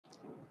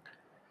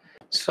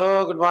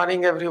So, good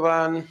morning,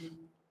 everyone.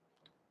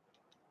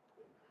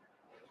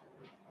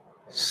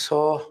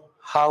 So,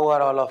 how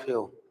are all of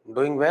you?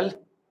 Doing well?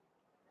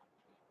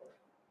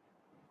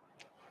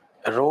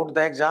 Wrote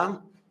the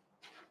exam?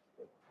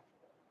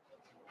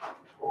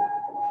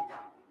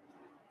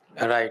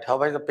 Right. How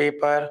was the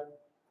paper?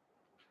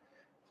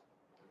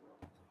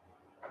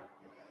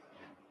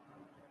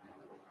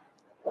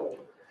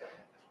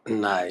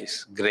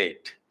 Nice.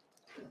 Great.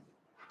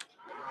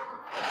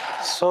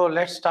 So,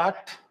 let's start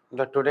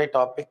the today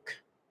topic.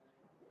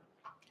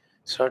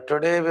 So,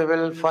 today we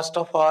will first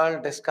of all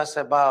discuss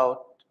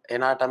about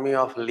anatomy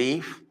of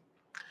leaf,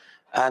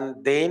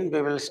 and then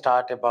we will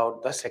start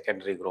about the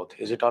secondary growth.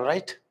 Is it all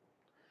right?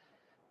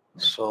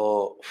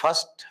 So,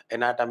 first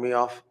anatomy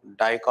of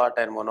dicot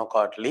and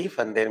monocot leaf,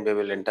 and then we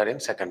will enter in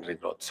secondary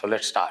growth. So,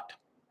 let's start.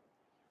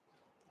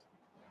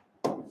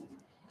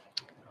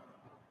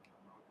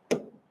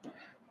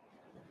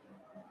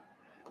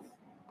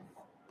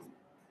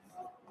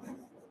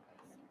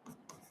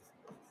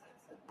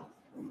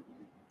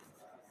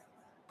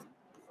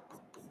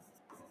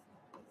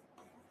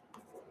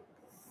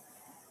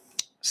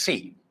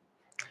 See,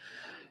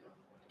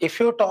 if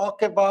you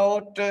talk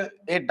about a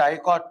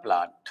dicot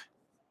plant,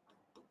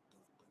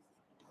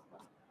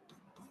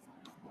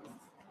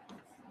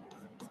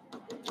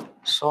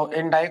 so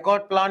in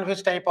dicot plant,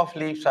 which type of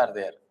leaves are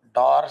there?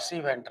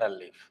 Dorsiventral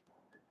leaf.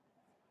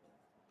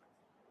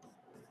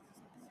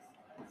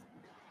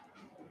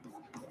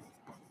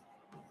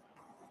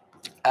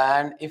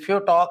 And if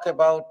you talk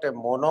about a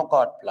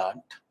monocot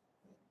plant,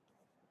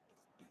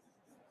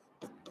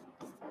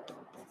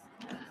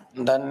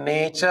 the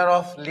nature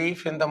of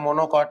leaf in the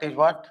monocot is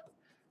what?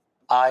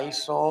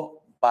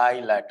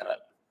 Isobilateral.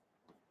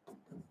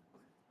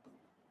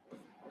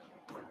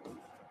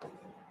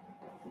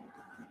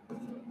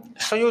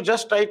 So you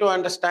just try to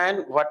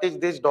understand what is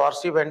this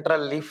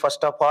dorsiventral leaf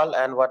first of all,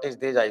 and what is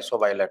this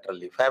isobilateral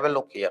leaf. Have a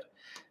look here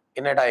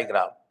in a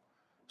diagram.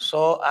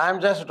 So I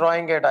am just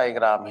drawing a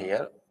diagram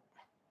here.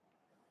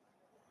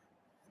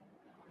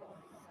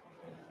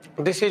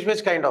 This is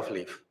which kind of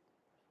leaf?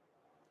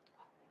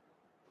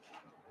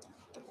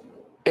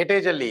 It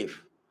is a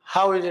leaf.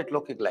 How is it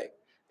looking like?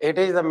 It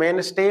is the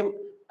main stem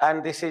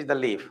and this is the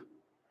leaf.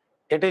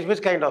 It is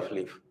which kind of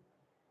leaf?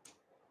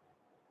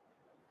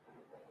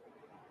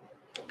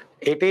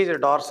 It is a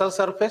dorsal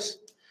surface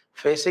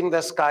facing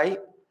the sky,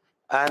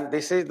 and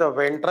this is the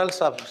ventral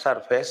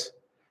surface.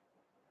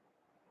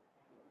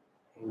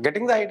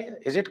 Getting the idea?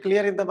 Is it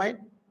clear in the mind?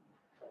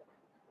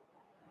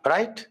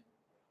 Right?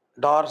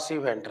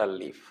 Dorsiventral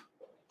leaf.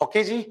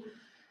 Okay, ji?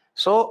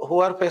 So, who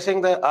are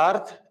facing the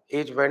earth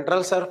is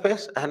ventral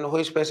surface, and who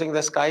is facing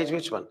the sky is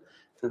which one?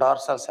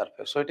 Dorsal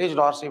surface. So, it is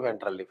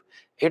dorsiventral leaf.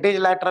 It is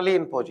laterally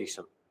in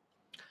position.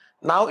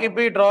 Now, if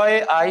we draw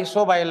a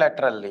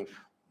isobilateral leaf,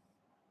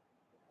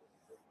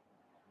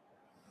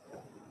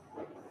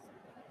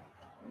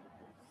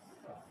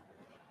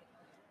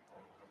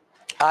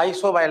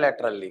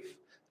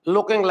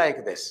 looking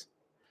like this,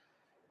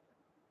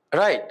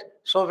 right?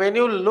 So when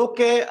you look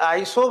a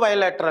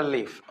isobilateral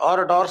leaf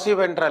or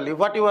dorsiventral leaf,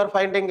 what you are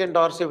finding in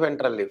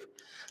dorsiventral leaf?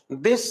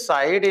 This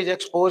side is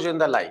exposed in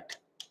the light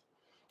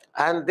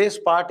and this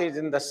part is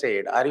in the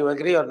shade. Are you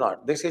agree or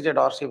not? This is a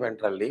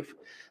dorsiventral leaf.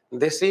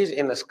 This is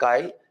in the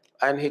sky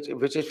and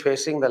which is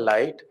facing the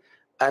light,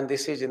 and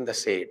this is in the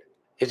shade.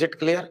 Is it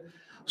clear?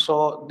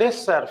 So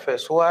this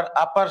surface, who are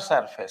upper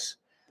surface,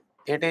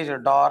 it is a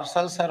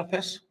dorsal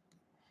surface,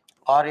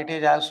 or it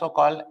is also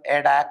called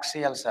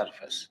adaxial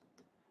surface.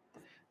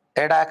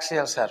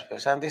 Adaxial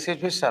surface, and this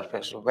is which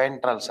surface?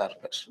 Ventral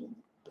surface.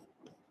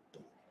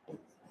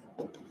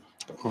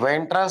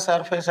 Ventral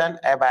surface and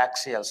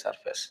abaxial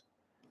surface.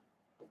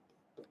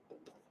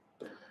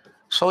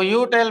 So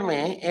you tell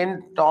me,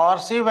 in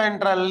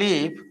dorsiventral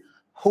leaf,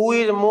 who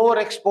is more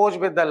exposed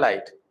with the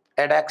light?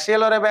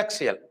 Adaxial or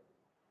abaxial?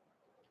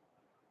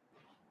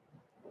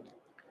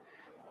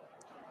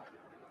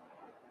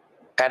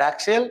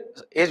 Adaxial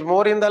is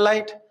more in the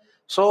light.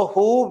 So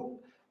who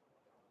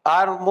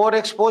are more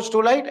exposed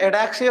to light?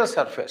 Adaxial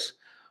surface.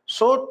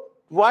 So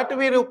what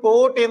we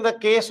report in the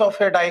case of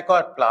a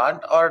dicot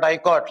plant or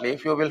dicot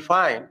leaf, you will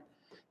find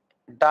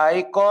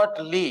dicot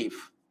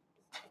leaf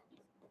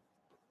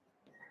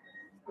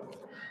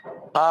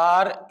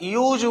are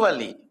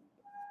usually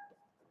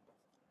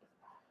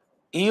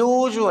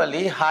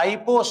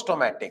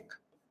hypostomatic.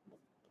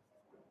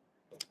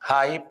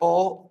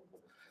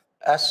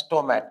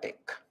 Hypostomatic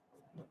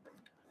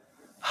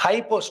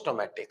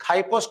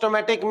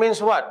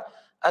means what?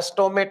 A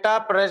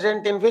stomata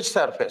present in which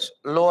surface?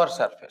 Lower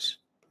surface.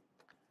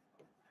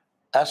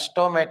 A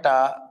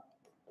stomata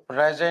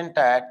present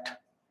at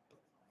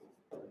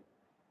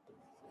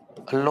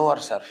lower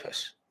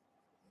surface.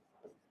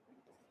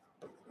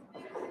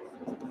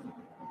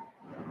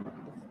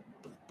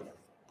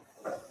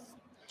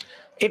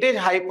 It is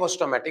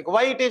hypostomatic.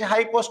 Why it is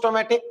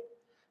hypostomatic?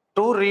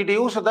 To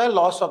reduce the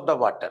loss of the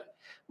water,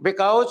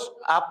 because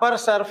upper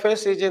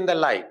surface is in the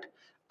light,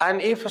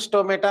 and if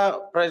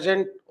stomata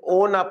present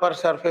on upper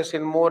surface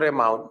in more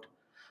amount,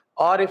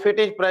 or if it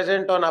is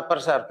present on upper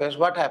surface,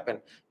 what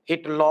happened?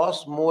 It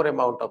lost more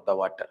amount of the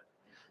water.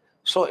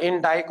 So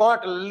in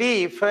dicot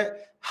leaf,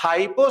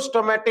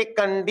 hypostomatic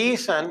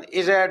condition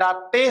is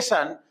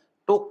adaptation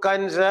to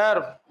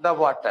conserve the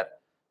water,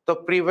 to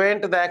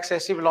prevent the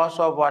excessive loss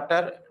of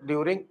water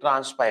during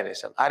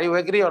transpiration. Are you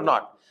agree or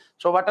not?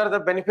 So what are the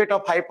benefit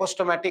of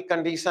hypostomatic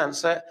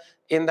conditions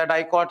in the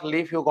dicot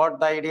leaf? You got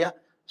the idea?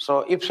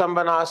 So if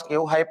someone asks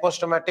you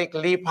hypostomatic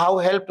leaf, how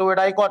help to a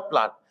dicot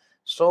plant?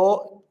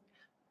 So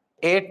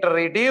it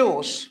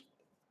reduce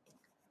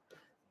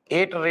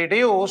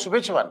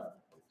which one?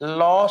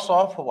 Loss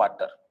of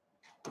water.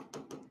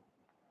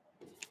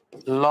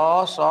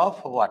 Loss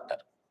of water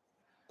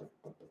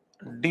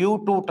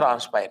due to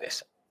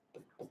transpiration.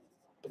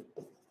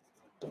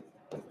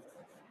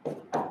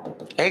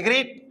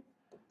 Agreed?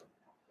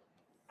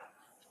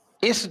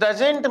 It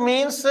doesn't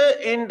means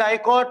in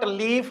dicot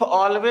leaf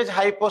always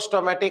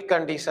hypostomatic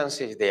conditions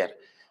is there.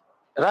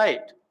 Right?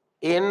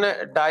 In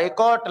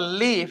dicot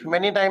leaf,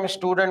 many times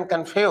student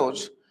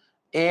confuse.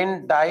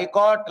 In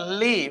dicot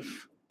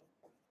leaf,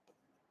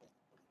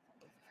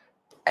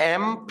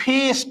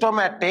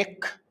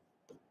 amphistomatic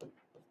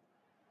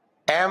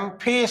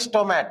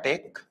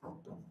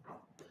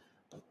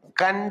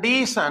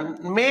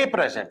condition may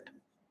present.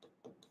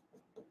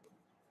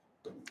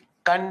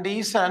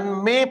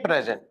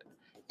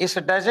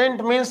 It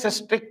doesn't mean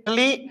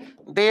strictly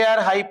they are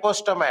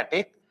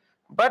hypostomatic,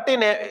 but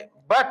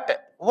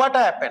what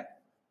happened?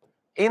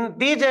 In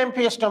these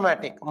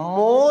amphistomatic,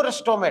 more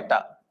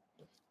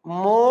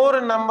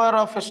number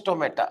of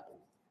stomata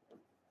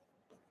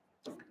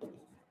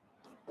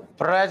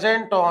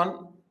present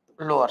on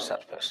lower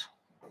surface,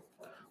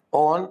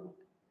 on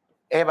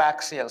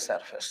abaxial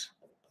surface.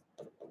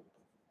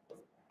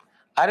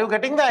 Are you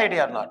getting the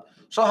idea or not?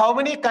 So how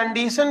many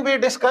conditions we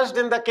discussed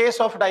in the case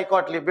of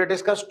dicot leaf? We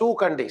discussed two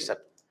conditions.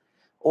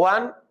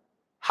 One,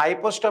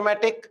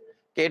 hypostomatic.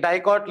 Okay,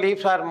 dicot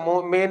leaves are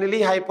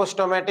mainly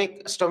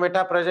hypostomatic,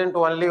 stomata present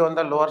only on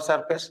the lower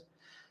surface.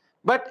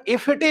 But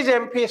if it is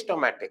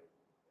amphistomatic,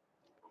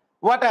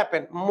 what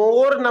happened?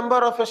 More number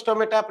of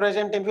stomata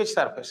present in which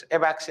surface?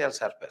 Abaxial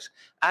surface.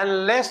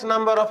 And less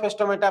number of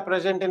stomata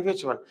present in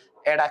which one?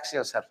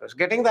 Adaxial surface.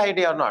 Getting the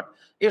idea or not?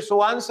 It's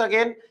once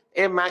again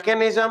a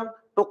mechanism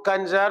to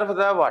conserve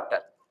the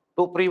water,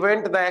 to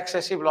prevent the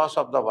excessive loss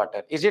of the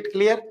water. Is it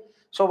clear?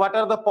 So what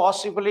are the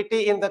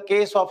possibility in the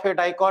case of a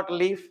dicot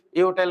leaf?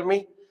 You tell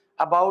me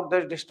about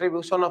the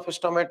distribution of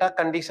stomata.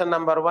 Condition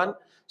number one,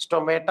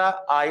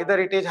 stomata,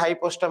 either it is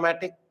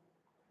hypostomatic,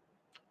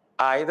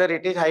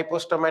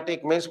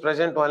 means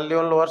present only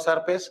on lower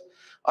surface,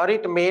 or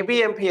it may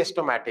be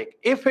amphistomatic.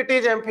 If it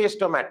is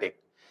amphistomatic,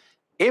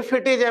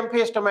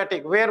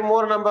 where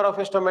more number of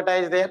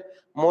stomata is there?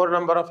 More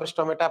number of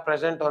stomata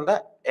present on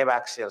the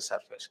abaxial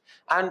surface.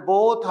 And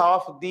both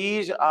of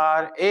these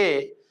are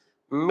a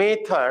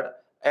method,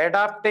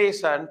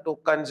 adaptation to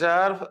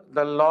conserve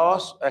the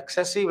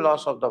excessive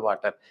loss of the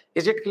water.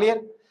 Is it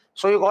clear?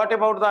 So you got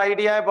about the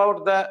idea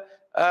about the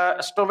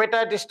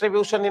stomata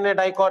distribution in a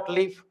dicot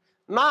leaf.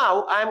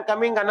 Now I am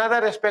coming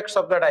another aspects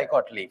of the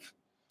dicot leaf.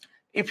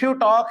 If you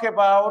talk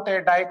about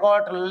a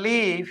dicot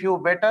leaf, you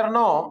better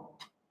know,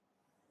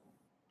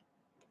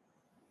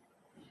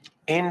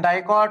 in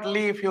dicot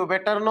leaf, you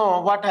better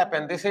know what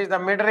happened. This is the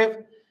midriff,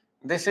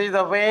 this is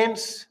the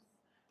veins,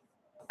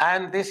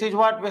 and this is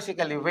what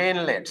basically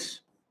veinlets.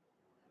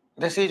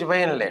 This is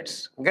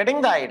veinlets.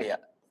 Getting the idea?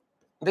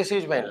 This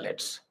is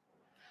veinlets.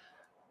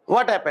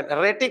 What happened?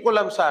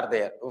 Reticulums are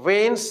there.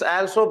 Veins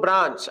also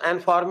branch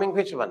and forming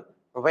which one?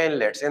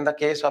 Veinlets in the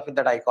case of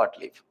the dicot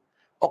leaf.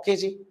 Okay,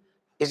 ji?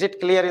 Is it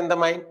clear in the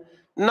mind?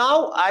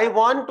 Now I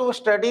want to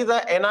study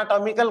the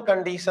anatomical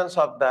conditions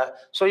of the,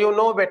 so you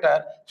know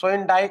better. So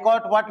in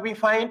dicot, what we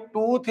find?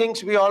 Two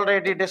things we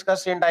already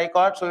discussed in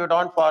dicot, so you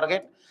don't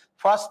forget.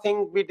 First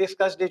thing we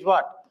discussed is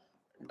what?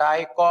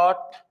 Dicot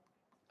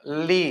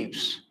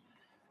leaves.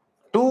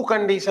 Two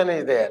condition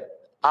is there.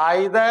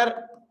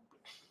 Either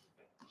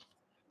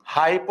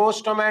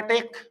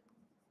hypostomatic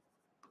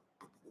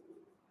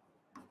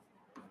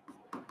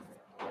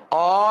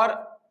or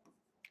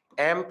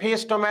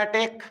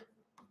amphistomatic.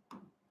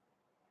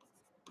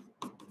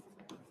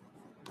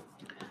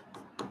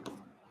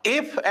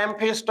 If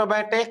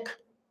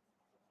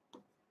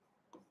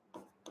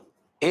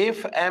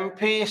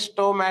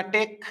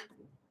amphistomatic,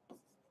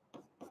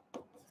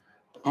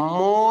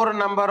 more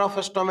number of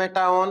stomata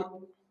on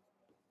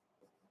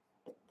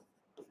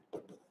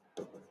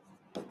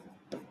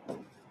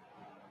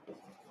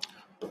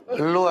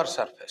lower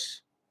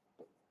surface.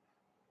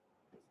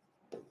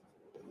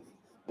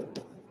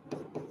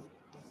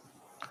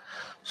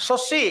 So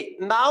see,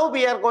 now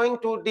we are going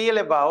to deal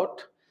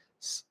about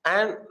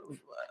an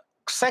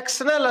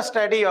sectional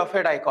study of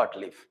a dicot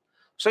leaf.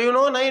 So you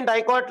know now in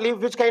dicot leaf,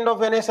 which kind of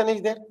venation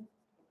is there?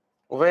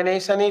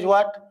 Venation is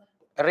what?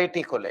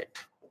 Reticulate.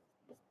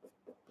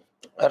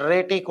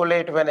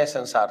 Reticulate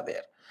venations are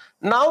there.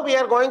 Now we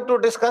are going to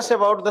discuss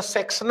about the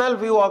sectional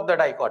view of the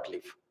dicot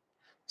leaf.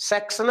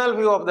 Sectional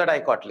view of the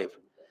dicot leaf.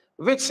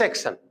 Which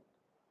section?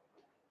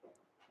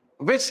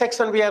 Which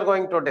section we are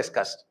going to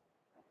discuss?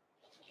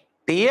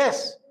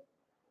 TS,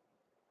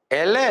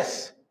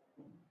 LS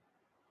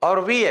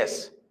or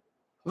VS?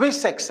 Which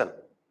section?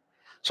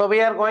 So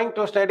we are going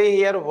to study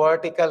here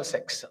vertical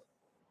section.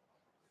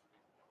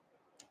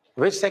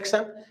 Which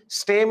section?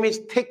 Stem is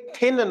thick,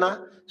 thin, na?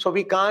 So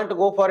we can't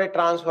go for a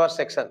transverse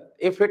section.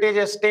 If it is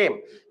a stem,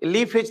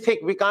 leaf is thick,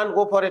 we can't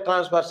go for a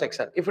transverse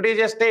section. If it is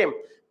a stem,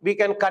 we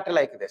can cut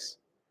like this.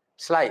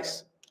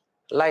 Slice.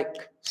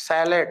 Like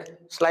salad,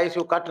 slice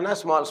you cut, na?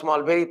 Small,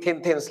 small, very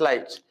thin, thin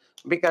slices.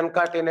 We can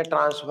cut in a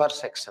transverse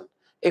section.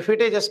 If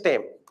it is a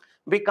stem,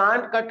 we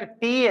can't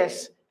cut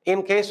TS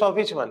in case of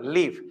which one?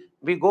 Leaf.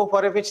 We go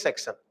for a which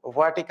section?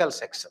 Vertical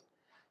section.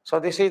 So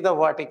this is the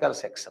vertical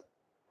section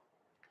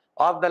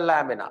of the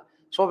lamina.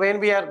 So when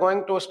we are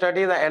going to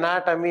study the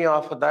anatomy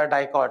of the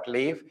dicot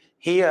leaf,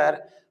 here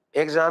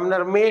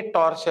examiner may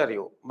torture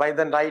you by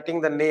then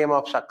writing the name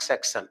of such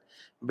section,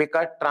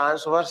 because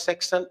transverse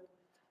section,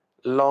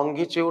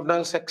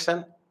 longitudinal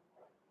section,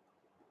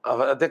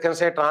 they can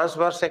say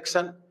transverse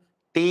section,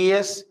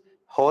 TS,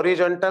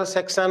 horizontal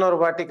section or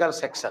vertical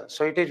section.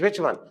 So it is which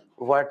one?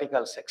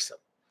 Vertical section.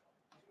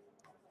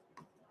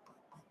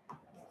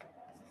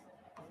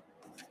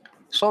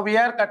 So we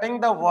are cutting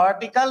the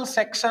vertical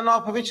section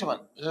of which one?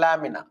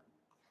 Lamina.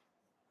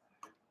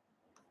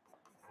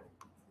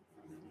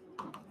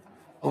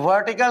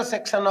 Vertical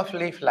section of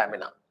leaf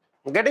lamina.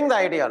 Getting the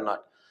idea or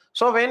not?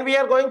 So when we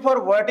are going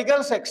for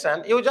vertical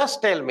section, you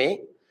just tell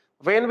me,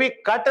 when we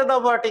cut the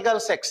vertical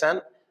section,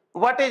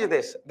 what is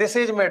this? This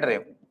is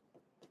midrib.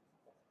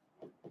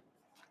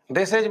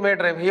 This is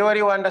midrib. Here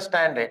you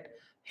understand it.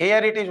 Here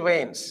it is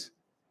veins.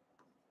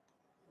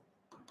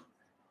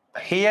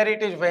 Here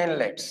it is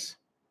veinlets.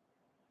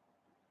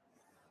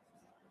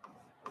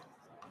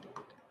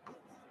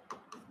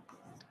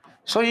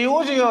 So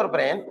use your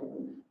brain.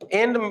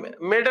 In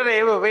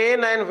midrib,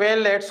 vein and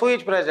veinlets, who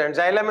is present?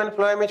 Xylem and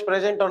phloem is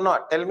present or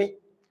not? Tell me.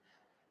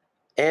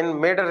 In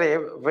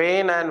midrib,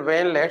 vein and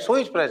veinlets, who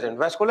is present?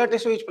 Vascular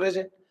tissue is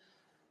present.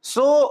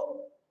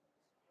 So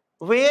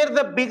where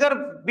the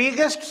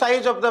biggest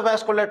size of the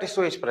vascular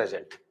tissue is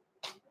present?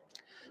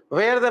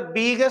 Where the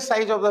biggest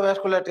size of the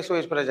vascular tissue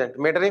is present?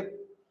 Midrib.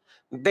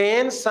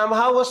 Then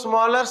somehow a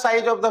smaller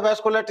size of the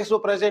vascular tissue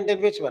present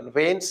in which one?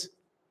 Veins.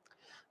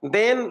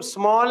 Then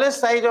smallest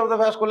size of the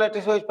vascular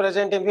tissue is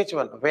present in which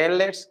one?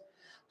 Veinlets.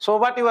 So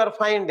what you are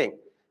finding?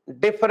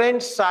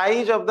 Different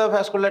size of the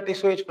vascular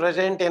tissue is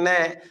present in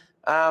a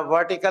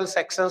vertical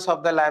sections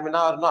of the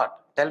lamina or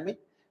not? Tell me.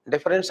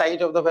 Different size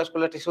of the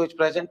vascular tissue is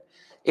present.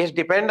 It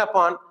depend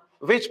upon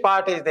which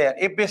part is there.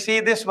 If we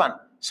see this one,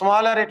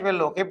 smaller it will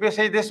look. If we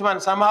see this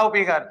one, somehow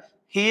bigger.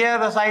 Here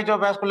the size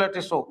of vascular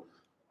tissue,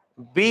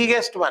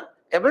 biggest one.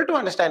 Able to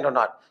understand or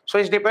not? So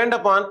it depend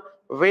upon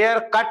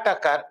where cut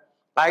occur.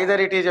 Either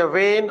it is a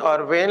vein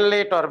or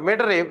veinlet or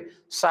midrib,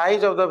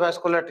 size of the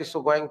vascular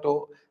tissue going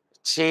to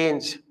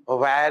change,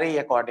 vary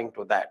according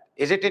to that.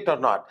 Is it or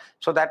not?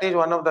 So that is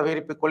one of the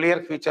very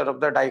peculiar feature of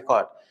the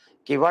dicot.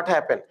 Ki what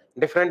happened?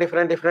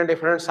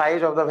 Different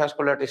size of the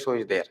vascular tissue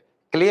is there.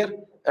 Clear?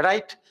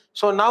 Right?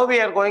 So now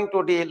we are going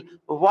to deal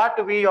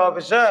what we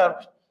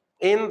observed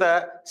in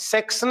the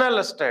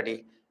sectional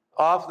study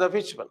of the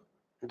which one?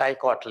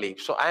 Dicot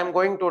leaf. So I am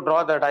going to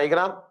draw the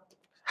diagram.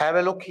 Have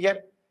a look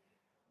here.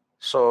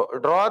 So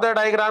draw the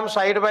diagram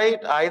side by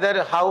it,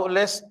 either how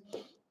less.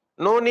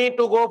 No need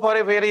to go for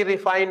a very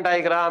refined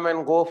diagram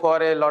and go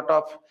for a lot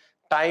of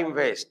time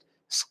waste.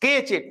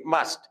 Sketch it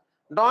must.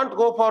 Don't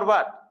go for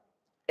what?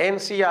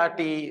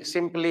 NCRT,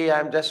 simply I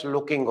am just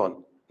looking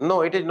on.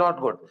 No, it is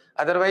not good.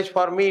 Otherwise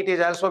for me it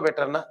is also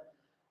better. Na?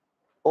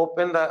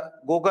 Open the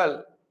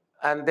Google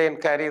and then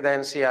carry the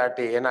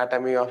NCRT,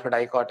 anatomy of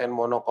dicot and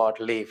monocot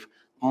leaf.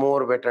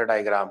 More better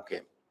diagram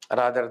came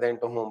rather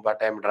than to whom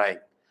what I am drawing.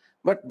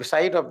 But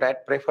beside of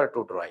that, prefer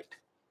to draw it.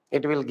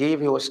 It will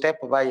give you step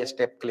by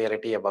step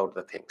clarity about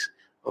the things,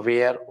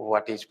 where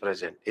what is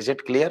present. Is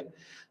it clear?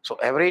 So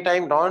every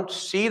time don't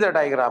see the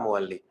diagram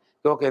only.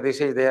 Okay,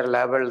 this is there,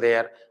 labeled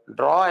there,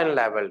 draw and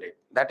label it.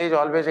 That is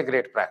always a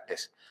great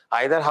practice.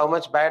 Either how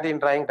much bad in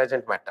drawing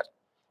doesn't matter,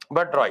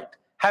 but draw it.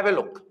 Have a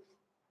look.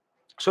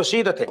 So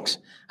see the things.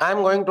 I am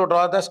going to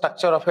draw the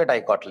structure of a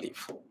dicot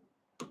leaf.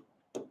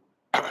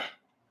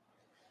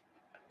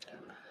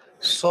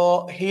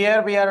 So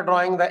here we are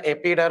drawing the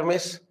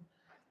epidermis.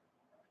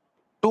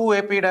 Two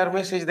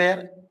epidermis is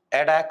there,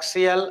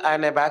 adaxial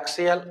and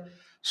abaxial.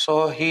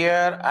 So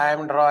here I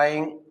am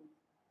drawing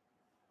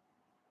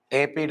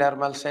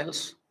epidermal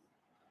cells.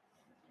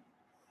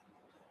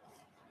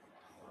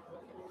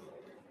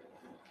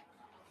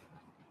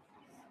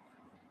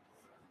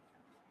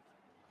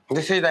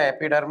 This is the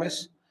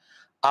epidermis,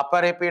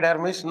 upper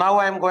epidermis. Now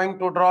I am going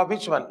to draw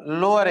which one?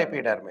 Lower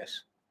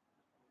epidermis.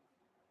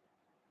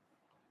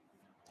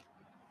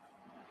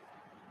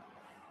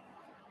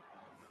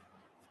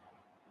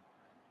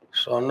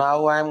 So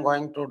now I am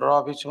going to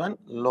draw which one?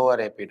 Lower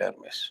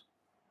epidermis.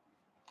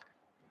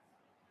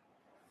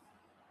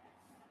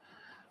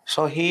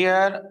 So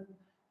here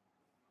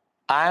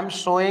I am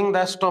showing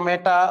the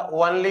stomata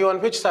only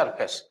on which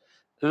surface?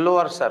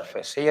 lower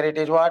surface. Here it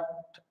is what?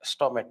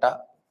 Stomata.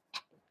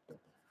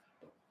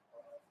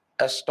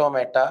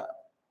 Stomata.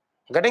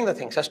 Getting the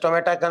things?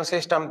 Stomata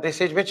consists of,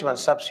 this is which one?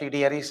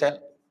 Subsidiary cell.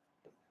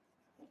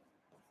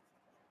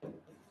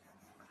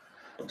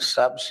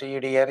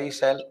 Subsidiary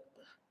cell.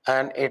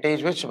 And it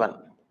is which one?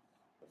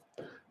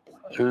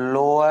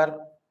 Lower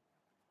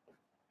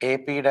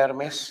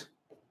epidermis.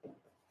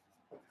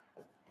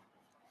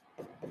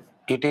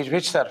 It is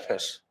which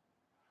surface?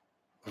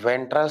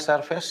 Ventral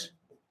surface.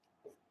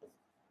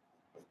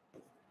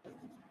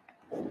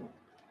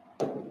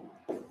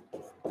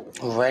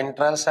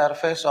 Ventral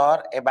surface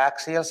or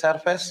abaxial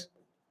surface.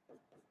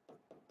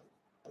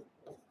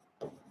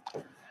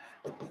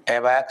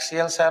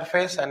 Abaxial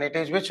surface, and it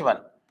is which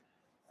one?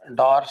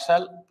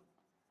 Dorsal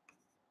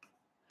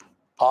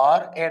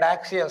or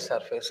adaxial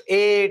surface.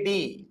 AD,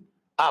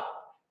 up.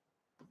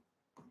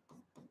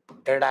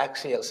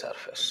 Adaxial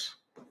surface.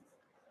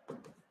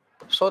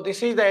 So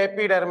this is the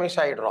epidermis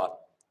I draw.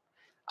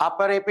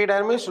 Upper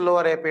epidermis,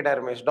 lower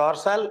epidermis,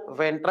 dorsal,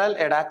 ventral,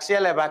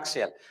 adaxial,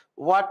 abaxial.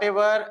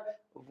 Whatever,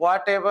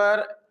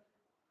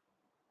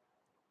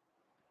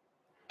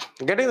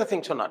 getting the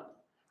things or not?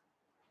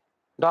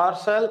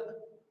 Dorsal,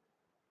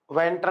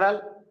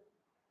 ventral,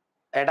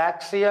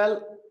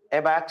 adaxial,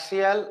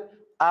 abaxial,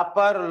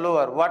 upper,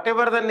 lower.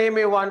 Whatever the name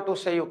you want to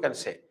say, you can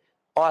say.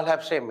 All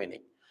have same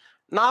meaning.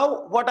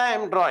 Now, what I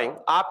am drawing,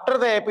 after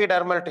the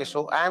epidermal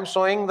tissue, I am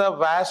showing the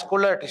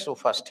vascular tissue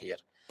first here.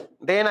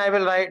 Then I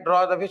will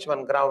draw the which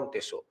one? Ground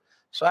tissue.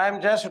 So I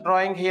am just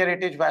drawing here,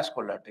 it is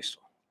vascular tissue.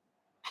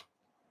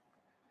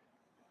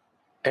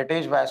 It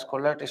is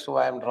vascular tissue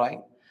I am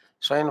drawing.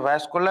 So in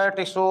vascular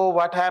tissue,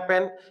 what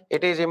happened?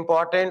 It is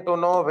important to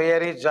know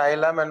where is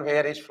xylem and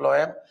where is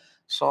phloem.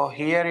 So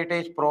here it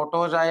is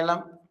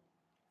protoxylem,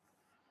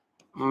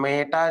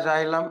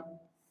 metaxylem,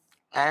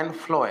 and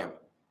phloem.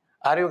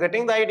 Are you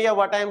getting the idea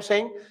what I am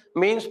saying?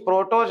 Means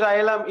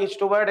protoxylem is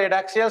toward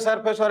adaxial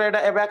surface or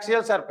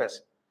abaxial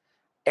surface?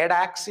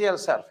 Adaxial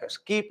surface.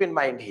 Keep in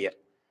mind here.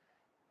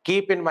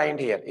 Keep in mind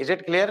here. Is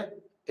it clear?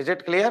 Is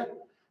it clear?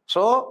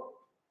 So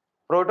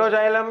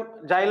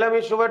xylem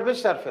is toward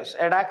which surface?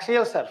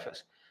 Adaxial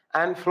surface.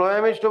 And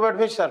phloem is toward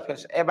which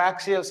surface?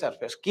 Abaxial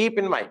surface. Keep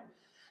in mind.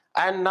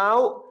 And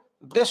now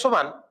this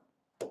one,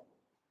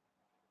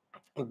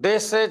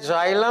 this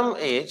xylem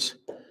is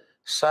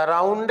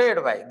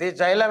surrounded by, this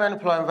xylem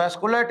and phloem,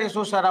 vascular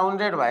tissue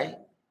surrounded by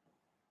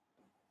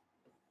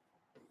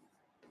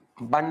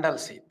bundle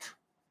sheath.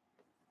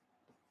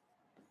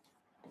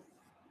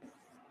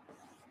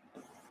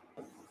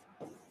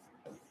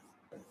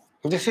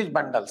 This is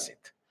bundle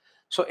sheath.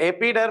 So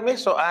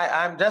epidermis, so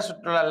I am just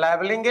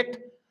labeling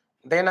it.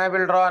 Then I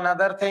will draw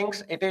another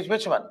things. It is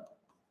which one?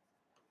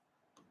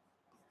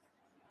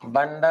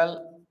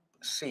 Bundle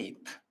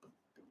sheath.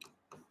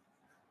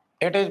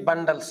 It is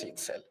bundle sheath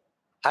cell.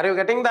 Are you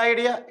getting the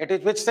idea? It is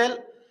which cell?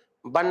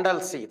 Bundle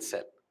sheath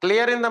cell.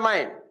 Clear in the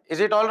mind? Is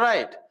it all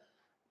right?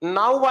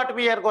 Now what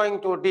we are going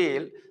to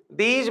deal,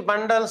 these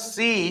bundle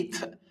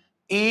sheath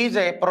is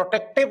a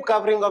protective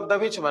covering of the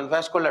which one?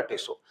 Vascular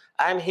tissue.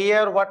 And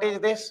here what is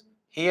this?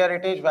 Here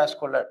it is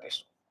vascular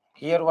tissue.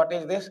 Here what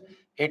is this?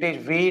 It is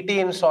VT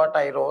in short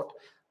I wrote,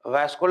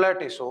 vascular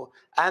tissue.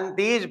 And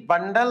these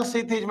bundle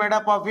sheath is made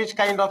up of which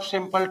kind of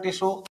simple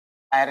tissue?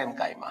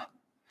 Parenchyma.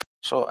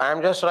 So I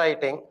am just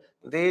writing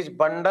these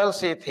bundle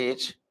sheath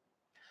is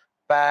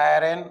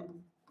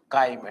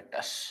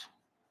parenchymatous.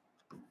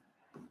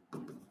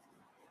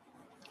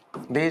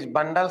 These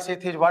bundle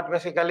sheath is what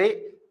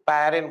basically?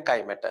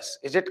 Parenchymatous.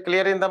 Is it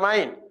clear in the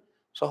mind?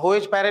 So who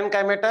is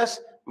parenchymatous?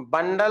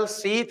 Bundle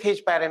sheath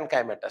is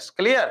parenchymatous.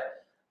 Clear?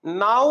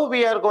 Now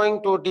we are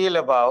going to deal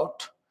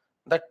about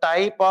the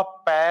type of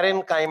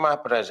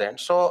parenchyma present.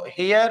 So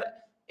here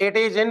it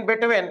is in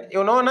between.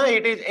 You know, na,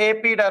 it is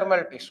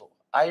epidermal tissue.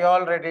 I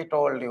already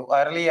told you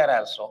earlier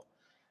also.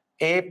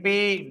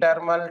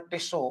 Epidermal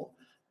tissue,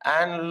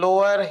 and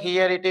lower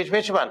here it is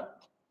which one?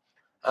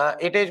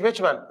 It is which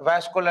one?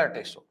 Vascular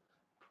tissue.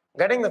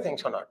 Getting the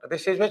things or not?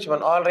 This is which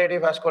one? Already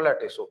vascular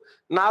tissue.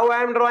 Now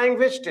I am drawing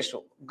which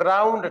tissue?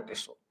 Ground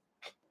tissue.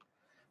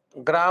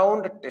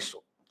 Ground tissue.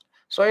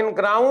 So in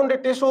ground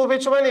tissue,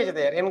 which one is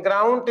there? In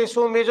ground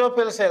tissue,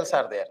 mesophyll cells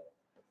are there.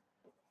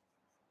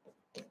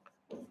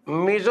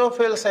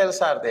 Mesophyll cells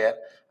are there.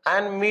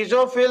 And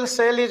mesophyll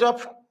cell is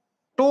of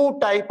two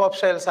type of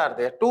cells are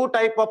there. Two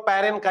type of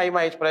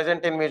parenchyma is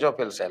present in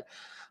mesophyll cell.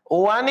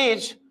 One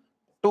is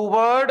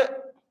toward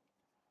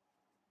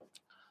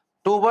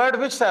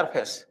which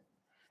surface?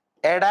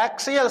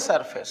 Adaxial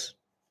surface.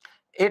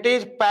 It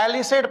is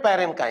palisade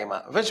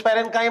parenchyma. Which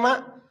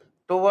parenchyma?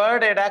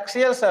 Toward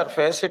adaxial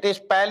surface, it is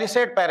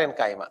palisade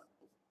parenchyma.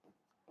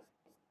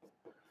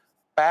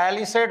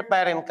 Palisade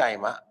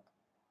parenchyma.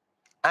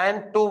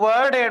 And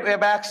toward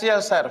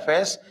abaxial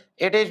surface,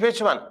 it is which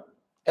one?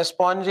 A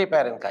spongy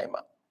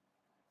parenchyma.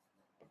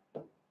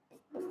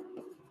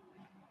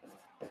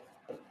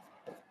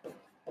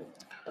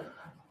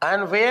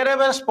 And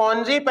wherever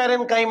spongy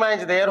parenchyma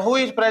is there, who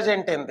is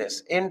present in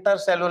this?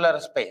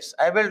 Intercellular space.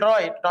 I will draw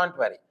it, don't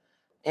worry.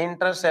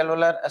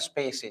 Intercellular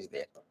space is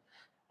there.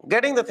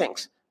 Getting the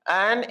things.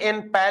 And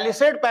in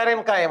palisade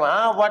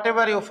parenchyma,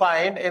 whatever you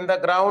find in the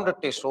ground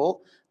tissue,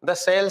 the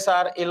cells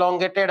are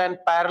elongated and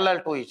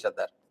parallel to each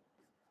other.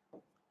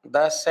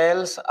 The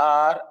cells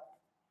are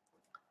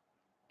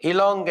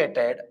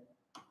elongated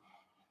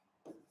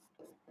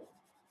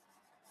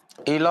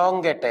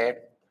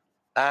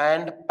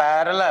and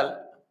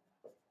parallel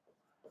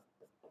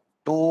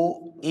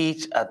to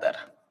each other.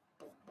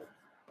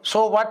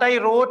 So what I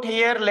wrote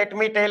here, let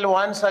me tell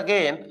once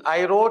again,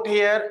 I wrote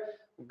here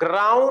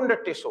ground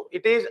tissue.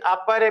 It is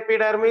upper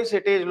epidermis,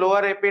 it is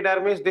lower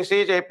epidermis, this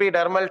is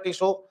epidermal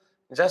tissue.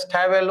 Just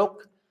have a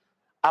look.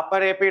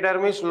 Upper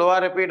epidermis,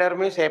 lower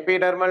epidermis,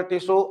 epidermal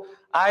tissue.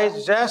 I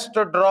just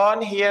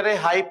drawn here a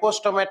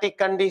hypostomatic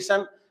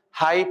condition,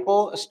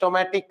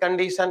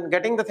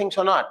 getting the things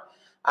or not?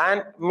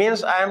 And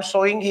means I am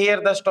showing here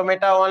the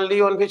stomata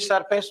only on which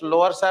surface?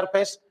 Lower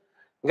surface.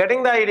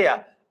 Getting the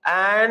idea?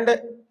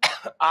 And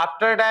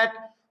after that,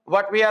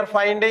 what we are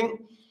finding?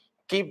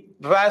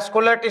 Keep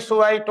vascular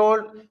tissue. I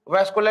told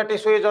vascular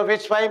tissue is of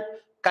which type?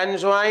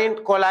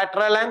 Conjoint,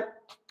 collateral, and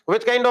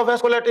which kind of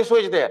vascular tissue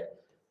is there?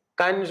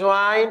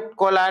 Conjoint,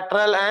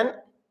 collateral,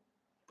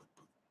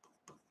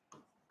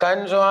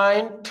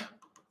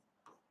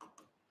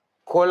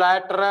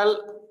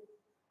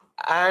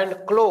 and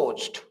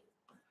closed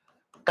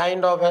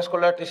kind of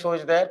vascular tissue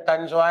is there.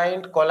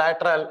 Conjoint,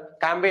 collateral.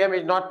 Cambium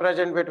is not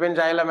present between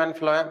xylem and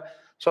phloem.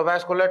 So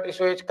vascular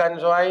tissue is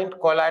conjoint,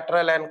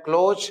 collateral, and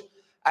closed.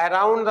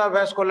 Around the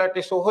vascular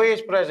tissue, who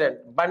is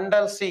present?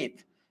 Bundle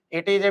sheath.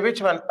 It is a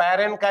which one?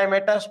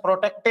 Parenchymatous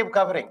protective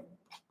covering.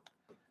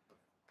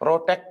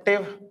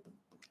 Protective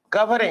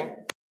covering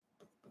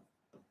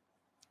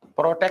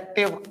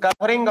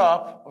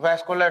of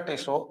vascular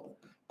tissue.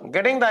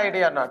 Getting the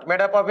idea or not?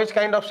 Made up of which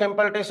kind of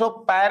simple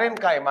tissue?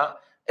 Parenchyma.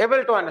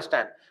 Able to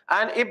understand.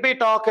 And if we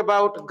talk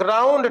about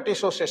ground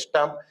tissue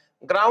system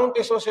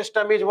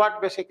is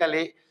what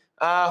basically?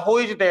 Who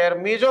is there?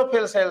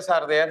 Mesophyll cells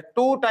are there.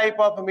 Two type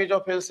of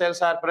mesophyll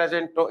cells are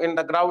present in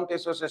the ground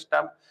tissue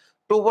system.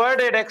 Toward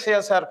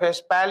adaxial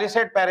surface,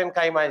 palisade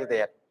parenchyma is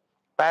there.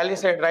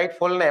 Palisade, right?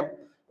 Full name,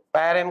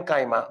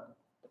 parenchyma.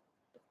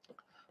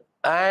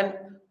 And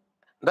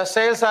the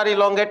cells are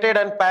elongated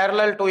and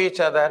parallel to each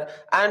other.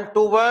 And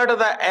toward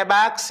the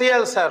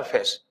abaxial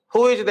surface,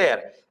 who is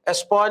there? A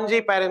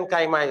spongy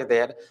parenchyma is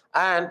there.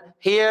 And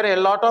here a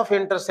lot of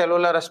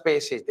intercellular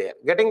space is there.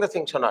 Getting the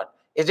things or not?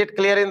 Is it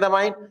clear in the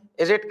mind?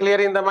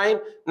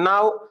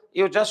 Now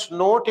you just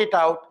note it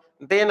out.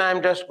 Then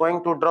I'm just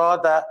going to draw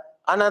the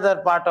another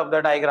part of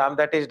the diagram,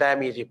 that is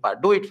damn easy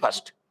part. Do it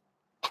first.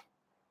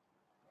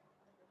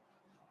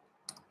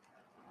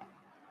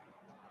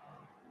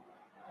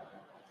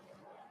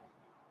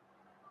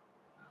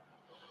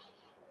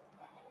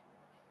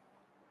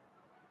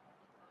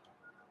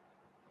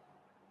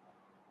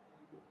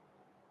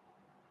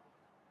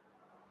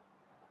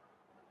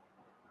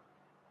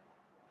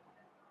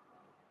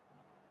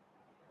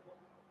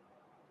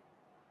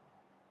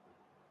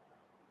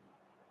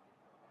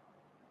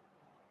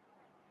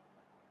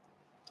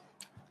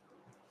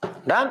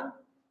 Done?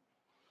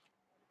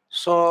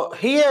 So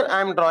here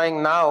I am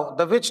drawing now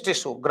the which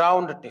tissue?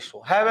 Ground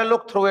tissue. Have a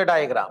look through a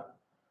diagram.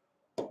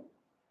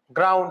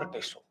 Ground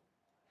tissue.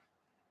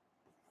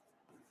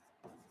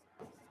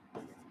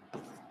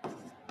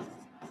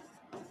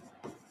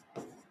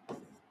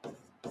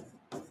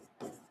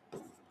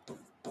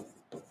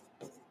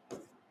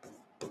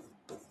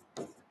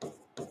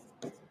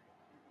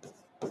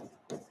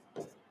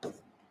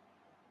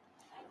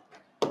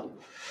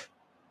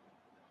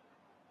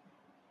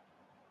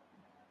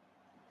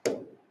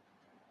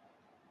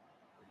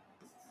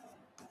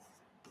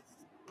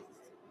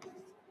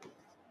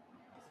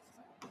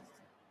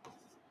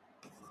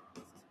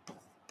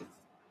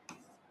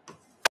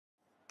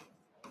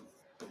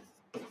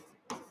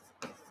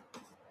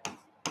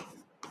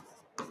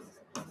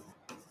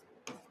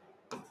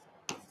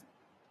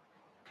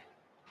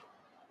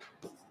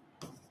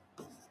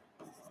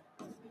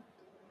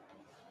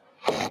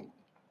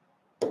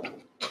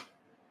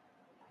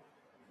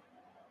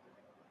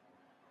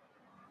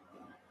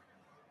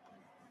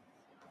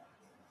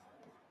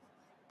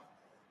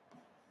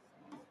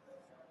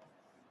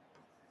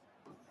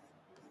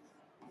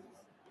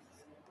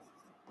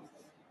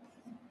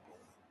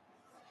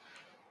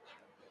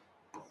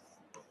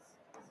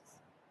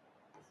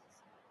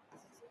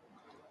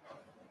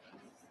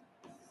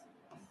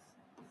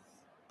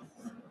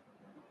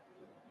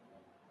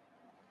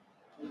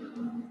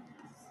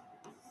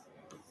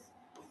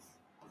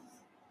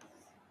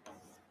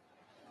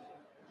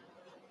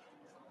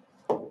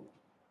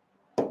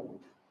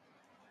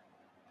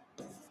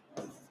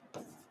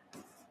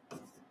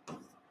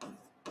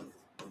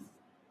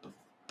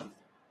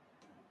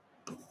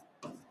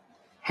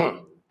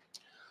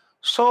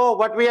 So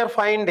what we are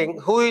finding,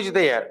 who is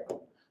there?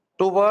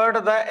 Toward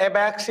the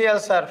abaxial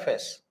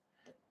surface,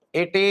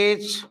 it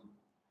is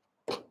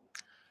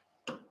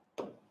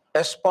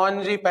a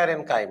spongy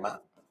parenchyma.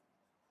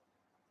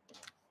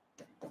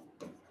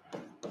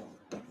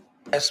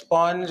 A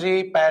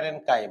spongy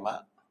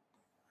parenchyma.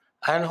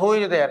 And who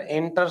is there?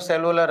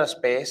 Intercellular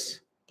space.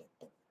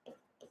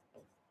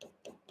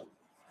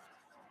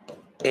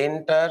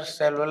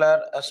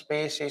 Intercellular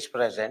space is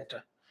present.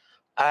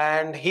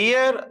 And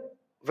here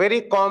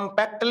very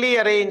compactly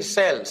arranged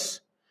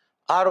cells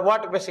are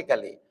what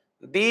basically?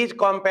 These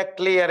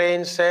compactly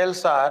arranged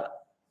cells are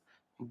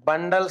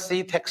bundle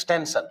sheath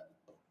extension.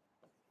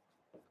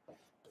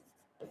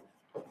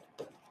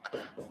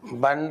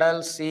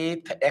 Bundle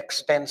sheath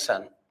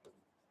extension.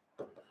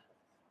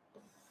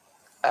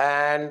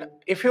 And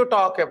if you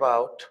talk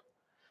about,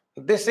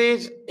 this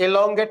is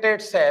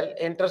elongated cell,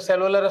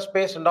 intercellular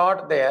space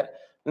not there,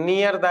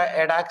 near the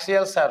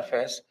adaxial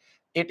surface.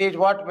 It is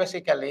what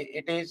basically?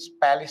 It is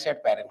palisade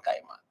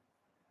parenchyma.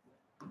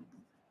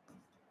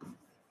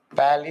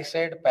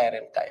 Palisade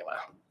parenchyma.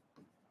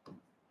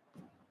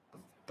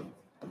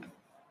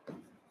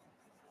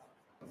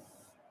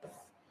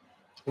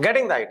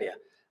 Getting the idea?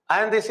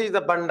 And this is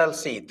the bundle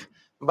sheath.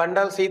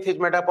 Bundle sheath is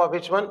made up of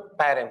which one?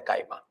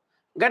 Parenchyma.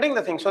 Getting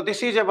the thing? So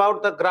this is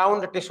about the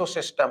ground tissue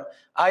system.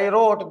 I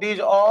wrote these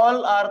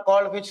all are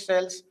called which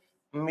cells?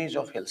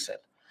 Mesophyll cell.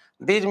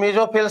 These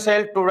mesophyll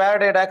cell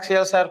toward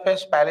adaxial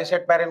surface,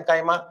 palisade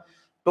parenchyma.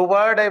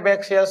 Toward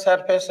abaxial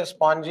surface,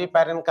 spongy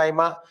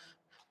parenchyma.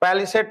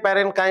 Palisade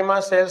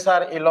parenchyma cells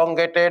are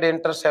elongated,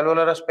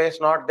 intercellular space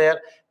not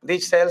there.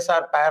 These cells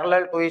are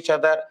parallel to each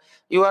other.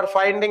 You are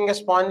finding a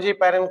spongy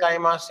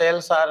parenchyma,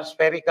 cells are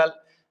spherical,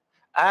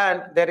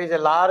 and there is a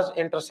large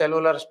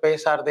intercellular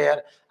space are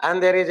there,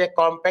 and there is a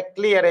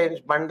compactly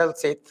arranged bundle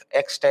sheath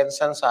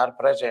extensions are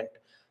present.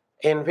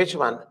 In which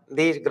one?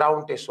 These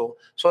ground tissue.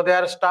 So they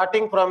are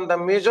starting from the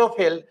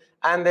mesophyll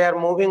and they are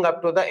moving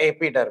up to the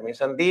epidermis,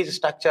 and these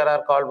structure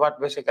are called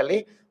what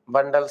basically?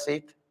 Bundle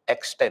sheath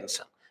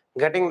extension.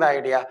 Getting the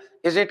idea?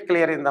 Is it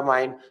clear in the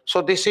mind?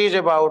 So this is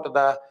about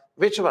the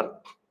which one?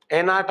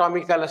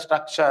 Anatomical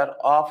structure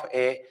of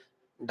a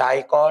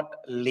dicot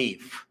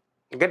leaf.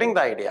 Getting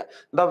the idea?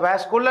 The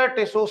vascular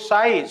tissue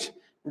size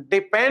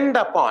depend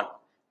upon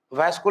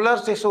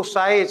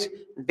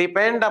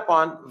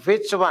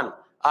which one?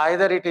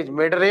 Either it is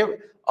midrib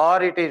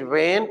or it is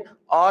vein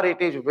or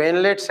it is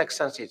veinlet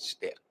sections is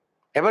there.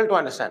 Able to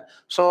understand?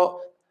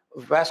 So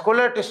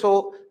vascular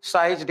tissue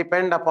size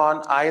depend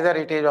upon either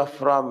it is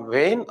from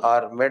vein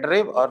or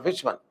midrib or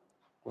which one?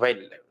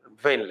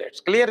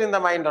 Veinlets. Clear in the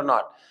mind or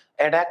not?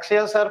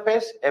 Adaxial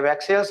surface,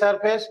 abaxial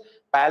surface,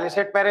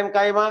 palisade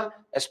parenchyma,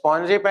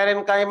 spongy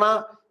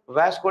parenchyma,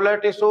 vascular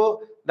tissue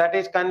that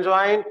is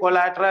conjoined,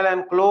 collateral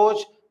and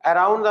closed.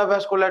 Around the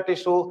vascular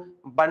tissue,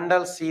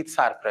 bundle sheaths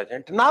are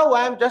present. Now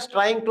I am just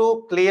trying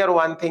to clear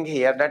one thing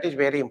here that is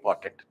very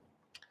important.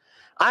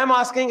 I am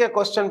asking a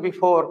question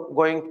before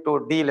going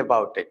to deal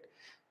about it.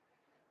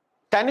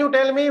 Can you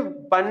tell me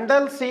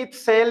bundle sheath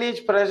cell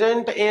is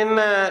present in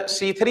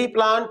C3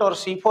 plant or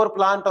C4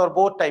 plant or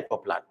both type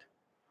of plant?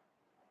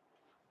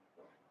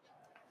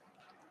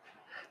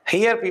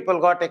 Here people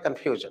got a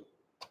confusion.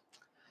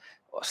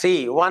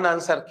 See, one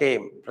answer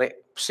came,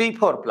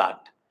 C4 plant.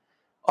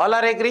 All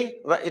are agree?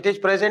 It is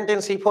present in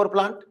C4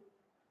 plant?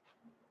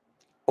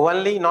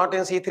 Only not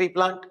in C3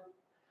 plant?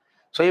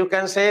 So you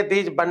can say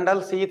these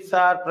bundle sheaths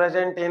are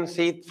present in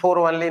C4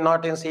 only,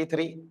 not in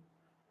C3.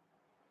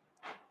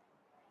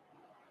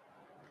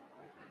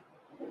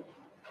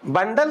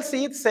 Bundle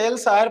sheath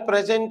cells are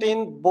present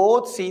in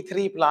both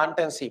C3 plant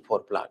and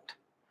C4 plant.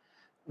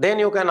 Then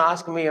you can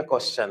ask me a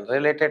question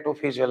related to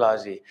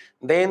physiology.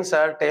 Then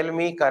sir, tell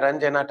me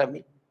Karanj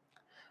anatomy.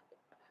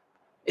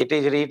 It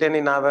is written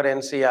in our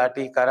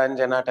NCERT,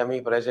 Karanj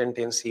anatomy present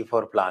in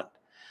C4 plant.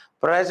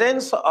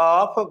 Presence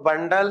of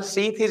bundle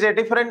sheath is a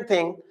different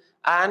thing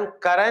and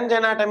Karanj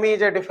anatomy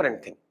is a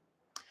different thing.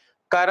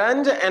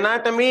 Karanj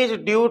anatomy is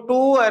due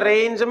to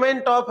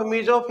arrangement of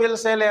mesophyll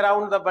cell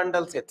around the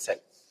bundle sheath cell.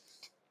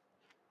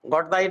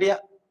 Got the idea?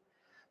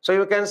 So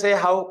you can say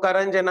how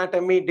Karanj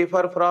anatomy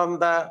differ from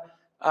the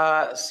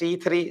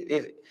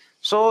C3.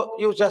 So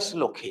you just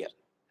look here.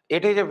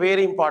 It is a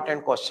very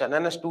important question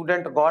and a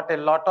student got a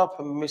lot of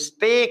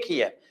mistake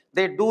here.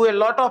 They do a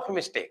lot of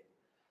mistake.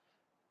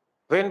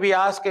 When we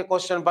ask a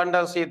question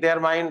bundle sheath,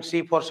 their mind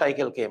C4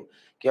 cycle came.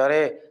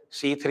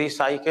 C3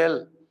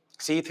 cycle,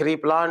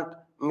 C3 plant,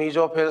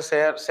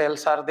 mesophyll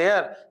cells are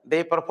there.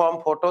 They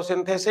perform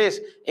photosynthesis.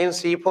 In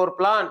C4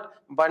 plant,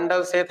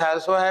 bundle sheath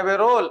also have a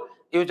role.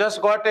 You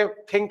just got a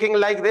thinking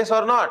like this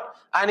or not,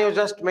 and you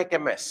just make a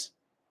mess.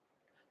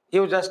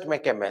 You just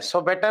make a mess.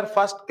 So better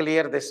first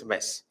clear this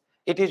mess.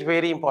 It is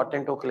very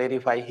important to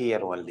clarify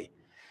here only.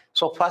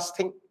 So first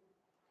thing,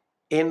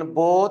 in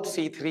both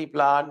C3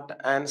 plant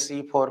and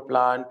C4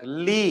 plant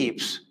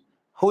leaves,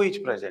 who is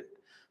present?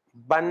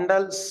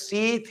 Bundle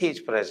sheath is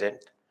present.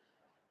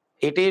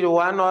 It is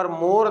one or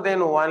more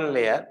than one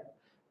layer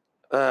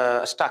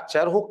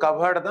structure who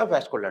covered the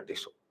vascular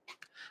tissue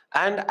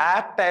and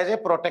act as a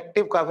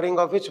protective covering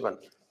of which one?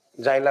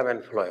 Xylem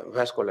and phloem,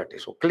 vascular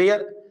tissue.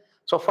 Clear?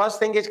 So first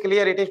thing is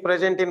clear, it is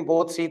present in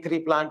both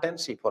C3 plant and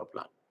C4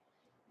 plant.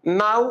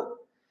 Now,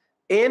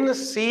 in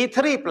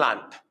C3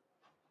 plant,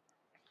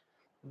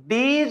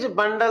 these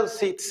bundle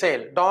sheath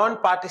cells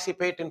don't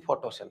participate in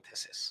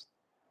photosynthesis.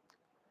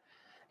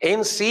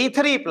 In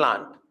C3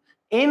 plant,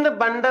 in the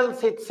bundle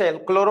sheath cell,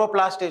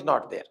 chloroplast is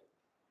not there.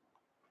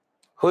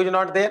 Who is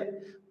not there?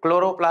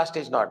 Chloroplast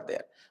is not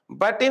there.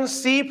 But in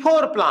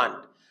C4 plant,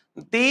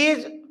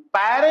 these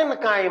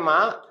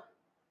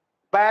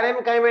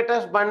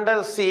parenchymatous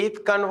bundle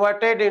sheath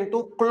converted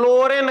into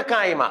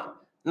chlorenchyma.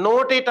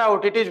 Note it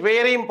out, it is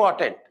very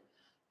important.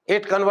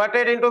 It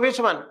converted into which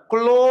one?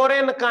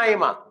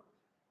 Chlorenchyma.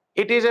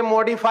 It is a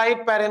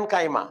modified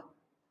parenchyma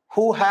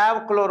who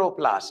have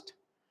chloroplast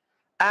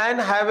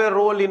and have a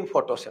role in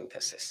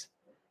photosynthesis.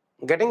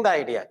 Getting the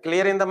idea?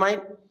 Clear in the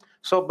mind?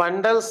 So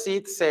bundle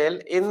sheath cell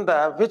in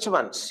the which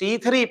one?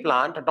 C3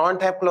 plant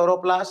don't have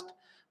chloroplast,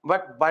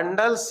 but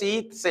bundle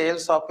sheath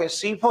cells of a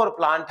C4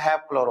 plant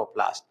have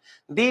chloroplast.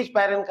 These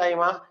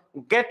parenchyma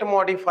get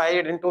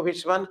modified into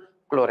which one?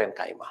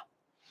 Chlorenchyma.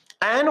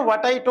 And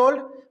what I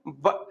told,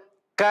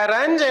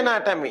 Karanj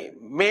anatomy,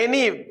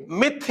 many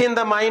myth in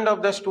the mind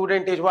of the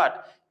student is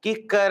what?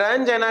 Ki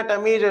Karanj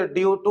anatomy is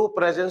due to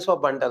presence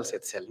of bundle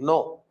sheath cell.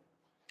 No.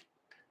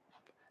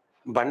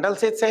 Bundle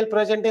sheath cell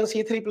present in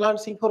C3 plant,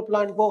 C4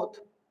 plant both.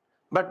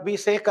 But we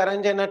say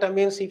Karanj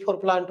anatomy in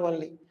C4 plant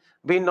only.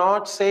 We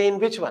not say in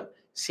which one?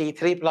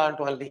 C3 plant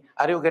only.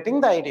 Are you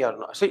getting the idea or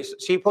not?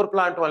 C4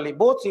 plant only.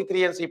 Both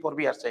C3 and C4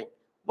 we are saying.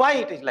 Why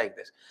it is like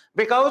this?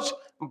 Because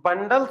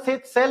bundle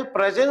sheath cell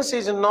presence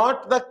is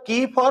not the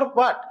key for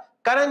what?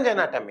 Karanj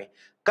anatomy.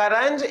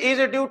 Karanj is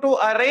due to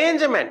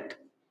arrangement.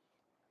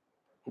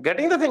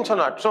 Getting the things or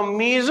not? So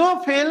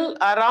mesophyll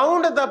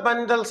around the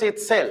bundle sheath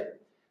cell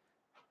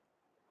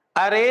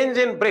arrange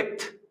in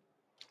breadth.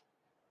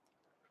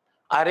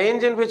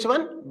 Arrange in which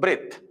one?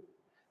 Breadth.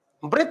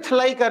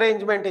 Breadth-like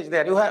arrangement is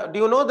there. Do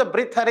you know the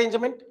breadth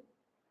arrangement?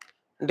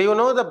 Do you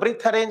know the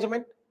breadth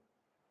arrangement?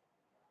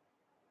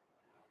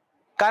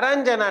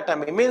 Karanj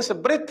anatomy means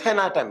breadth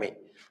anatomy.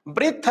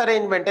 Breadth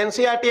arrangement.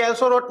 NCERT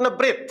also wrote in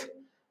breadth.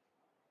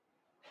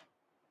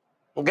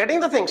 Getting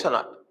the things or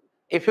not?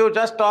 If you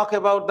just talk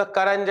about the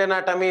Karanj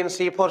anatomy in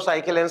C4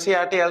 cycle,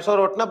 NCERT also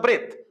wrote in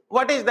breadth.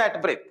 What is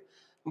that breadth?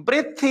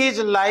 Breadth is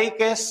like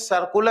a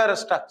circular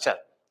structure.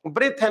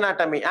 Breadth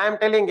anatomy. I am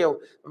telling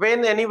you,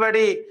 when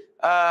anybody,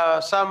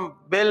 some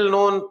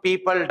well-known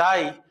people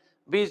die,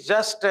 we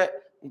just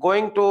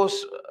going to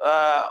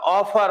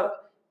offer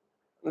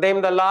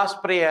them the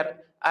last prayer,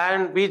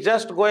 and we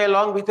just go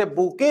along with a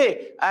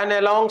bouquet and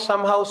along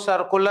somehow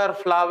circular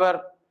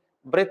flower,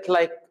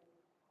 breadth-like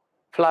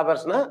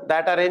flowers. Na?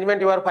 That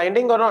arrangement you are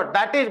finding or not?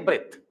 That is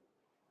breadth.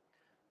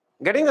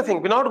 Getting the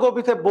thing? We not go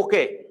with a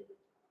bouquet.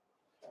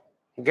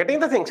 Getting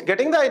the things,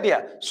 getting the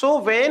idea. So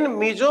when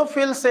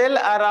mesophyll cell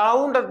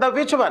around the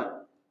which one?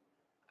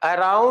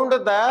 Around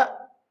the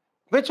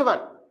which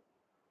one?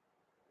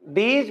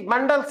 These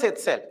bundle sheath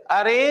cell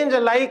arrange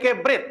like a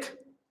breath.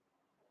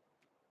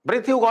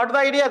 Breath, you got the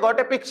idea, got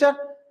a picture?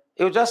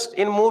 You just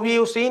in movie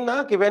you seen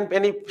na, when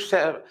any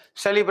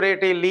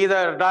celebrity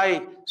leader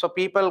die, so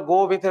people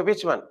go with a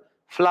which one?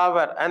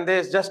 Flower, and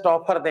they just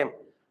offer them.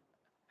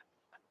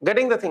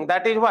 Getting the thing,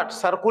 that is what?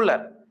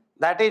 Circular.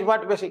 That is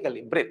what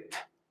basically?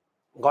 Breath.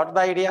 Got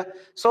the idea?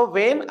 So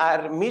when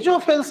our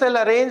mesophyll cell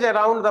arrange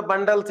around the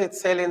bundle sheath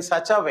cell in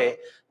such a way,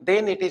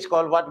 then it is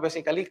called what?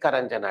 Basically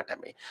Karanj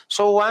anatomy.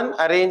 So one,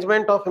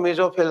 arrangement of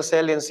mesophyll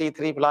cell in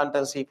C3 plant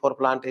and C4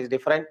 plant is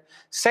different.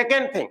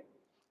 Second thing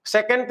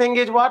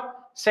is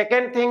what?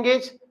 Second thing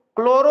is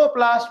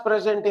chloroplast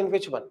present in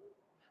which one?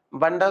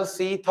 Bundle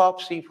sheath of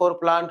C4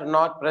 plant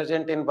not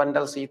present in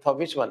bundle sheath of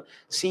which one?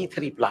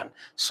 C3 plant.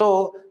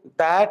 So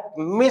that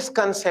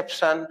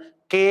misconception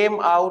came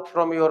out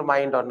from your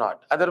mind or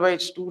not?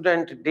 Otherwise,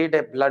 student did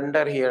a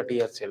blunder here,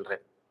 dear children.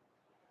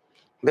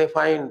 They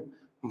find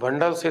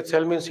bundle sheath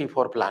cell means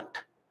C4 plant.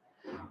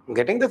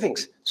 Getting the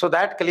things? So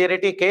that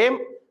clarity came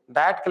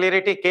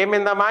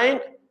in the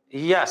mind.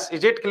 Yes,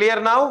 is it clear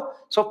now?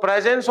 So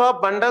presence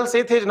of bundle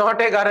sheath is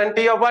not a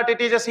guarantee of what? It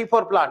is a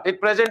C4 plant.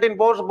 It present in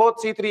both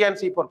C3 and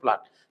C4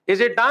 plant. Is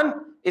it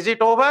done? Is it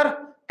over?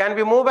 Can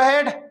we move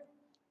ahead?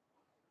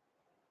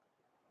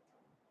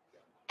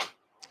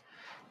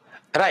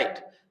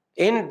 Right.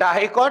 In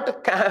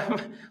dicot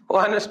cam,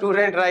 one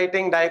student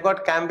writing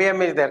dicot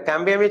cambium is there.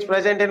 Cambium is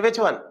present in which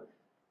one?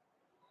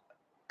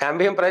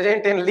 Cambium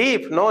present in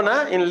leaf. No,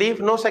 na? In leaf,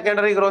 no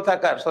secondary growth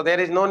occurs. So there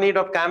is no need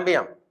of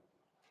cambium.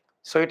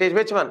 So it is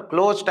which one?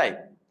 Closed type.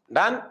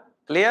 Done?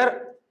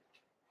 Clear?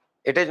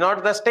 It is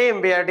not the stem.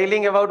 We are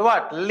dealing about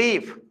what?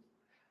 Leaf.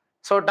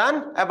 So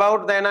done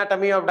about the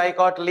anatomy of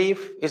dicot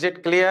leaf. Is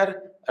it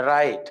clear?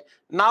 Right.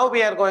 Now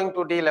we are going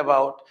to deal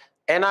about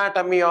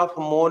anatomy of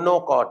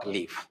monocot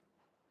leaf.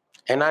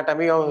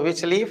 Anatomy of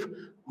which leaf?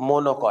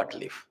 Monocot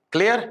leaf.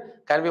 Clear?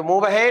 Can we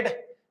move ahead?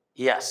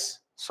 Yes.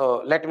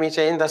 So let me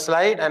change the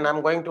slide and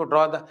I'm going to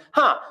draw the...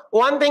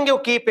 One thing you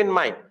keep in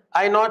mind.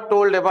 I not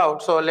told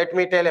about, so let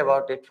me tell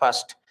about it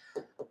first.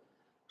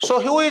 So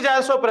who is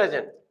also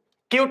present?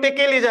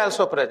 Cuticle is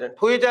also present.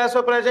 Who is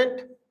also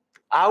present?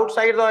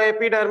 Outside the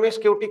epidermis,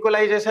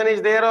 cuticulization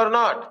is there or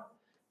not?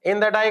 In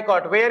the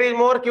dicot, where is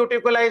more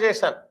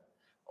cuticulization?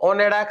 On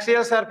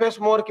adaxial surface,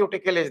 more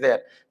cuticle is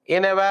there.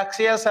 In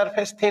abaxial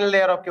surface, thin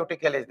layer of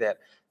cuticle is there.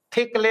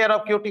 thick layer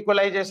of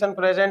cuticulization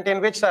present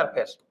in which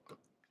surface?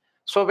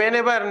 So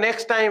whenever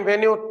next time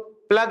when you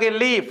plug a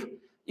leaf,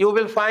 you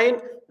will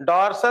find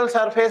dorsal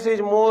surface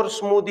is more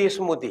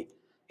smoothie.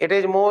 It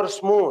is more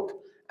smooth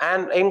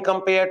and in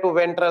compared to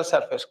ventral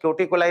surface.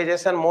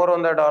 Cuticulization more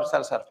on the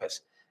dorsal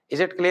surface. Is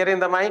it clear in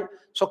the mind?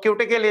 So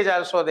cuticle is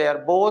also there,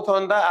 both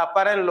on the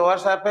upper and lower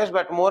surface,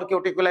 but more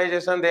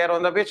cuticulization there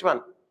on the which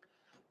one?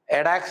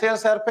 Adaxial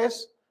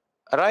surface,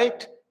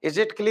 right? Is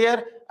it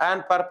clear?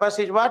 And purpose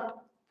is what?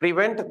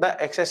 Prevent the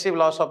excessive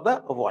loss of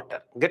the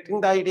water.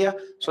 Getting the idea?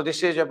 So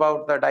this is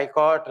about the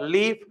dicot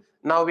leaf.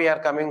 Now we are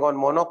coming on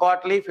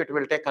monocot leaf. It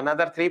will take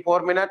another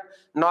 3-4 minutes,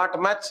 not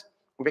much,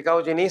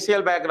 because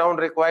initial background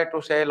required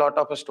to say a lot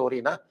of a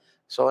story. Na?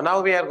 So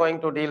now we are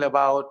going to deal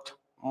about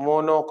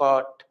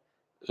monocot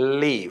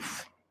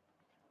leaf.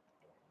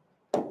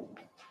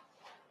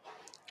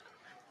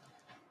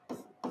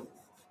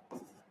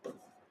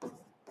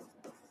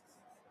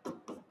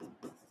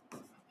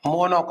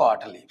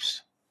 Monocot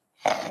leaves.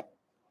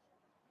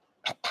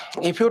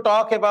 If you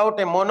talk about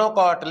a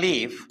monocot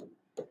leaf,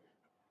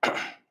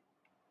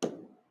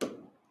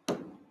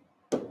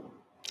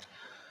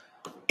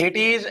 it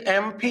is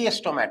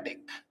amphistomatic.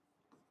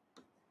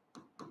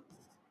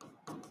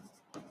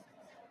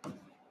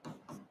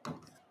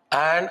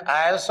 And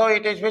also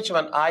it is which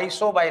one?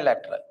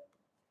 Isobilateral.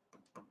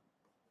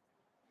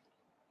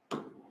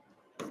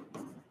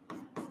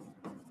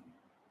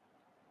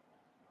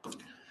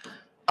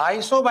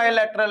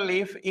 Isobilateral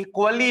leaf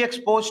equally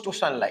exposed to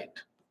sunlight.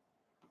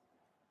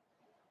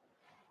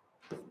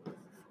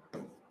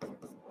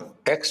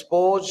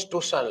 Exposed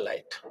to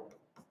sunlight.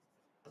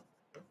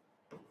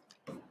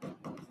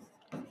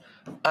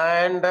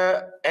 And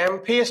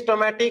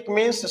amphistomatic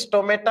means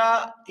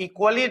stomata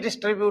equally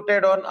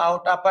distributed on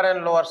upper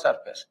and lower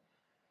surface.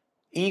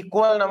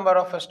 Equal number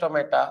of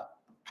stomata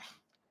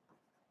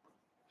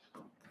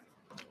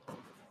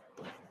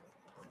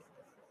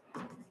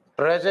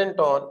present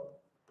on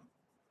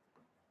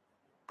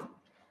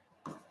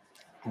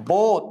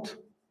both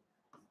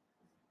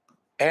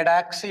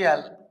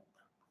adaxial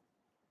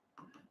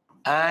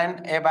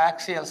and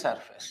abaxial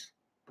surface.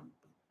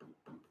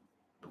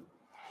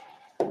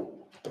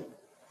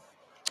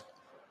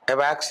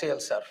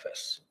 Abaxial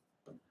surface.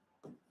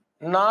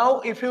 Now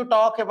if you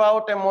talk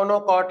about a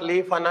monocot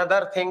leaf,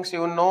 another things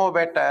you know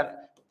better,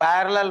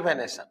 parallel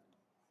venation.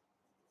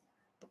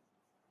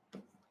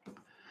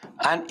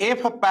 And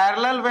if a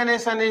parallel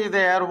venation is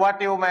there,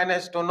 what you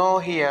manage to know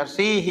here,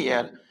 see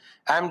here,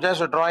 I am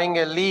just drawing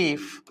a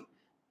leaf.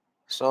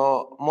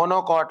 So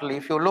monocot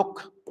leaf, you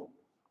look.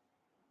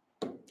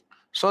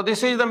 So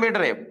this is the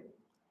midrib,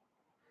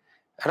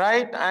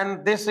 right?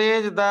 And this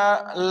is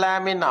the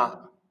lamina.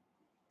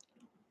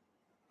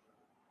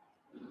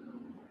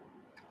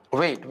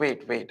 Wait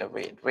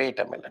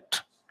a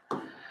minute.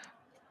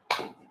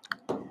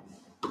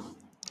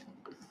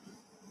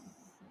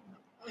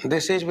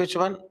 This is which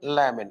one?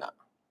 Lamina.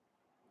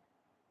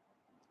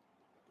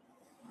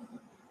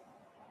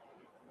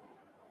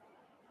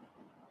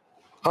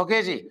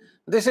 Okay, ji.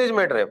 This is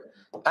midrib.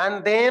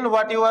 And then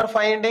what you are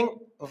finding?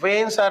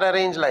 Veins are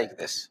arranged like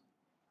this.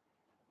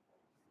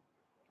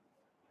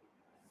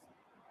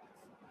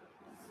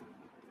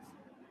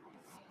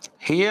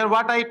 Here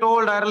what I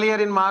told earlier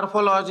in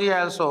morphology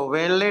also,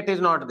 veinlet is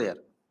not there.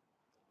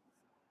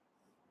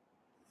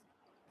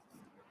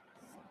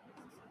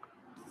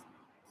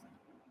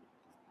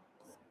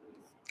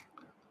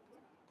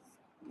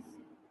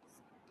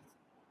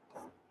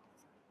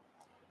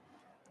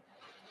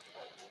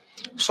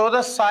 So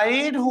the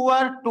side who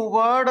are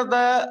toward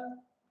the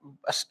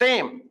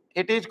stem,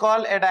 it is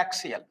called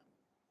adaxial.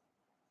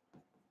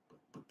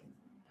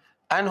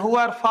 And who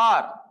are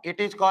far, it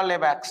is called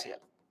abaxial.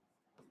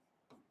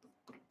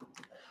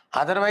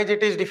 Otherwise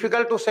it is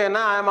difficult to say,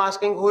 I am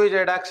asking who is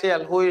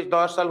adaxial, who is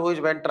dorsal, who is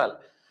ventral.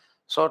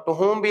 So to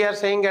whom we are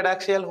saying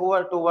adaxial, who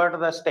are toward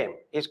the stem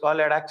is called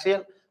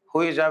adaxial,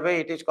 who is away,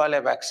 it is called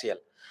abaxial.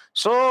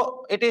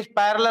 So it is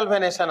parallel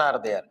venation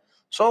are there.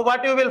 So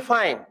what you will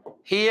find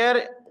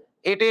here,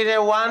 it is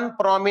a one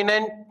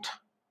prominent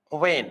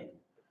vein.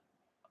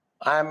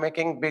 I am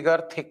making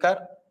bigger,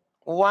 thicker.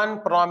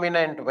 One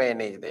prominent vein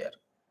is there.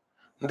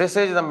 This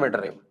is the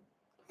midrib.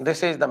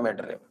 This is the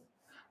midrib.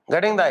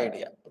 Getting the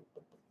idea?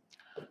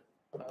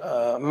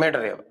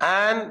 Midrib.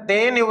 And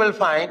then you will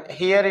find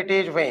here it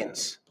is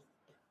veins.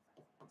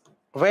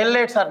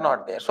 Veinlets are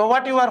not there. So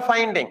what you are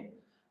finding?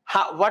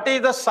 What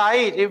is the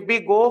size? If we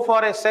go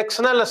for a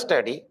sectional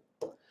study,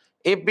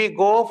 if we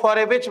go for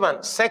a which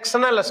one?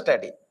 Sectional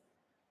study.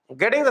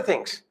 Getting the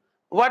things?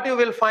 What you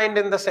will find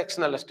in the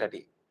sectional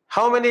study?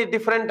 How many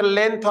different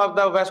length of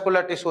the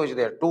vascular tissue is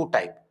there? Two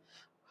type.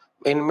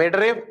 In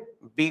midrib,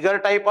 bigger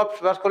type of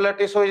vascular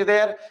tissue is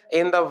there.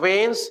 In the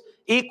veins,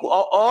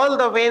 all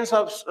the veins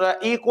of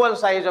equal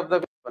size of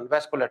the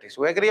vascular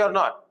tissue. Agree or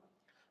not?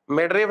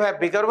 Midrib have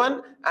bigger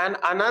one and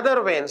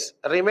another veins,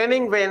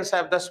 remaining veins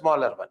have the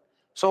smaller one.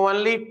 So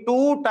only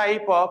two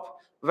type of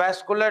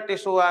vascular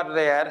tissue are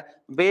there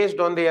based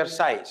on their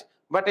size.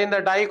 But in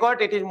the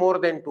dicot, it is more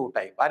than two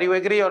type. Are you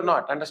agree or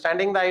not?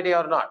 Understanding the idea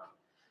or not?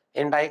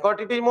 In dicot,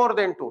 it is more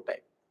than 2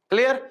 times.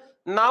 Clear?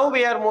 Now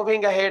we are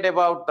moving ahead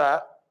about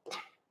the,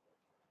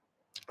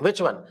 which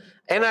one?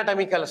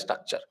 Anatomical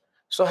structure.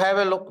 So have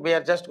a look. We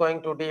are just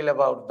going to deal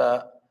about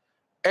the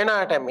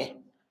anatomy.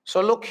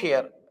 So look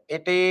here.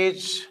 It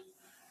is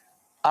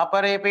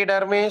upper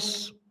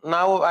epidermis.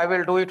 Now I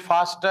will do it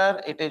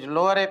faster. It is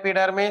lower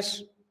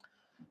epidermis.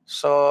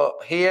 So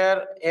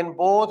here in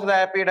both the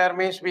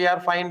epidermis we are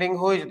finding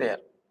who is there.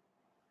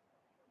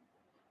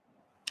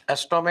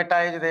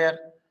 Stomata is there.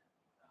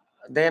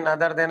 Then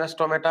other than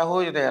stomata,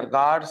 who is there?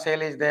 Guard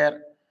cell is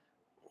there.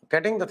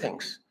 Getting the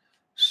things.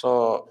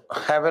 So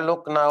have a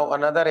look now.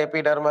 Another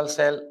epidermal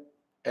cell.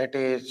 It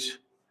is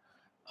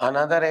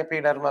another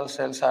epidermal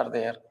cells are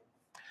there.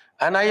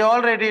 And I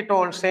already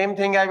told same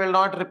thing. I will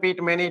not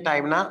repeat many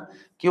times. Na?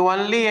 Ki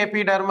only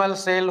epidermal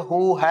cell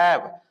who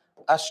have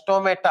a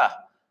stomata.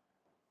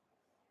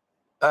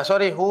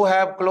 Who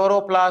have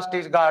chloroplast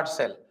is guard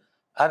cell.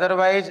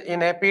 Otherwise, in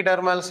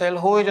epidermal cell,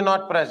 who is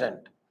not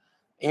present?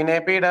 In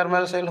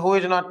epidermal cell, who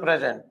is not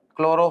present?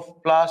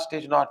 Chloroplast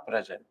is not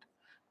present.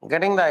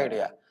 Getting the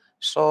idea?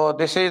 So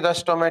this is the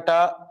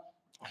stomata.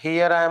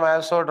 Here I am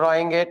also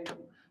drawing it.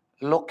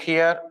 Look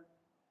here.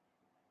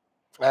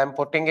 I am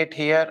putting it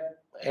here.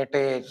 It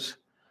is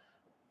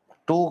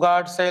two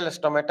guard cell,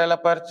 stomatal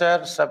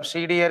aperture,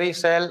 subsidiary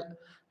cell,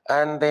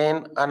 and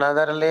then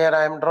another layer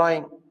I am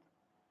drawing.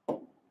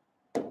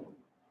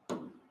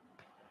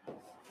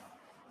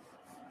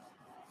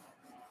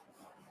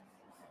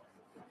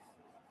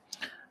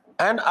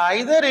 And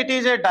either it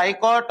is a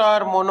dicot or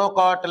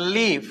monocot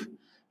leaf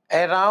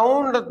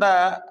around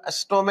the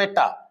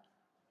stomata.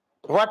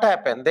 What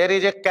happened? There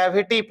is a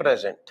cavity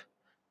present,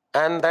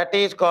 and that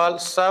is called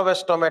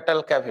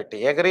substomatal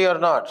cavity. Agree or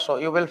not? So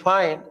you will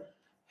find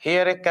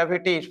here a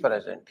cavity is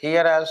present.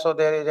 Here also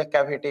there is a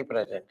cavity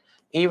present.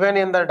 Even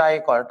in the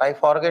dicot, I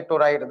forget to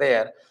write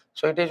there.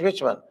 So it is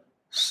which one?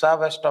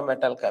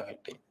 Substomatal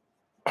cavity.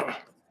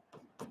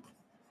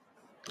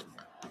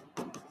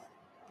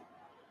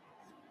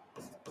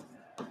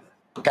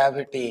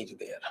 Cavity is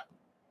there.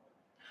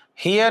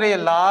 Here a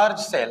large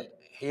cell.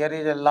 Here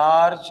is a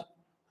large,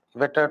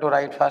 better to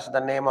write first the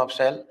name of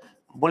cell,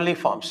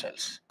 bulliform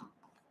cells.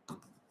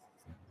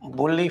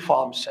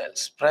 Bulliform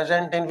cells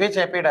present in which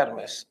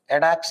epidermis?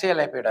 Adaxial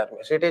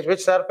epidermis. It is which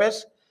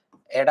surface?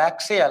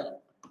 Adaxial.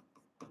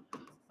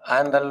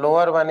 And the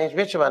lower one is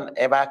which one?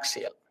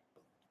 Abaxial.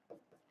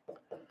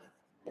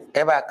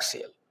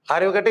 Abaxial.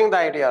 Are you getting the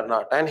idea or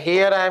not? And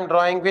here I am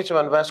drawing which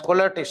one?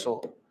 Vascular tissue.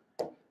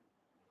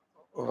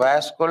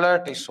 Vascular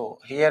tissue.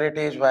 Here it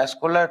is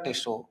vascular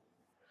tissue.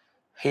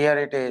 Here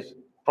it is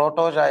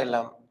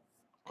protoxylem,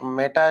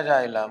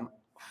 metaxylem,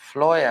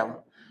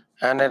 phloem,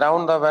 and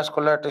around the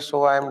vascular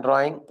tissue I am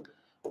drawing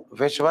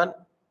which one?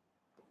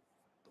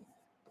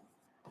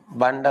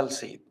 Bundle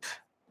sheath.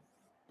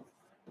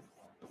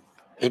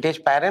 It is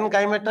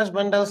parenchymatous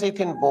bundle sheath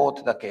in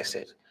both the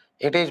cases.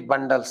 It is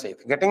bundle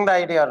sheath. Getting the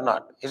idea or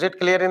not? Is it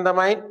clear in the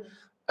mind?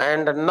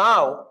 And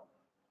now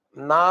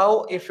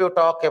if you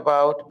talk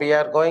about, we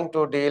are going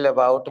to deal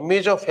about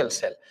mesophyll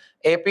cell.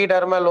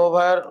 Epidermal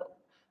over,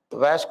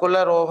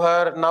 vascular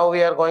over. Now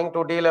we are going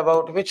to deal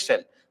about which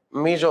cell?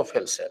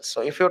 Mesophyll cell.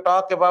 So if you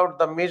talk about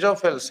the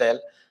mesophyll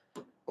cell,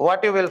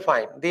 what you will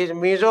find? This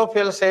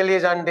mesophyll cell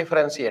is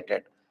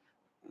undifferentiated.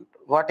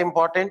 What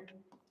important?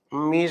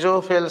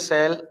 Mesophyll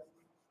cell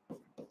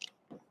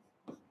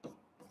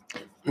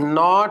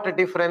not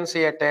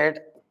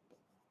differentiated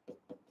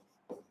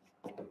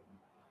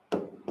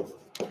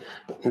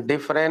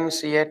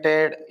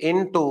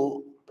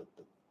into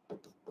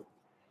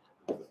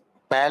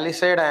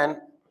palisade and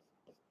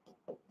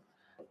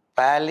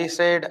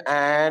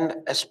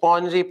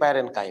spongy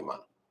parenchyma.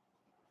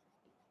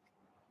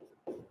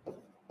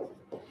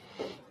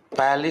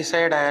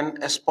 Palisade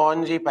and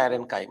spongy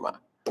parenchyma.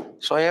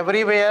 So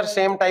everywhere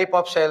same type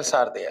of cells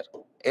are there.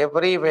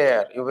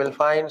 Everywhere you will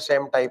find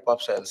same type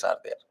of cells are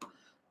there.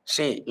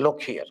 See,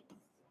 look here.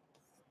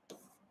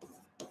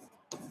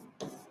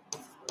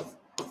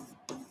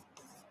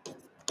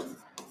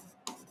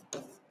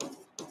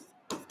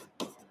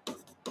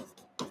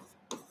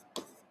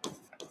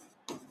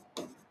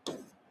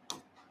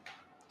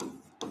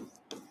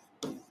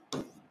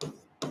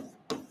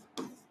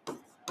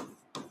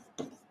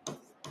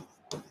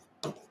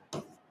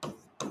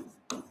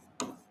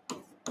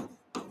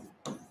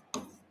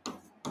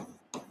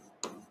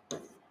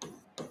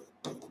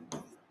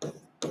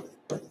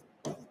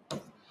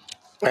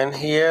 And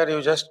here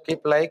you just keep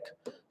like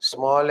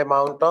small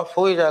amount of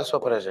who is also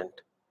present.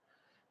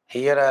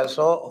 Here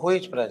also who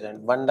is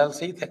present? Bundle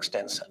sheath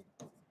extension.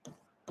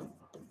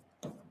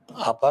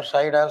 Upper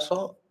side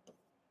also,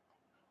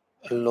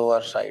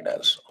 lower side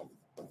also.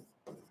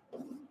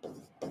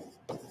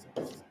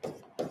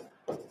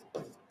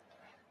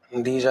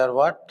 These are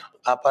what?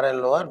 Upper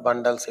and lower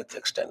bundle sheath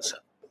extension.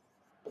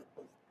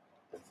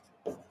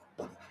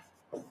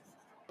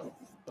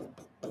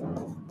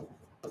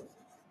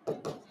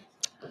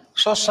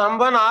 So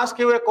someone asks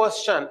you a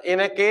question. In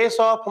a case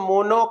of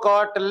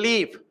monocot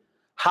leaf,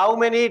 how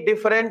many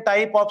different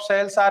type of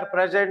cells are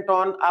present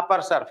on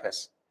upper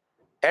surface?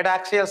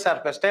 Adaxial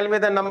surface. Tell me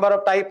the number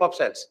of type of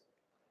cells.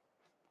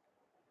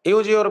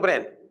 Use your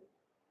brain.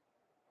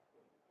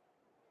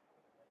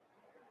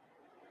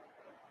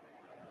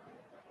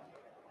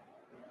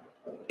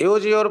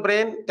 Use your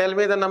brain. Tell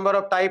me the number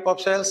of type of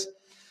cells.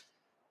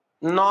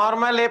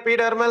 Normal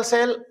epidermal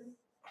cell.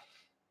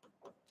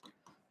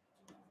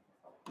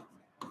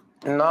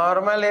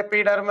 Normal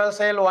epidermal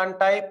cell, one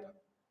type.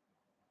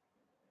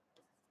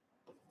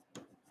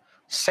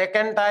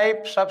 Second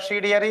type,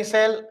 subsidiary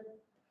cell,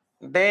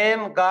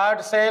 then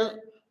guard cell,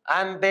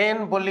 and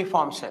then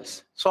bulliform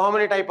cells. So how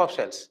many type of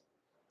cells?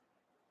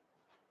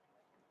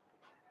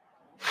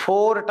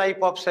 4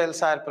 type of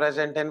cells are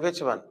present in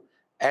which one?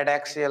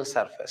 Adaxial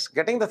surface.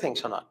 Getting the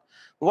things or not?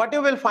 What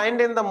you will find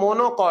in the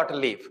monocot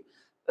leaf?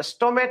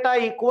 Stomata,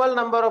 equal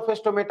number of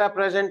stomata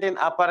present in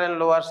upper and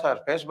lower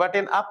surface, but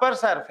in upper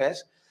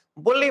surface,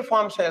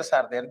 bulliform cells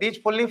are there. These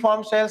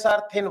bulliform cells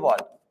are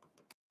thin-walled,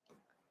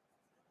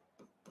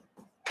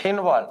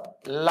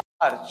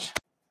 large,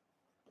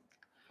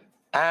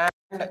 and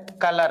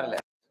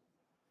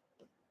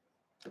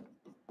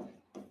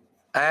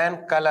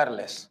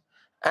colorless.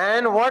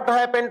 And what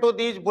happened to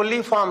these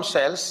bulliform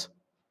cells?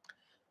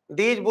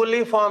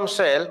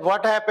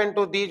 What happened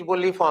to these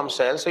bulliform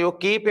cells? So you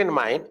keep in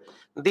mind,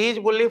 these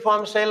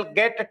bulliform cells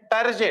get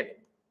turgid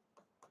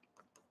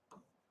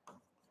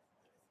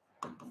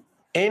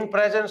in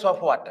presence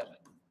of water.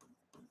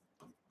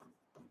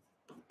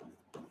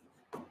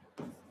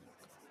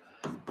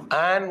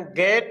 And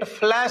get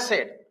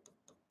flaccid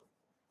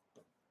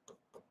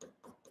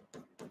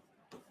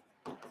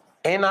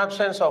in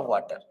absence of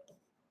water.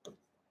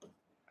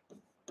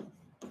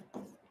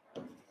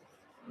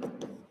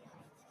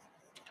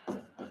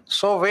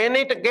 So when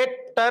it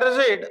get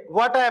turgid,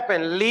 what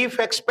happen? Leaf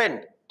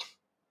expand.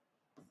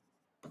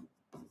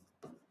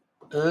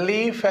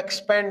 Leaf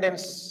expand.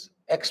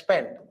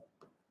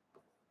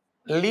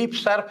 Leaf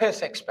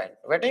surface expand.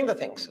 Wetting the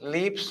things.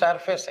 Leaf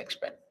surface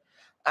expand.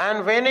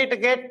 And when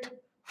it get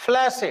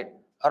flaccid,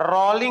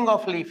 rolling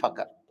of leaf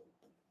occur.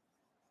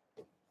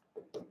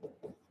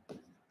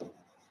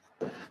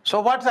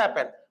 So what's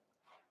happened?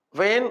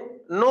 When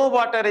no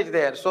water is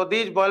there, so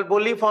these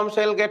bulliform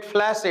cell get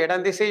flaccid,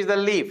 and this is the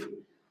leaf.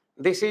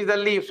 This is the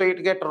leaf, so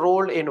it get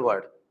rolled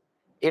inward.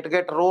 It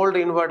get rolled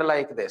inward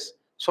like this.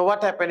 So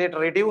what happened? It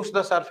reduced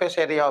the surface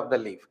area of the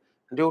leaf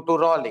due to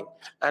rolling.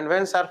 And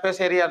when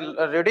surface area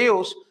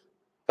reduce,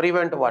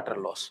 prevent water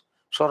loss.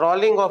 So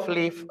rolling of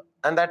leaf,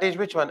 and that is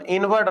which one?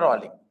 Inward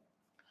rolling.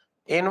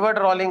 Inward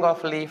rolling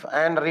of leaf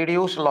and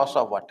reduce loss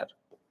of water.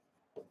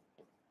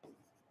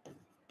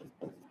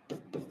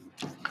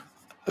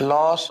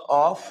 Loss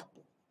of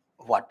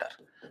water.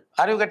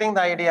 Are you getting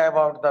the idea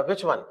about the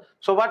which one?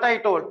 So what I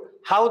told,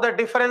 how the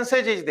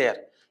differences is there.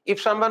 If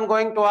someone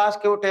going to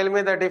ask you, tell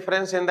me the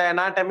difference in the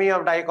anatomy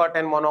of dicot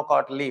and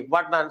monocot leaf,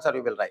 what answer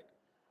you will write?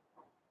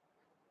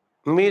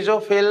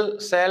 Mesophyll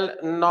cell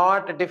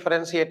not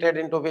differentiated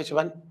into which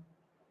one?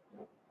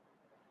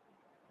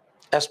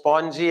 A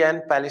spongy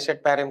and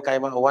palisade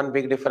parenchyma, one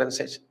big difference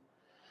is.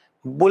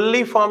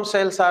 Bulliform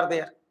cells are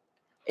there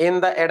in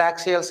the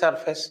adaxial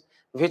surface,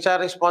 which are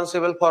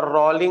responsible for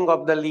rolling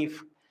of the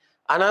leaf.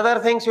 Another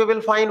things you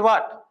will find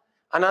what?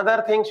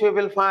 Another things you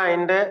will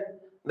find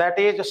that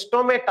is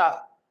stomata.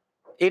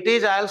 It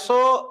is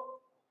also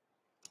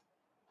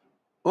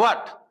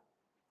what?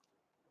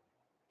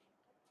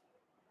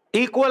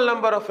 Equal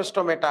number of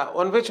stomata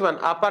on which one?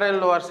 Upper and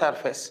lower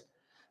surface.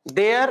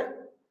 There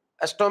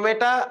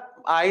stomata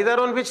either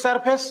on which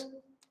surface?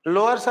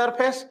 Lower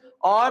surface,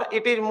 or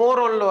it is more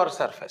on lower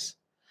surface.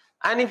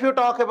 And if you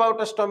talk about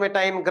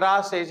stomata in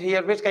grasses,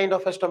 here which kind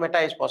of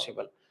stomata is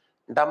possible?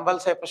 Dumbbell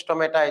shape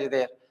stomata is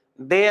there.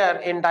 There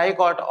in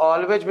dicot,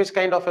 always which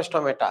kind of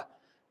stomata?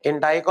 In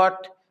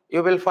dicot,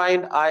 you will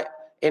find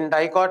in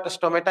dicot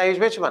stomata is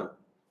which one?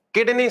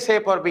 Kidney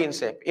shape or bean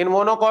shape. In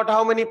monocot,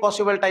 how many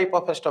possible type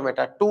of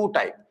stomata? 2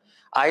 type.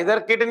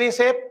 Either kidney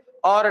shape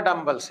or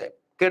dumbbell shape.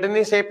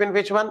 Kidney shape in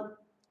which one?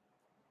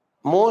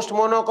 Most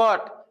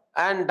monocot,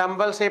 and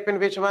dumbbell shape in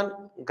which one?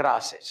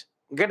 Grasses.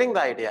 Getting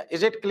the idea?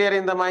 Is it clear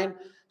in the mind?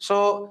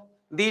 So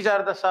these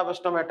are the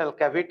substomatal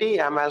cavity.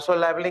 I am also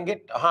labeling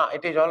it.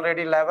 It is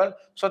already labeled.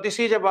 So this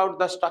is about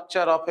the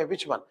structure of a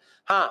which one?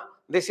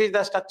 This is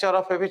the structure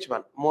of a which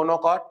one?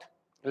 Monocot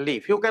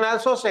leaf. You can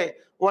also say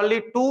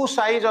only 2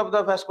 sides of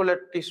the vascular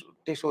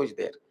tissue is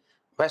there.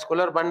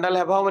 Vascular bundle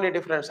have how many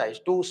different sides?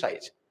 2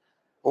 sides.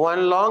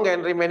 One long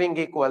and remaining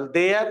equal.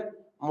 There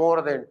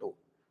more than 2.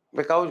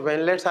 Because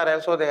ventlets are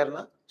also there,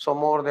 na? So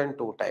more than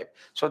 2 type.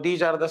 So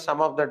these are the some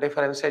of the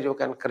differences you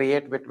can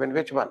create between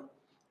which one?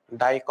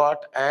 Dicot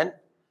and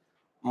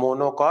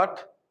monocot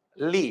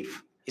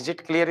leaf. Is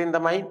it clear in the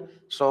mind?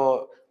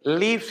 So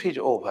leaves is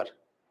over.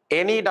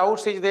 Any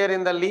doubts is there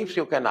in the leaves,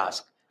 you can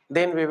ask.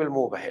 Then we will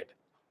move ahead.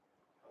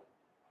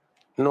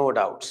 No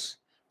doubts.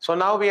 So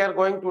now we are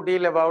going to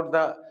deal about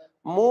the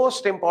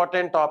most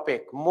important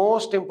topic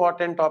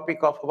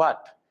of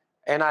what?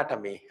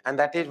 Anatomy. And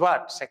that is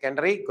what?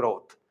 Secondary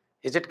growth.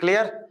 Is it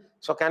clear?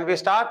 So can we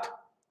start?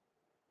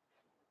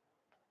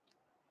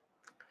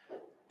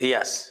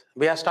 Yes,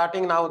 we are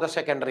starting now the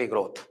secondary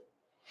growth.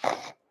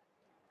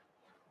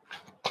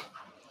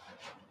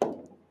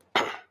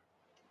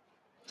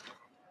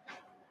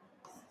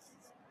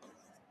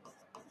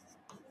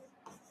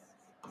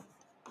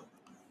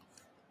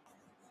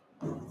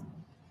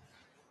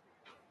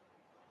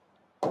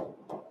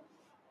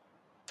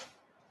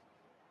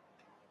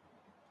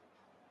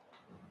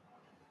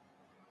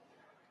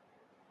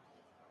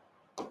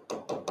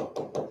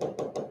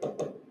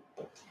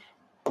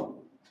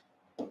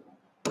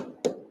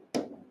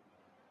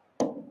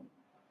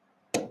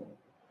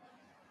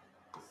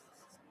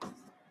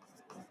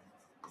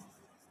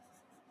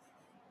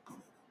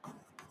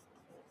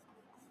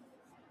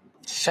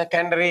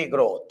 Secondary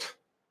growth.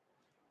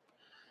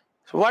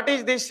 So what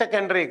is this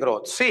secondary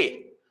growth?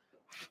 See,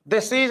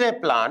 this is a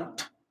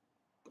plant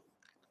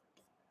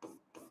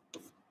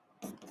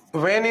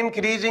when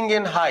increasing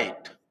in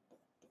height.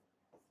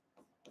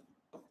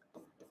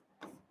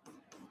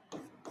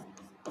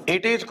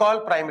 It is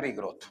called primary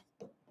growth.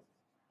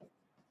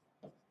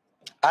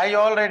 I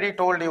already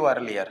told you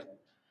earlier.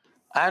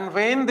 And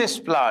when this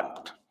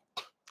plant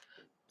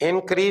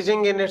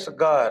increasing in its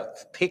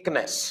girth,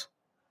 thickness,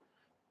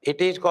 it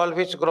is called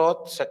which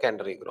growth?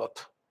 Secondary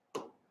growth.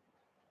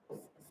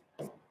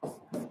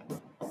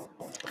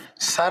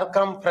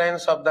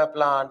 Circumference of the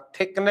plant,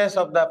 thickness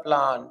of the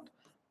plant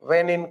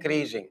when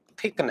increasing,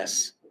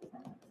 thickness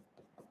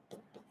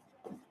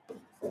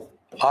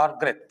or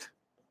breadth.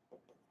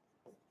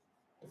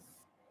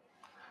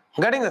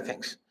 Getting the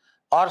things?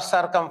 Or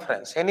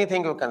circumference,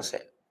 anything you can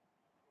say.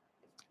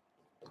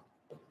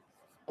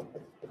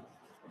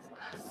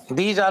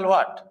 These are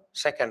what?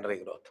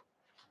 Secondary growth.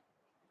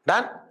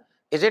 Done?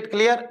 Is it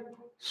clear?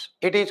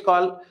 It is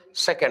called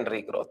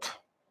secondary growth.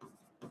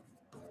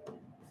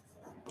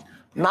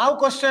 Now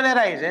question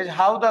arises,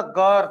 how the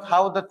girth,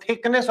 how the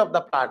thickness of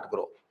the plant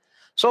grow.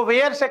 So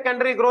where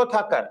secondary growth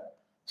occur?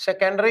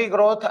 Secondary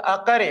growth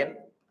occur in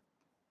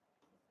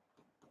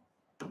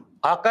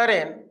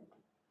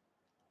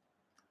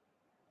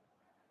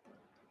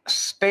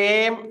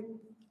stem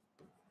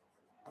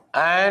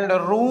and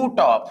root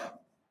of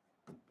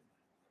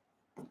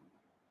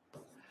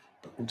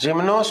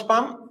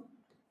gymnosperm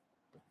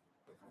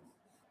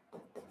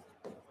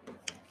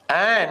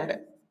and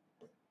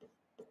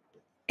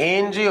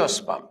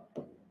angiosperm.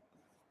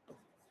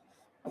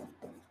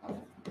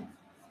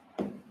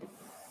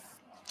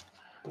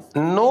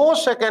 No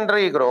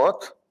secondary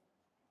growth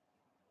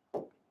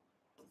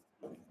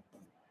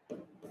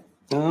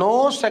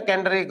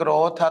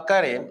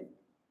occur in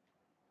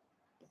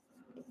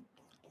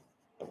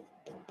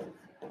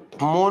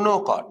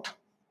monocot,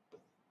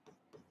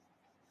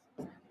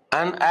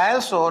 and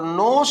also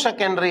no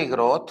secondary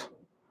growth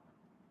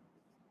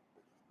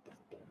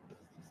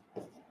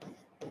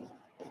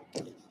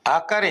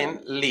occur in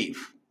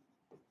leaf.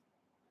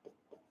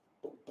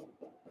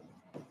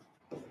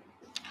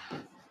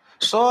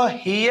 So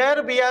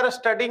here we are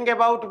studying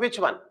about which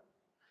one?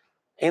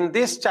 In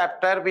this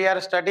chapter we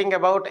are studying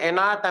about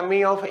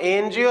anatomy of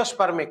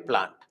angiospermic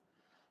plant.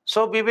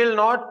 So we will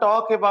not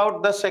talk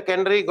about the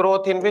secondary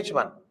growth in which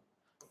one?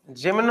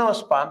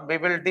 Gymnosperm. We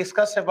will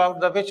discuss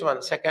about the which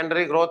one?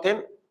 Secondary growth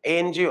in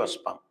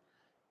angiosperm.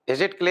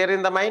 Is it clear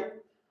in the mind?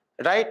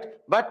 Right?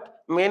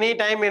 But many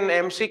time in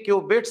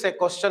MCQ bits a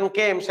question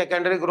came,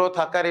 secondary growth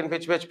occur in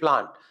which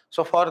plant.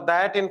 So for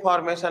that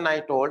information I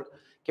told,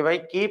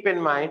 keep in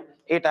mind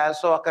it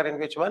also occur in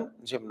which one?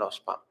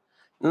 Gymnosperm.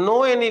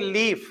 No any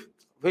leaf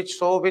which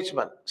show which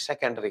one?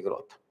 Secondary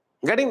growth.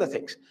 Getting the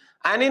things?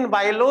 And in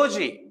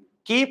biology,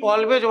 keep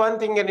always one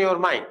thing in your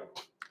mind.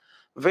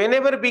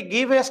 Whenever we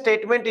give a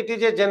statement, it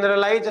is a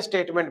generalized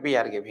statement we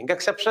are giving.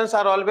 Exceptions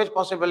are always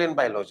possible in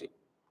biology.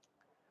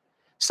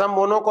 Some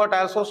monocot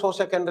also show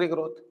secondary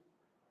growth.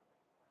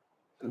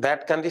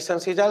 That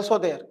conditions is also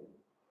there.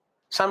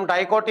 Some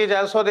dicot is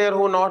also there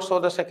who not show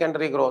the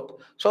secondary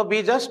growth. So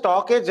we just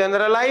talk a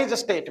generalized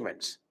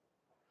statements.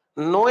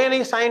 No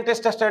any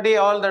scientist study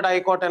all the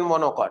dicot and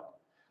monocot.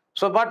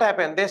 So what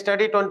happened? They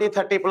study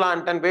 20-30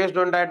 plant and based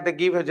on that they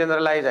give a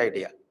generalized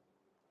idea.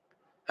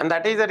 And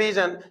that is the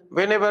reason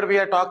whenever we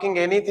are talking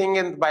anything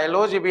in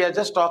biology, we are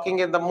just talking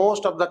in the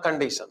most of the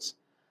conditions.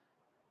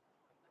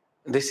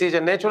 This is a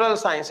natural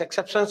science.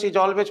 Exceptions is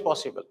always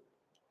possible.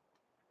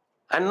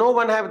 And no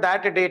one have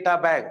that data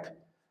banked.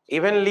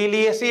 Even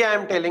Liliaceae, I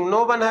am telling,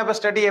 no one have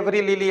studied every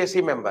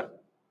Liliaceae member.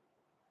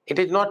 It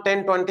is not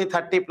 10, 20,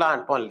 30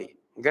 plant only.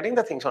 Getting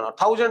the things or not?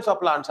 Thousands of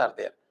plants are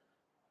there.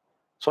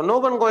 So no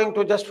one going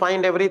to just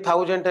find every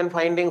 1,000 and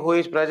finding who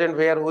is present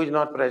where, who is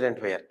not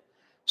present where.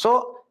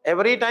 So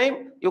every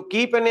time you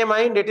keep in your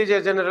mind, it is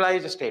a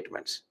generalized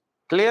statements.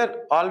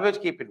 Clear? Always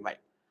keep in mind.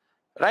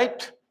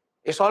 Right?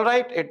 It's all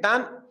right. It's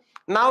done.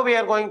 Now we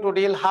are going to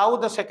deal how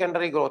the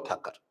secondary growth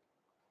occur.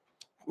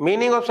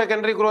 Meaning of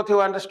secondary growth you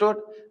understood?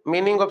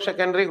 Meaning of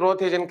secondary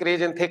growth is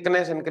increase in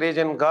thickness, increase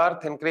in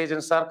girth, increase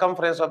in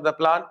circumference of the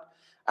plant,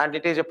 and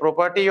it is a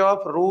property of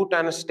root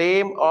and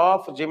stem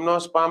of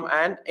gymnosperm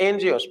and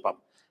angiosperm.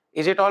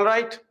 Is it all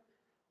right?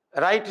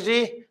 Right,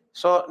 G?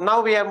 So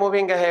now we are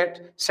moving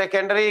ahead.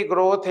 Secondary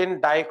growth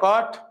in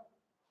dicot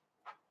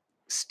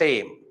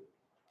stem.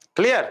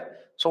 Clear?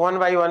 So one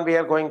by one we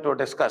are going to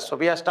discuss. So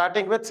we are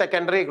starting with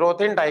secondary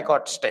growth in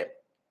dicot stem.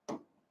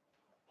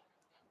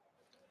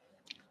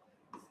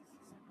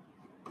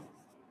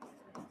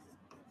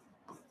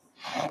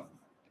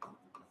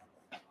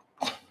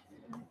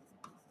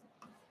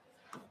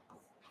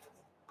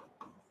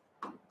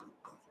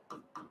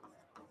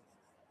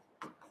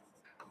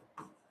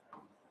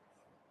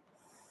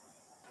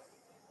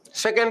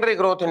 Secondary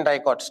growth in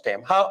dicot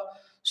stem. How?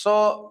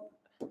 So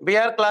we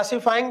are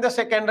classifying the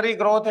secondary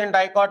growth in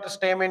dicot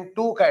stem in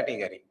two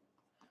categories.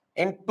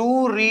 In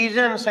two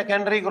regions,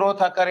 secondary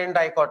growth occur in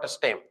dicot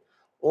stem.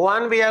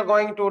 One, we are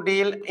going to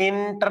deal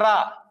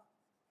intrastellar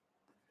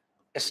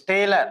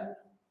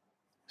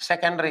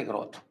secondary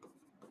growth.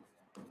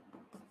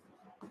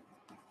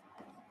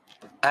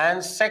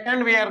 And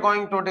second, we are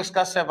going to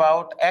discuss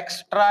about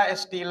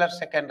extrastellar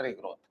secondary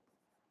growth.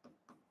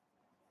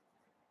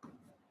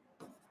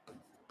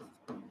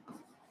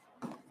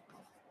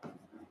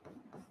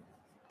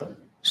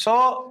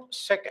 So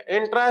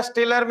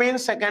intrastellar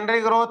means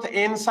secondary growth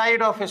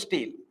inside of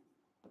steel.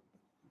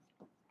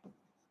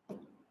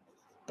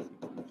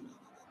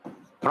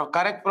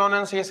 Correct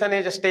pronunciation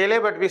is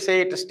stele, but we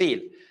say it steel.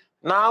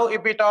 Now,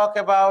 if we talk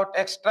about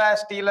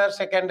extrastellar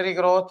secondary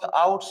growth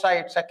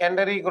outside,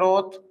 secondary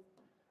growth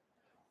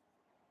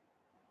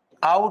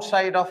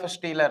outside of a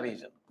stellar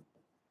region.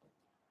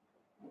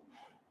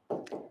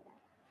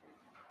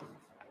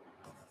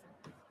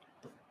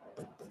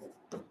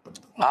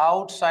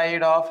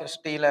 Outside of a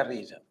stellar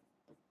region.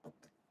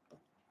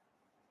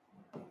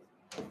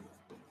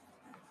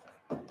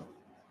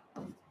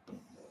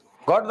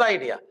 Got the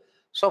idea?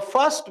 So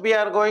first we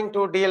are going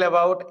to deal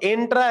about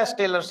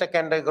intrastellar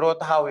secondary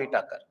growth, how it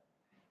occur.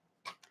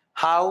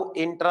 How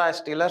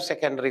intrastellar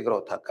secondary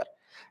growth occur.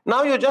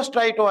 Now you just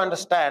try to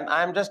understand,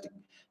 I am just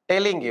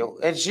telling you,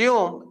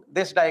 assume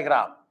this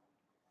diagram.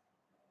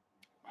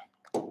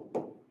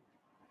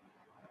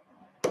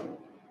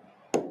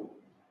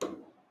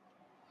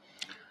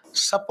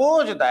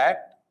 Suppose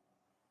that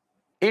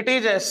it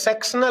is a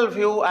sectional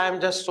view I am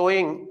just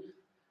showing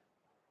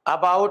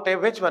about a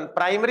which one?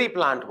 Primary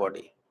plant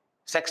body.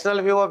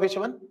 Sectional view of which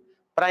one?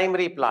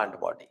 Primary plant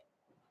body.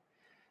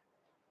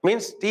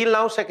 Means till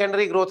now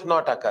secondary growth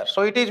not occur.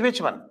 So it is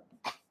which one?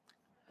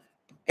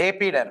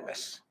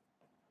 Epidermis.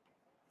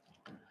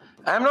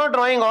 I am not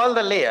drawing all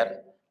the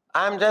layer.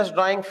 I am just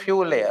drawing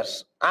few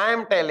layers. I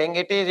am telling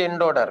it is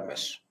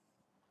endodermis.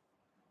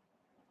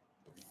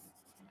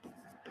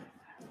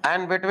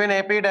 And between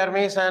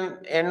epidermis and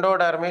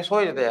endodermis, who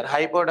is there?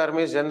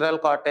 Hypodermis, general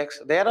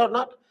cortex, there or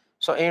not?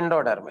 So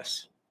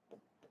endodermis.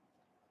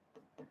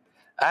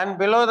 And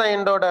below the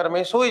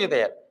endodermis, who is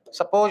there?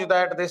 Suppose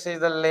that this is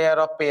the layer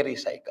of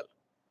pericycle.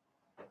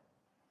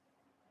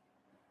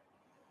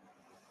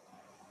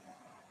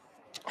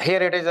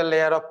 Here it is a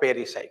layer of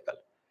pericycle.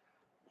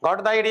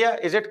 Got the idea?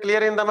 Is it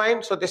clear in the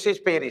mind? So this is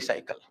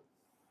pericycle.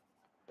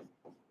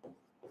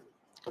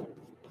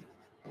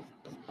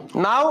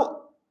 Now,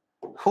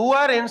 who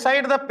are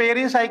inside the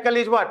pericycle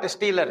is what?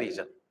 Stellar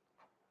region.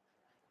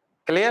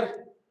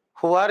 Clear?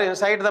 Who are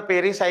inside the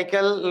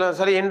pericycle,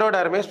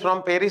 endodermis,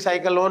 from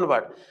pericycle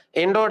onward.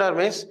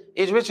 Endodermis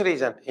is which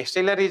region?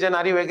 Stellar region.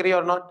 Are you agree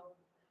or not?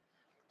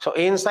 So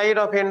inside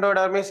of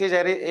endodermis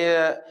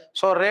is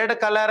so red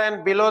color,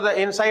 and below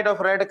the inside of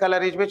red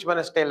color is which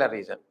one? Stellar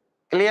region.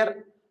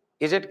 Clear?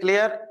 Is it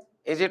clear?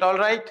 Is it all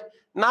right?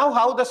 Now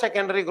how the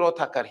secondary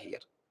growth occur here?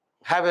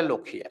 Have a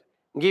look here.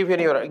 Give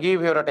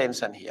your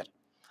attention here.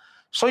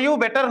 So you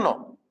better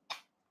know.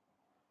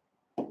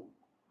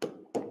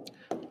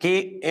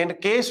 In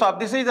case of,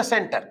 this is the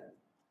center.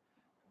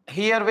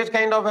 Here which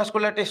kind of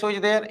vascular tissue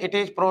is there? It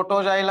is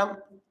protoxylem,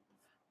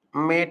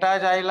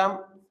 metaxylem,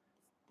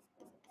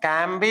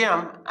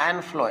 cambium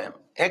and phloem.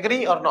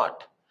 Agree or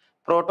not?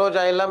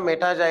 Protoxylem,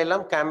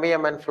 metaxylem,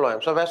 cambium and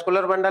phloem. So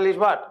vascular bundle is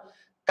what?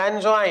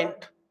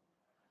 Conjoint,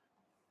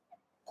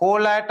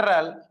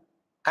 collateral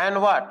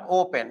and what?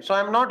 Open. So I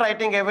am not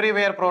writing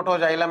everywhere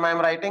protoxylem, I am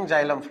writing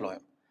xylem phloem.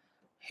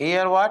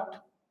 Here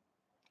what?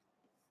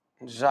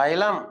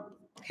 Xylem.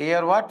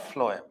 Here what?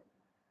 Phloem.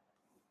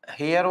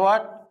 Here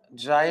what?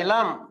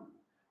 Xylem.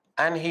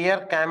 And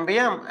here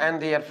cambium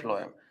and here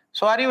phloem.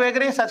 So are you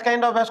agree such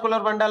kind of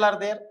vascular bundle are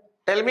there?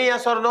 Tell me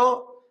yes or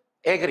no.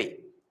 Agree.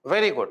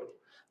 Very good.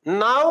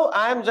 Now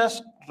I am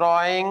just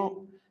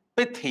drawing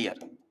pith here.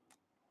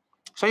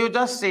 So you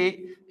just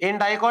see in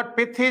dicot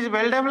pith is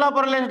well developed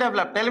or less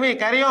developed? Tell me,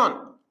 carry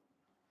on.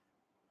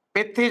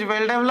 Pith is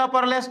well developed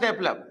or less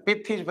developed?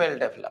 Pith is well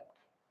developed.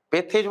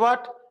 Pith is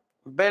what?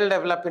 Well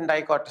developed in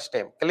dicot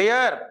stem.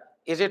 Clear?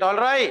 Is it all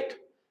right?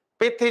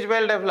 Pith is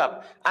well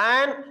developed.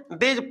 And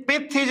this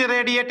pith is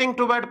radiating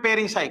toward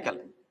pericycle.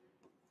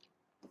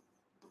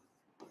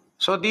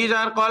 So these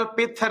are called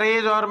pith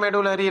rays or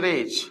medullary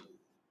rays.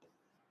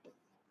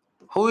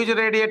 Who is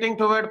radiating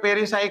toward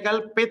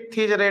pericycle? Pith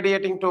is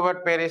radiating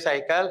toward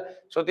pericycle.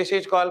 So this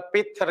is called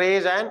pith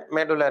rays and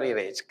medullary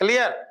rays.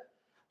 Clear?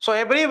 So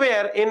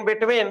everywhere in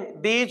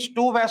between these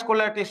two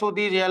vascular tissue,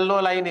 this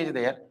yellow line is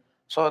there.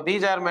 So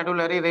these are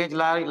medullary ridge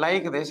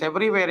like this.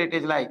 Everywhere it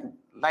is like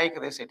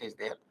this it is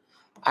there.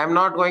 I am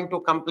not going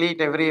to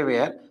complete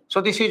everywhere. So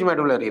this is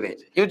medullary ridge.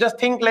 You just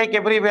think like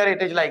everywhere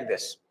it is like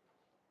this.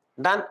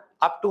 Done.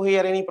 Up to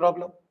here any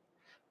problem?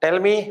 Tell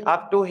me,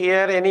 up to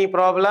here any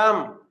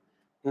problem?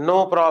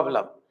 No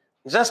problem.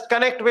 Just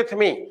connect with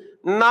me.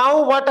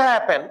 Now what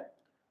happened?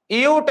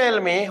 You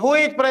tell me who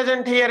is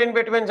present here in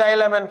between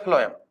xylem and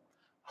phloem?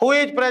 Who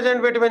is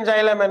present between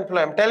xylem and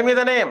phloem? Tell me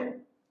the name.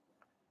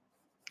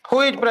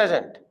 Who is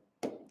present?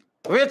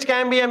 Which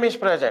cambium is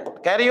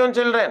present? Carry on,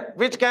 children.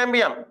 Which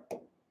cambium?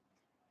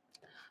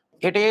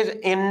 It is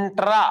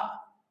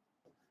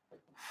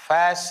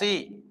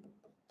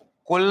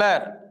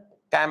intrafascicular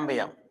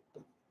cambium,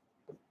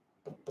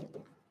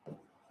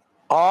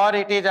 or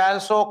it is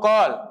also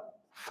called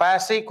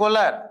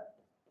fascicular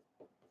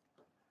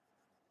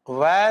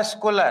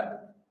vascular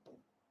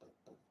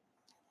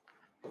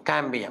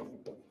cambium.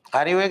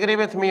 Are you agree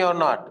with me or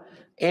not?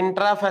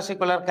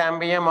 Intrafascicular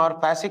cambium or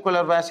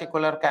fascicular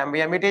vascular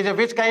cambium. It is a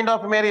which kind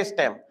of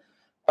meristem?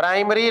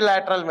 Primary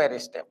lateral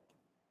meristem.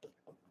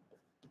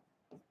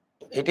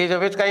 It is a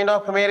which kind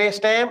of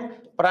meristem?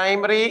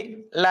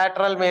 Primary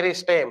lateral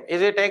meristem.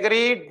 Is it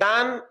agreed?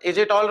 Done? Is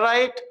it all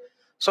right?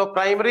 So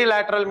primary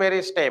lateral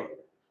meristem,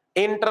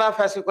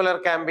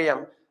 intrafascicular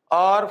cambium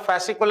or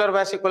fascicular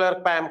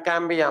vascular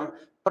cambium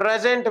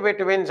present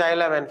between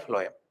xylem and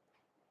phloem.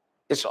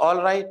 It's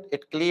all right?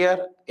 It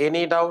clear?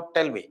 Any doubt?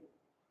 Tell me.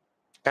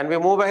 Can we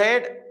move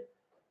ahead?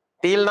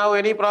 Till now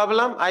any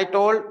problem? I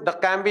told the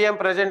cambium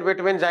present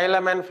between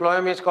xylem and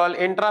phloem is called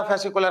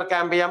intrafascicular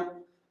cambium.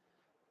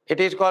 It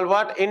is called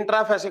what?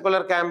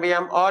 Intrafascicular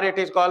cambium, or it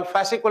is called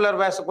fascicular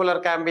vascular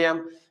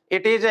cambium.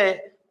 It is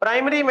a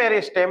primary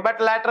meristem but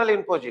lateral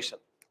in position.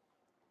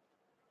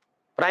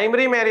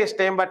 Primary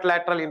meristem but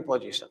lateral in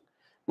position.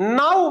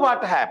 Now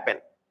what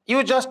happened?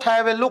 You just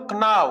have a look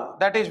now.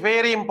 That is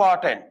very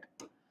important.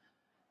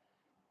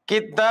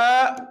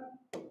 The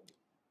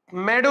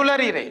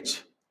medullary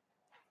ridge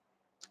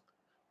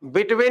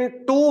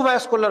between two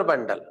vascular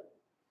bundle.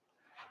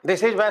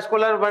 This is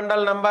vascular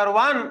bundle number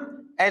 1.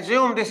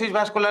 Assume this is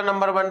vascular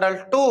number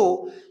bundle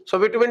 2. So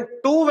between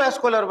two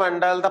vascular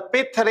bundle, the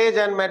pith ridge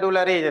and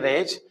medullary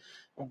ridge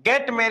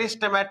get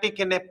meristematic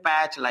in a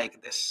patch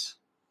like this.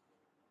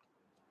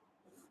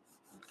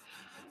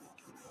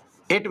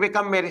 It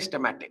become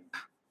meristematic.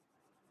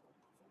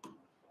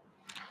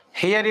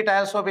 Here it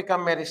also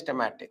become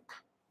meristematic.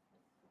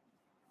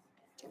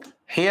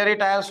 Here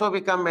it also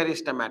become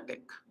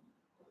meristematic.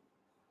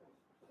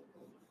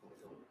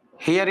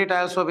 Here it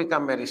also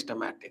become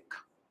meristematic.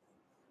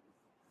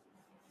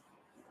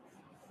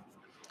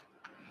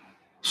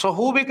 So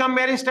who become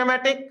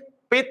meristematic?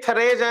 Pith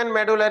ridge and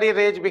medullary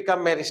ridge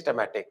become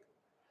meristematic.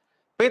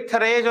 Pith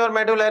ridge or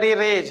medullary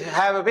ridge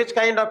have which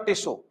kind of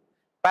tissue?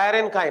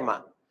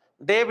 Parenchyma.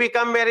 They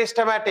become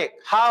meristematic.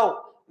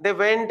 How? They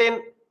went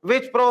in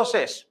which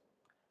process?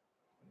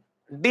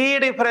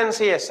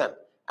 De-differentiation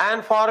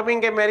and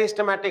forming a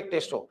meristematic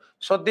tissue.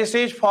 So this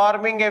is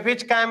forming a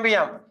which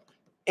cambium?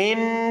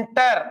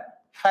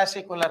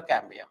 Interfascicular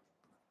cambium.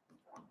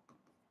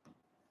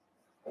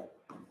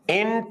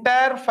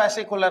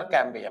 Interfascicular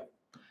cambium.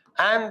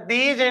 And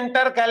these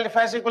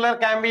interfascicular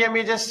cambium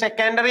is a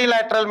secondary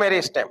lateral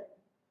meristem.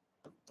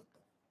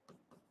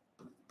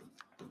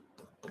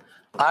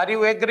 Are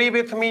you agree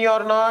with me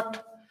or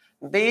not?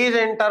 These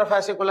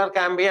interfascicular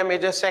cambium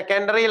is a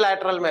secondary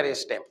lateral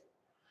meristem.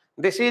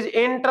 This is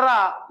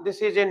intra,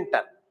 this is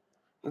inter.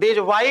 This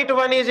white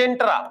one is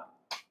intra.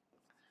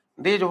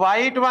 This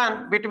white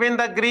one between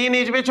the green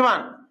is which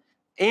one?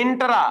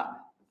 Intra.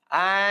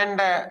 And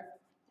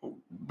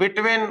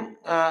between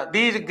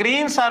these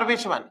greens are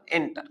which one?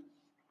 Inter.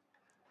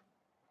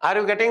 Are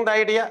you getting the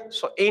idea?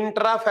 So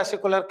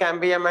intrafascicular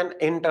cambium and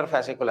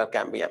interfascicular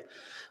cambium.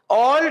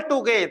 All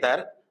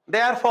together,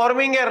 they are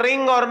forming a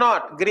ring or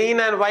not? Green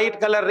and white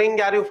color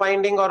ring are you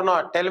finding or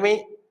not? Tell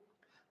me.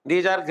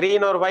 These are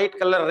green or white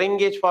color ring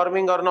is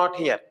forming or not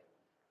here?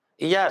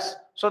 Yes.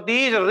 So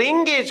these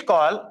ring is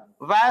called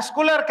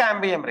vascular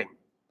cambium ring.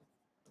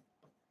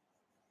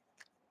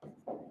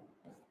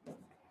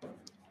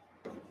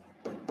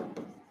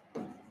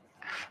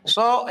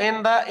 So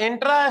in the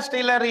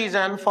intrastellar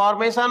region,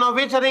 formation of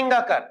which ring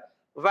occur?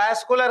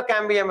 Vascular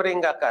cambium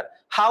ring occur.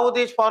 How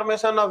this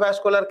formation of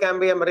vascular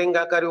cambium ring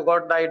occur? You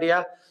got the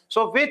idea?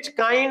 So which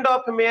kind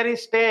of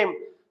meristem?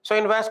 So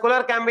in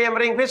vascular cambium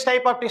ring, which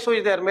type of tissue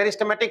is there?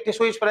 Meristematic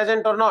tissue is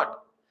present or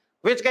not?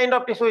 Which kind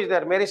of tissue is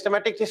there?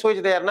 Meristematic tissue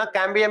is there. Na?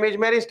 Cambium is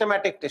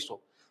meristematic tissue.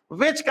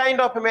 Which kind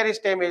of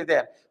meristem is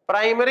there?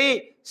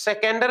 Primary,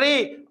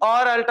 secondary,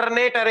 or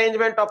alternate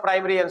arrangement of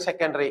primary and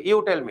secondary?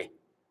 You tell me.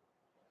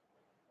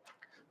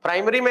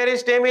 Primary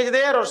meristem is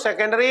there, or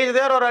secondary is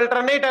there, or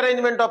alternate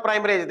arrangement of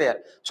primary is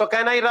there? So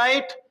can I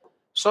write?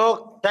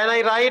 So can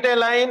I write a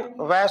line?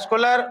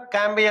 Vascular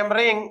cambium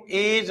ring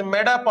is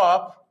made up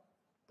of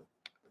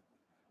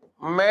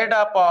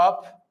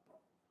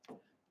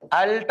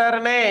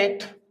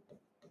alternate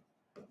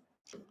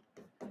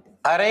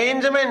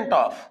arrangement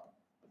of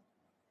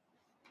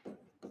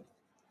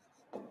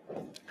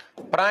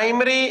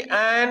Primary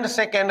and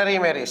secondary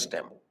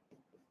meristem.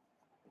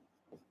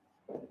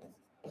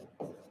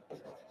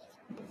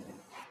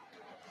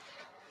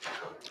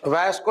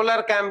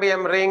 Vascular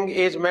cambium ring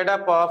is made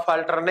up of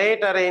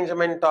alternate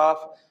arrangement of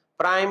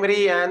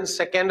primary and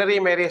secondary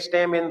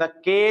meristem in the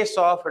case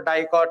of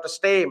dicot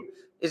stem.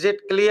 Is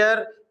it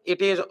clear?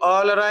 It is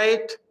all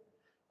right.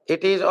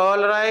 It is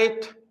all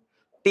right.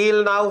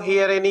 Till now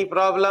here any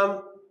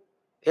problem?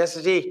 Yes,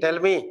 Ji, tell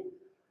me.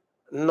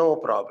 No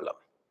problem.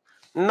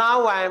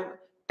 Now I am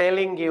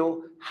telling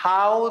you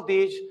how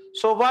these,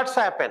 so what's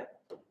happened?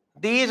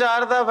 These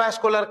are the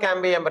vascular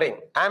cambium ring.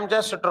 I'm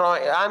just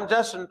drawing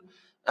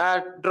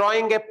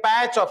a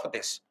patch of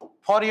this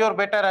for your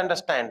better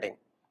understanding.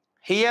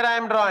 Here I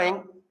am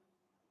drawing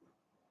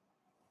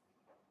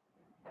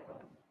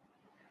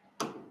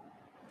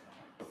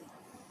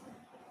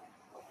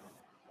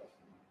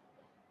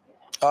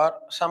or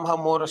somehow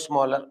more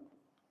smaller.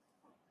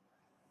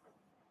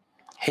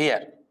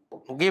 Here,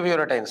 give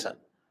your attention.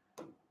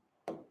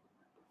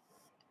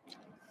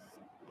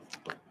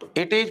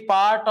 It is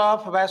part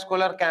of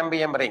vascular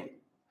cambium ring,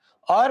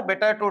 or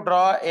better to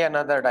draw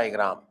another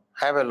diagram.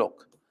 Have a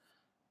look.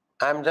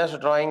 I'm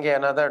just drawing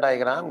another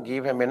diagram.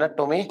 Give a minute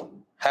to me.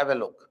 Have a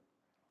look.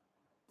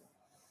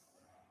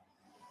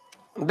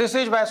 This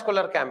is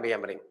vascular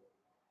cambium ring.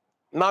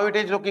 Now it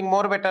is looking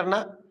more better,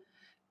 na?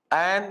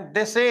 And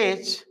this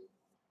is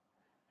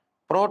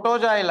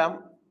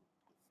protoxylem,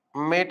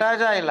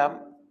 metaxylem,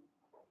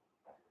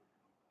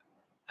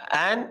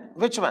 and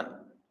which one?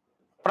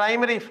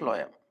 Primary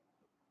phloem,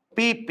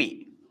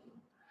 PP.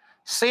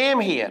 Same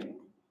here.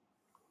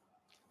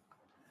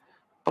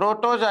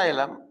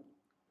 Protoxylem,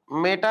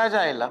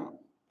 metaxylem,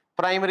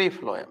 primary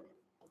phloem.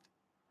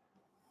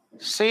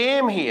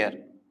 Same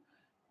here.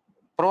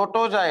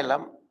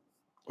 Protoxylem,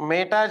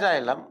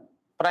 metaxylem,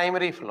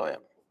 primary phloem.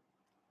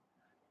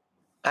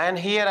 And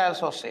here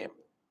also same.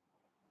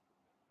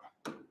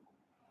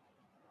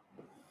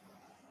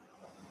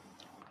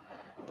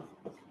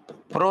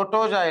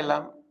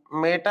 Protoxylem,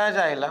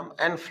 metaxylem,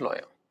 and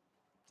phloem.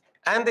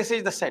 And this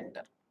is the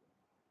center.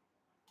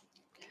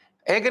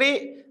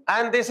 Agree?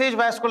 And this is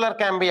vascular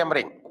cambium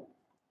ring.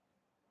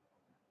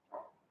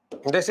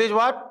 This is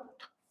what?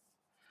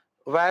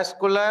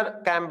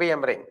 Vascular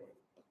cambium ring.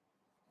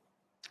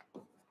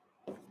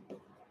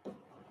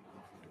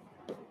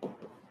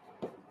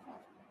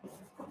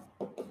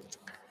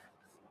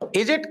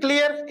 Is it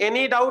clear?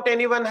 Any doubt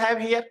anyone have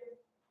here?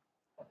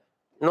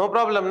 No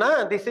problem,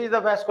 na? This is the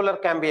vascular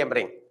cambium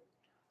ring.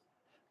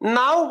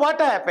 Now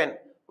what happened?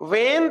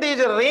 When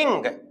this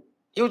ring,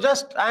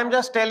 I am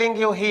just telling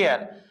you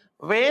here,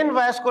 when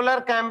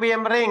vascular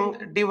cambium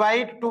ring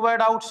divide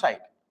toward outside,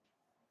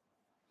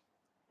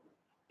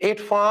 it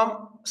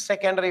form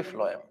secondary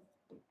phloem.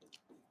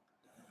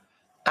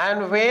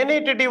 And when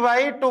it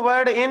divide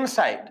toward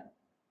inside,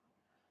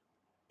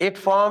 it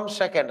forms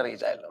secondary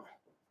xylem.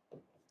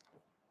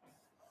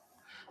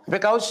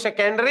 Because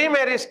secondary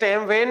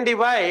meristem, when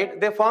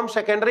divide, they form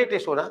secondary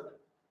tissue, na?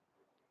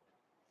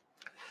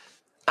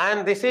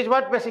 And this is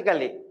what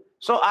basically.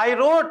 So I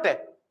wrote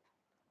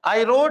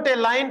a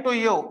line to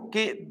you,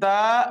 ki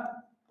the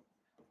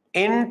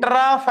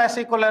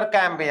intrafascicular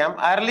cambium,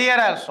 earlier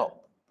also,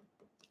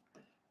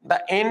 the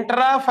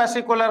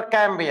intrafascicular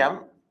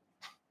cambium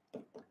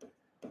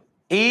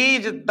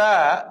is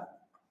the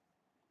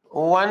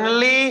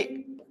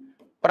only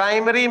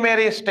primary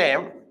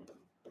meristem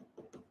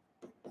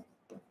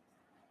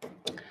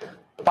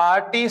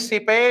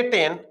participate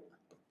in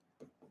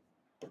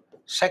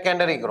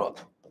secondary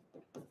growth.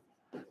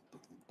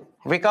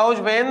 Because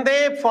when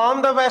they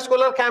form the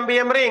vascular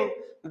cambium ring,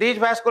 these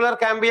vascular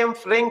cambium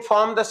ring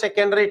form the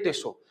secondary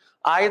tissue.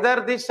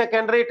 Either this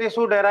secondary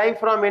tissue derive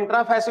from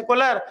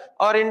intrafascicular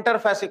or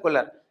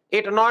interfascicular.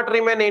 It not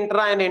remain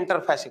intra and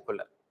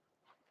interfascicular.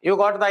 You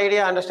got the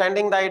idea,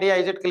 understanding the idea?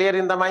 Is it clear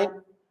in the mind?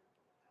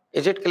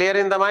 Is it clear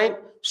in the mind?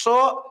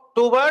 So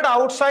toward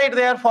outside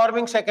they are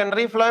forming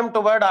secondary phloem,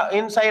 toward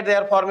inside they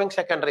are forming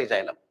secondary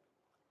xylem.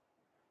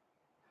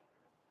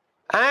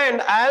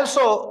 And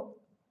also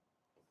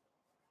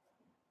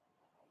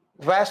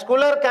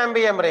vascular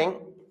cambium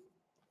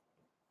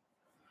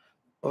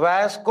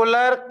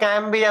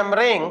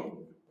ring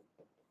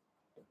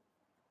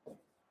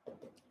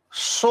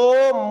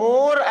show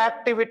more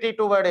activity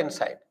toward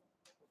inside.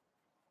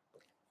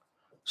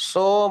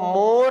 So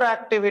more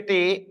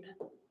activity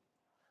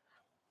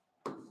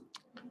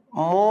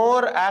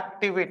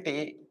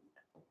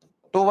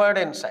toward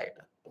inside.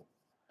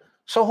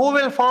 So who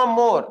will form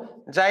more?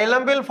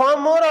 Xylem will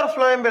form more or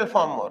phloem will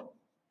form more?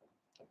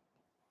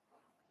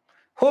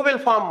 Who will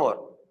form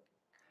more?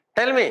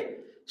 Tell me.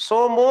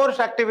 So more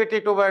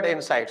activity toward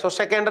inside. So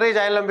secondary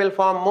xylem will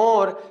form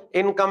more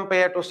in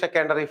compared to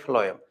secondary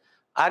phloem.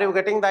 Are you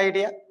getting the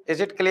idea?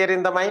 Is it clear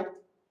in the mind?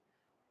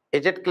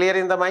 Is it clear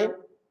in the mind?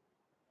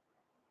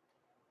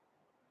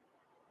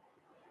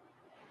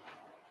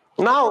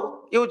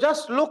 Now you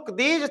just look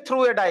these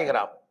through a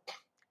diagram.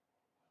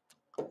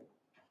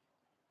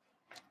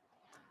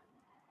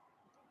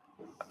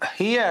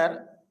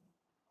 Here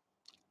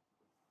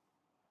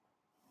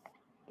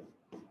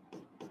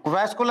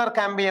vascular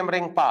cambium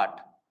ring part.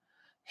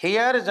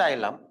 Here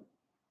xylem,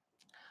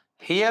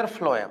 here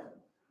phloem.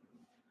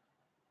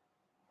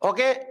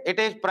 Okay, it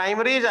is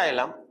primary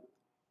xylem,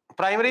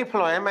 primary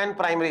phloem and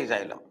primary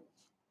xylem.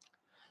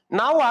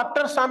 Now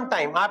after some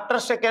time, after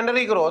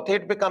secondary growth,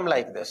 it become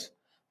like this.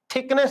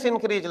 Thickness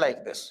increase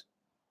like this.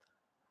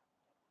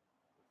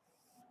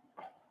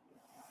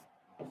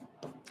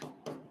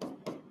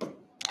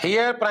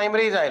 Here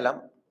primary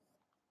xylem,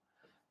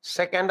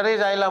 secondary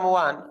xylem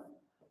 1,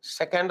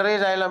 secondary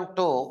xylem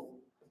 2,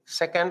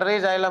 secondary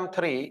xylem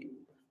 3,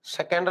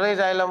 secondary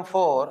xylem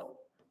 4,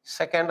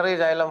 secondary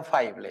xylem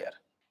 5 layer.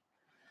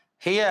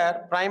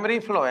 Here primary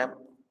phloem,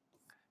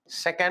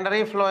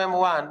 secondary phloem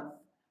 1,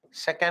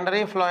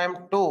 secondary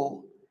phloem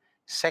 2,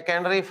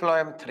 secondary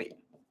phloem 3.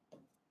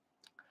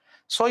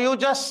 So you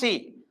just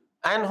see,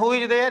 and who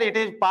is there? It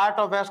is part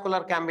of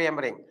vascular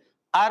cambium ring.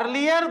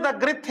 Earlier the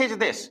girth is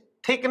this,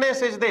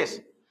 thickness is this.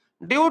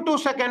 Due to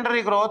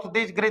secondary growth,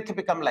 this girth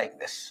become like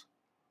this.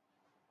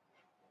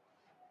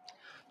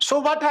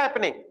 So what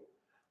happening?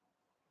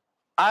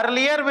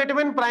 Earlier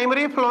between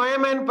primary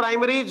phloem and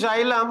primary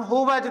xylem,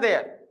 who was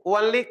there?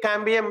 Only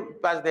cambium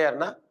was there,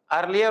 na?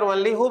 Earlier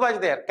only who was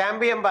there?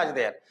 Cambium was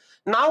there.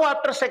 Now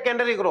after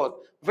secondary growth,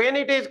 when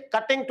it is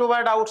cutting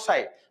toward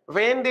outside,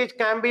 when this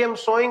cambium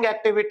showing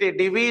activity,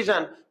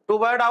 division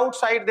toward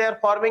outside, they are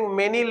forming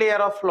many layer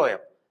of phloem,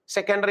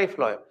 secondary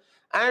phloem.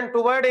 And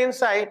toward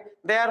inside,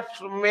 they are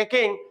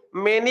making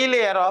many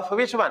layer of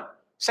which one?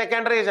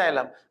 Secondary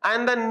xylem.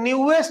 And the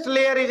newest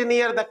layer is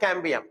near the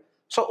cambium.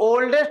 So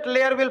oldest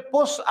layer will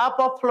push up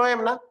of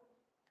phloem, na?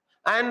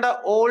 And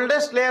the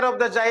oldest layer of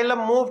the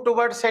xylem move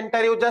towards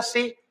center. You just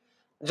see,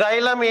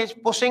 xylem is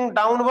pushing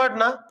downward,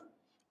 na?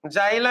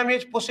 Xylem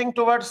is pushing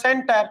towards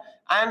center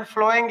and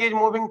phloem is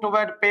moving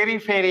toward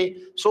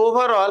periphery. So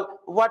overall,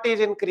 what is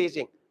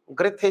increasing?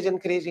 Girth is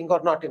increasing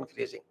or not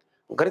increasing?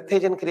 Girth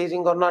is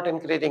increasing or not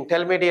increasing?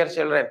 Tell me, dear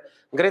children.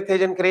 Girth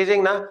is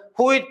increasing, na?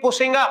 Who is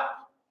pushing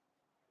up?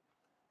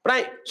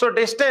 Right. So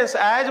distance,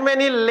 as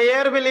many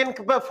layer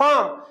will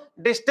form,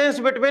 distance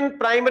between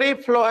primary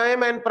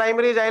phloem and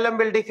primary xylem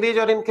will decrease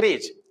or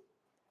increase.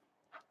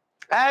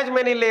 As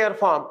many layer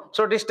form,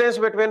 so distance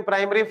between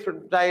primary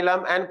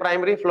xylem and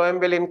primary phloem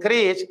will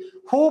increase.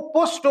 Who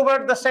push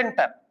toward the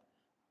center?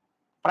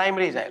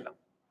 Primary xylem.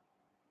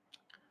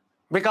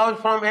 Because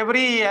from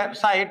every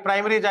side,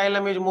 primary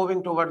xylem is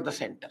moving toward the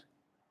center.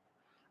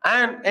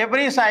 And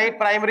every side,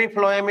 primary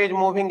phloem is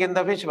moving in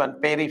the which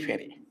one?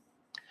 Periphery.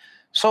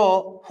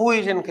 So who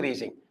is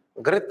increasing?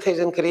 Girth is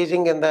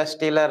increasing in the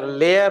stellar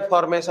layer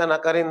formation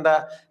occur in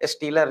the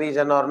stellar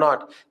region or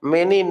not?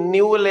 Many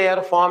new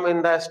layer form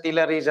in the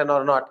stellar region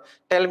or not?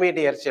 Tell me,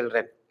 dear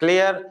children,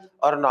 clear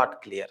or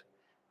not clear?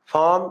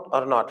 Formed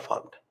or not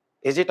formed?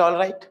 Is it all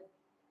right?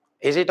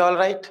 Is it all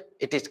right?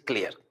 It is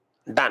clear.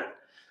 Done.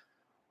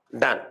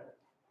 Done.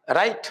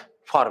 Right?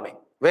 Forming.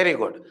 Very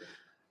good.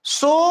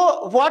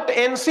 So what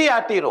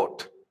NCERT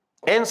wrote?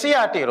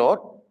 NCERT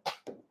wrote,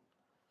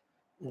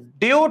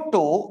 due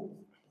to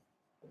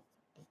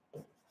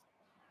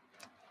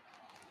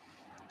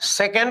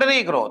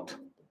secondary growth,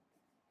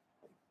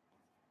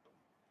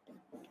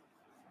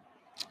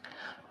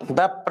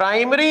 the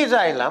primary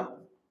xylem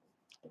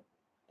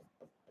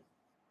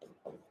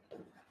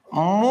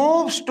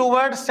moves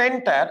towards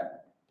center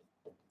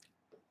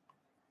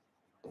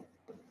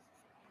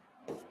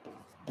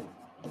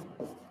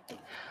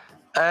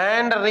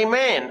and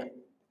remain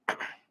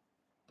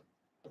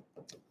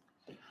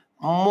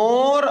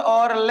more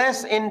or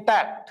less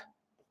intact.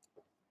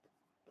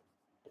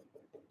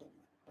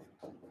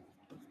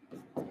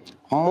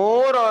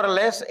 More or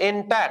less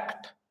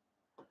intact,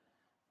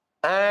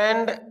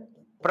 and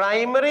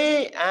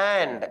primary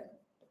and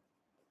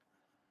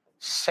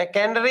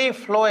secondary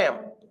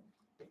phloem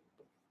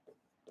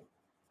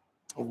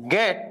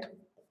get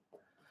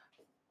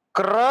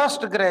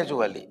crushed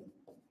gradually.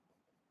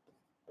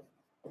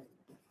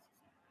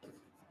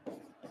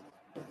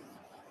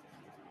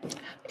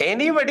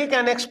 Anybody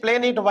can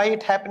explain it, why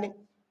it happening?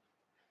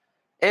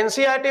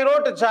 NCERT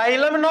wrote,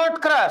 xylem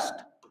not crushed,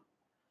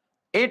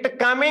 it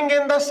coming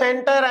in the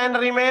center and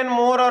remain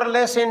more or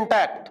less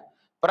intact.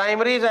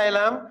 Primary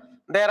xylem,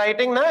 they are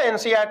writing na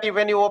NCERT,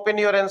 when you open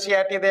your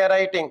NCERT, they are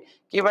writing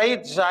ki bhai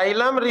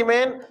xylem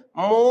remain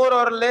more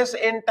or less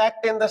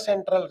intact in the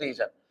central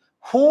region.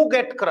 Who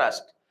get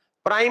crushed?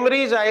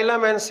 Primary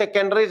xylem and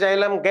secondary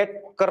xylem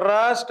get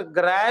crushed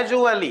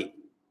gradually.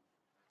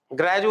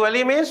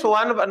 Gradually means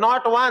one,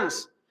 not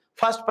once.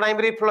 First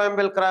primary phloem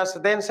will crush,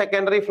 then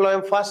secondary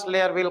phloem first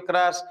layer will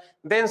crush,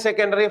 then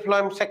secondary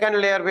phloem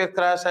second layer will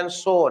crush, and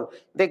so on.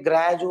 They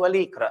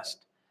gradually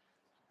crushed.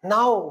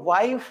 Now,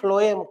 why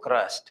phloem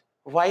crushed?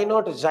 Why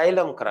not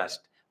xylem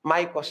crushed?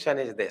 My question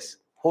is this.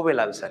 Who will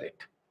answer it?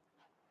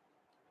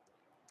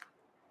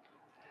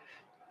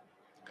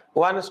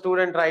 One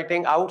student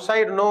writing,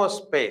 outside no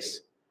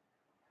space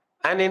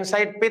and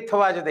inside pith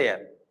was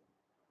there.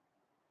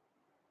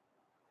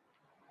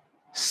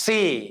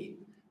 C.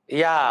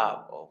 Yeah.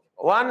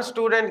 One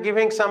student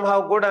giving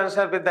somehow good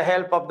answer with the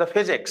help of the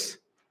physics.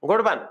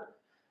 Good one.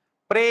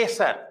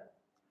 Pressure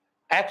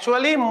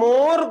Actually,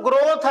 more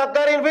growth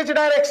occur in which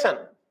direction?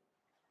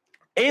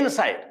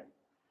 Inside.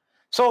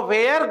 So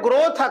where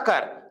growth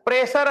occur,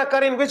 pressure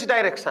occur in which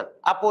direction?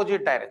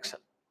 Opposite direction,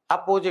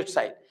 opposite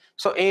side.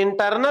 So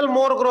internal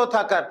more growth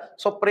occur.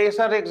 So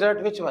pressure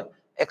exert which one?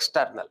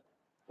 External.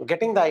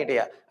 Getting the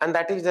idea? And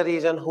that is the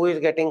reason who is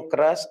getting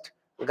crushed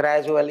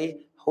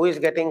gradually, who is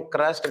getting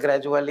crushed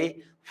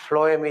gradually,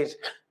 phloem is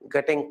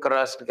getting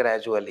crushed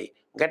gradually.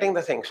 Getting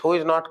the things? Who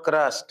is not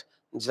crushed?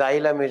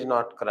 Xylem is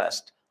not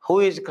crushed. Who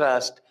is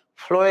crushed?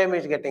 Phloem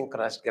is getting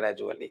crushed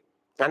gradually.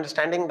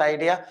 Understanding the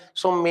idea?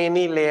 So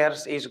many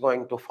layers is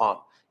going to form.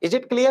 Is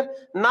it clear?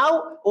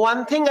 Now,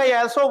 one thing I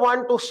also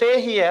want to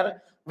say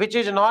here, which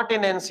is not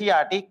in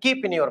NCERT,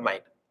 keep in your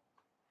mind.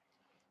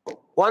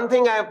 One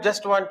thing I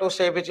just want to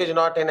say, which is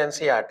not in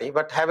NCERT,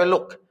 but have a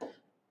look.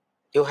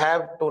 You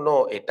have to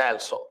know it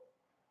also.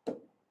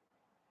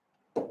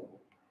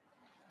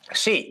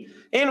 See,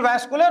 in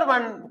vascular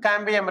one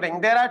cambium ring,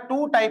 there are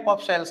two type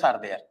of cells are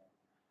there.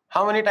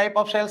 How many type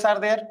of cells are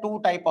there? Two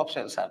type of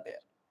cells are there.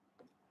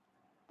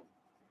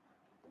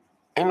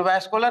 In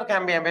vascular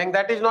cambium ring,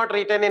 that is not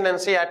written in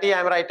NCERT, I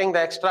am writing the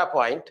extra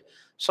point.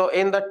 So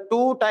in the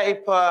two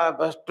type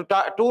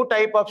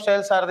of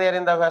cells are there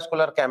in the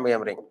vascular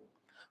cambium ring.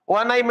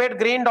 One I made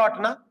green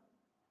dot na.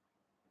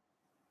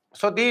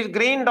 So these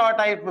green dot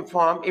I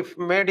form, if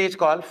made, is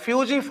called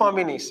fusiform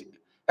initial,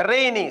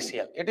 ray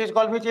initial. It is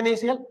called which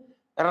initial?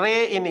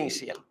 Ray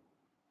initial.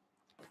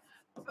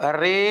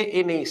 Ray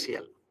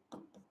initial.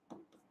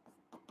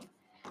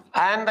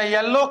 And the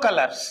yellow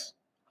colors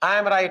I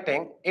am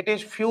writing, it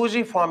is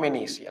fusiform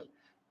initial.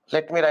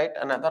 Let me write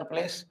another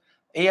place.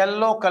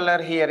 Yellow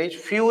color here is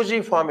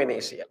fusiform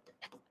initial.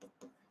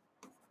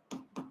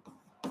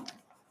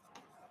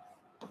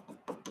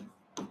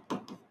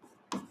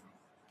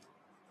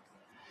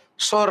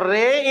 So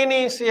ray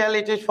initial,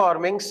 it is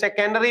forming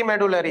secondary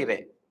medullary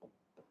ray.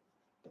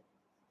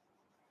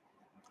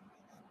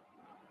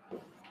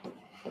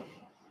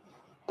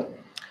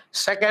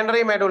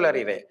 Secondary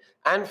medullary ray.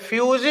 And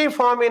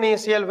fusiform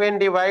initial, when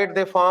divide,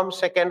 they form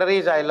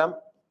secondary xylem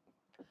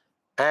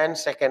and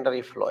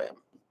secondary phloem.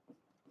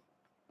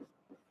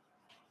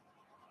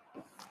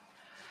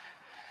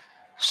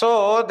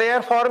 So they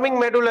are forming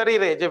medullary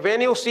ray.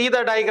 When you see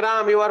the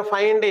diagram, you are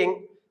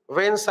finding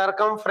when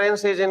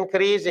circumference is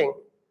increasing,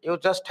 you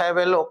just have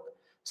a look.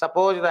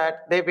 Suppose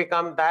that they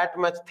become that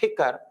much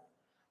thicker.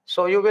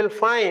 So you will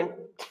find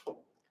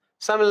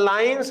some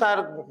lines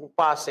are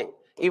passing.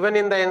 Even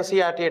in the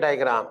NCERT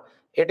diagram,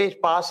 it is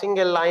passing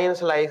a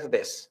lines like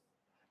this.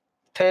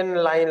 Thin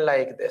line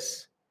like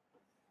this.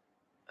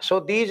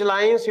 So these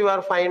lines you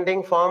are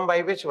finding formed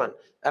by which one?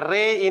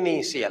 Ray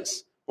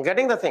initials.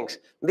 Getting the things?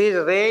 These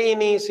ray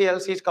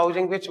initials is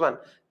causing which one?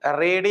 A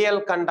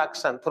radial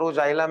conduction through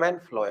xylem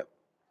and phloem.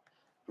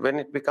 When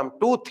it become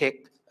too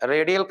thick,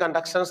 radial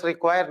conductions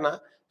require na.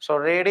 So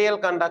radial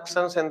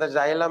conductions in the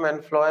xylem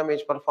and phloem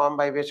is performed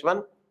by which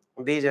one?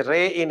 These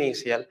ray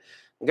initial.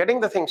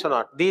 Getting the things or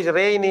not? These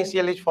ray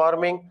initial is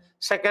forming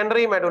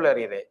secondary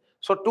medullary ray.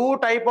 So two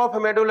type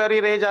of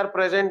medullary rays are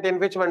present in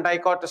which one?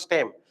 Dicot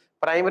stem.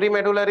 Primary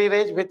medullary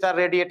rays which are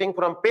radiating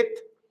from pith,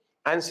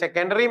 and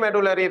secondary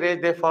medullary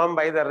rays they form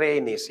by the ray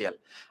initial.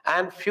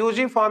 And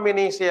fusiform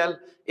initial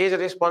is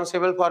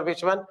responsible for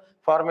which one?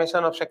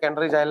 Formation of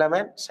secondary xylem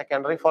and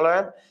secondary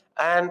phloem.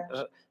 And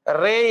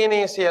ray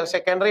initial,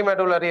 secondary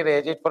medullary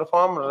rays, it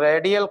perform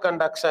radial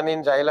conduction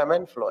in xylem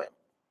and phloem.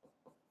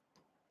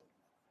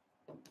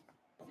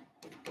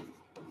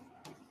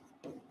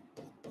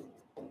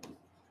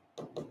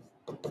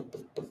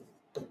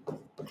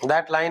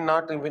 That line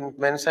not even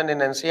mentioned in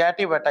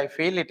NCERT, but I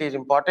feel it is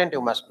important, you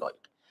must know it.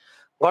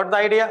 Got the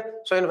idea?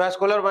 So in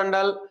vascular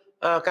bundle,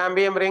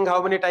 cambium ring, how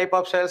many type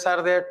of cells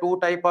are there? Two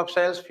type of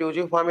cells,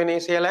 fusiform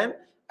initial and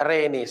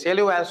ray initial.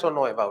 You also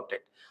know about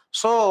it.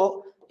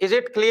 So is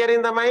it clear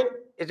in the mind?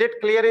 Is it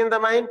clear in the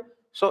mind?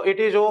 So it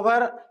is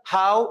over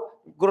how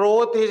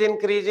growth is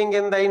increasing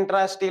in the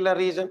intrastellar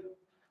region,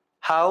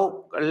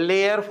 how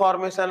layer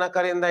formation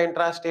occur in the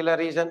intrastellar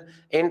region,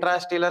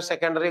 intrastellar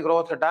secondary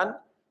growth done.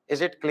 Is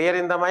it clear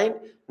in the mind?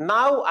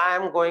 Now I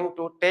am going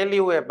to tell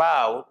you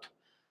about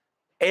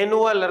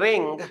annual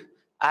ring,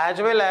 as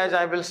well as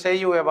I will say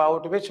you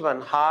about which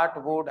one?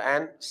 Heartwood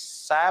and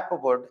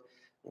sapwood.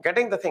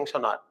 Getting the things or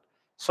not?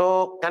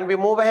 So can we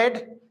move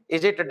ahead?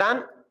 Is it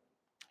done?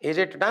 Is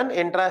it done?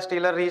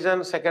 Intrastellar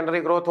region, secondary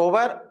growth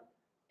over?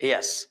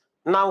 Yes.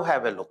 Now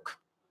have a look.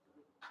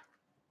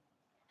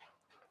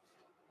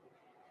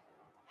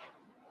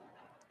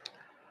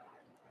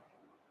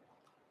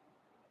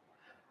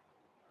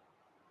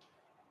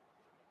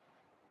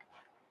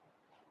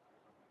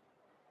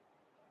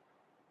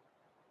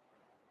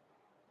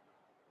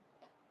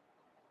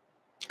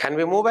 Can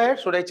we move ahead?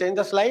 Should I change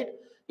the slide?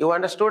 You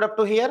understood up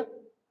to here?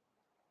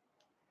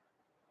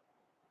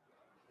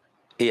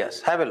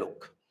 Yes, have a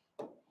look.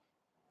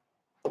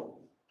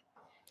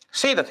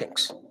 See the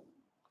things.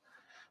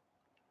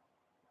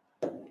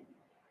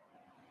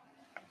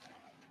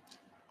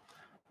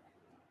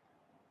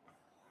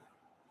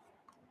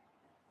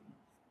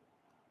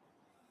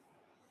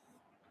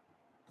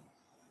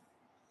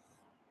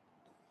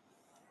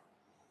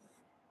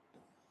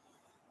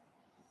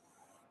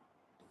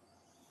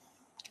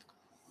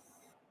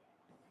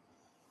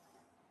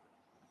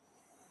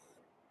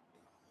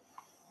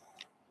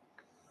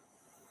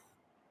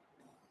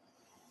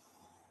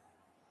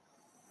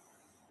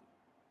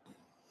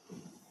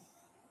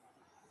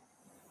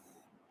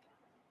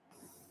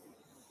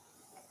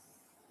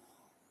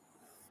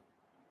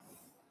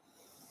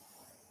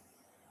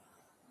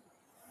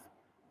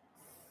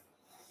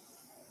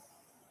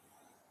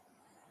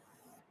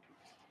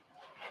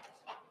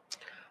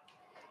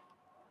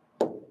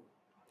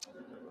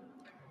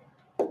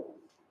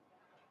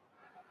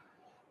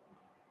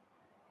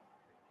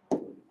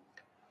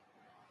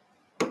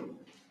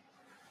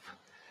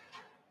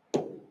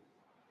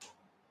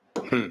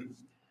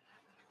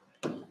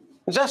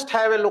 Just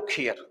have a look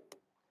here.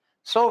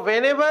 So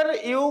whenever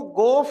you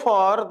go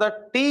for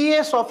the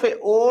TS of a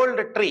old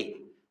tree,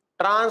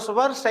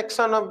 transverse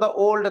section of the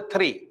old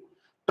tree,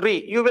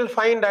 you will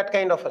find that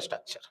kind of a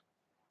structure.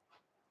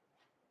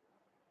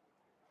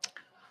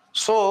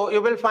 So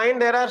you will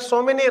find there are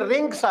so many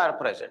rings are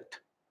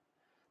present.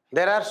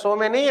 There are so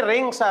many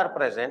rings are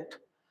present.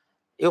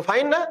 You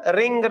find a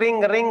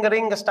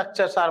ring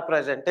structures are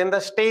present in the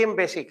stem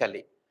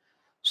basically.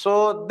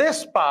 So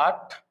this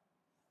part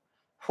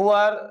who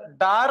are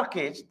dark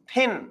is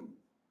thin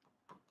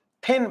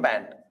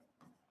band,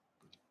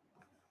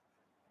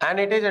 and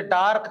it is a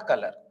dark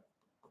color.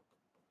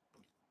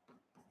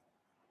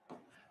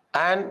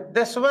 And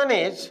this one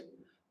is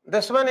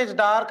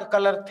dark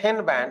color,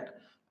 thin band,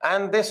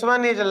 and this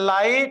one is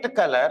light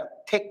color,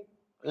 thick,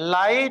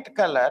 light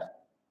color.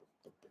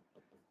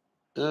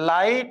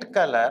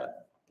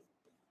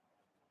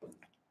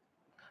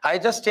 I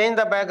just changed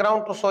the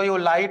background to show you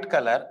light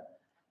color,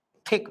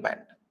 thick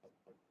band.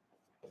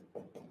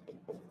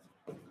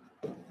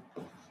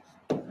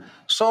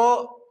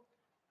 So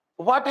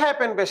what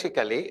happened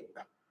basically,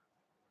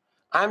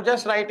 I'm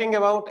just writing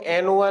about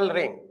annual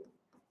ring.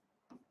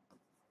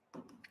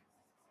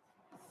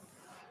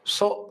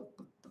 So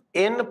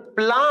in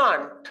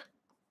plant,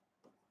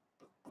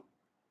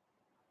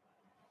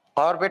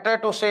 or better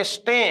to say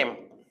stem,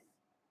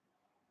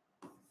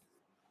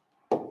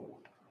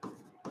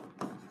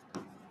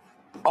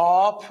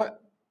 of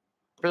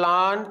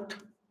plant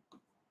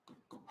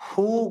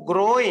who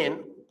grow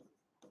in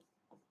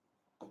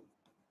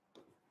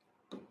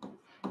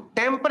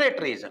temperate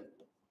region.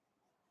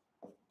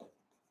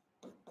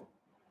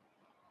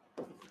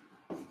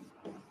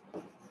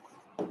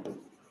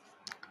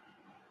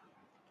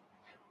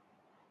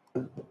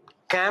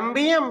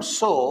 Cambium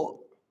show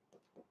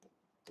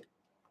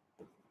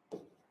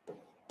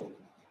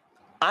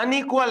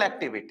unequal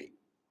activity.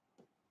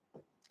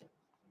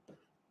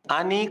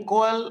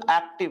 Unequal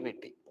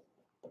activity.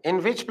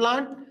 In which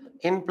plant?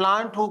 In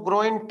plant who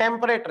grow in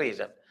temperate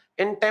region.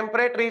 In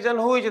temperate region,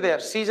 who is there?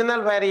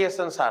 Seasonal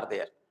variations are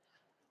there.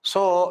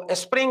 So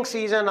spring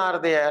season are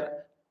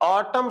there,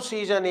 autumn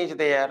season is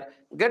there.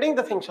 Getting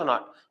the things or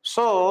not?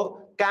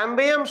 So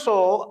cambium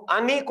show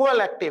unequal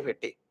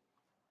activity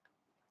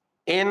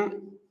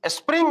in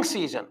spring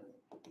season,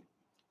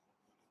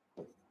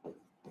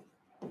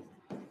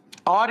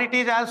 or it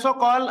is also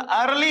called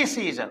early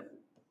season.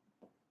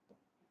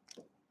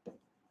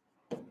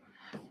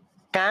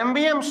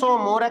 Cambium show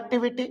more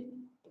activity.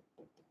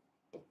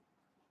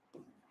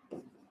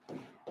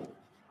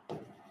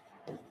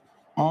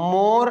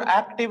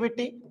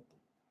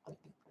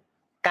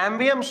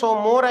 Cambium show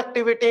more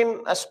activity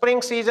in a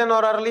spring season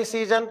or early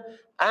season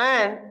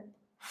and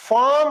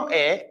form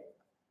a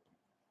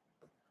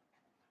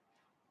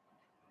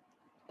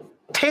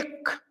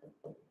thick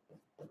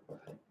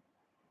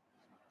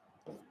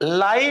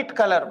light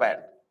color band.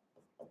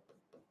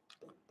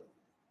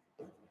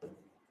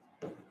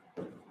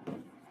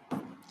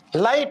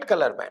 Light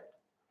color band.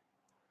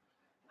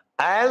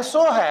 I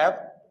also have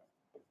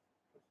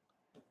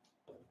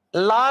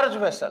large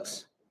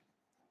vessels.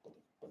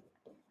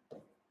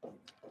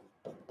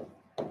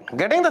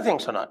 Getting the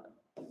things or not?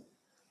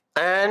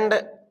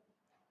 And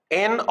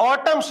in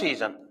autumn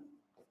season,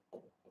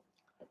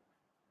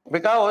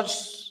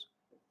 because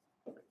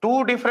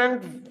two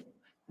different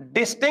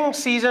distinct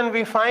season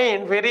we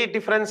find, very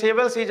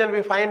differentiable season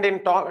we find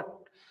in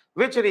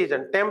which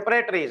region?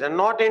 Temperate region,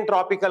 not in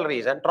tropical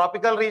region.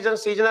 Tropical region,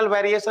 seasonal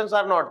variations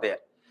are not there.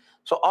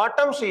 So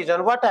autumn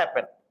season, what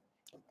happened?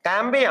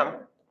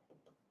 Cambium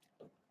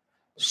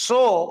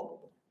show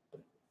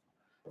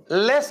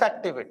less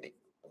activity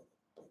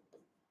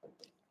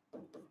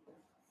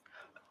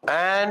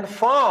and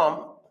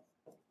form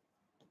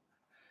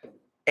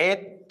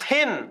a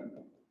thin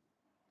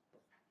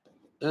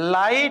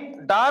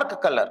light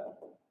dark color,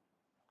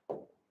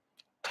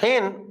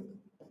 thin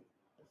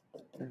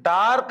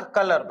dark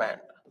color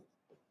band.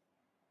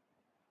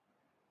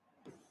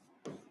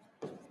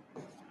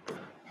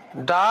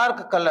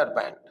 Dark color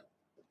band.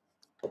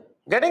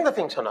 Getting the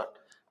things or not?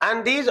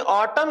 And these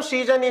autumn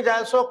season is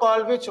also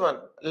called which one?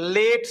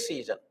 Late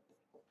season.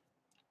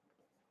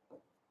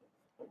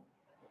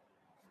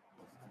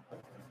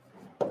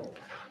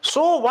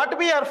 So what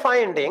we are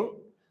finding,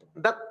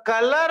 the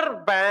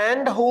color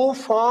band who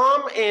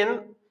form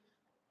in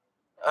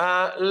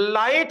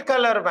light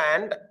color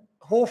band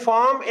who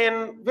form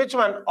in which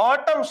one?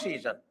 Autumn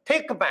season,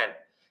 thick band,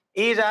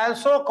 is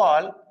also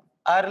called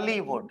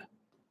early wood.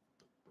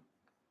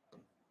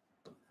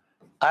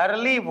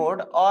 Early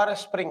wood or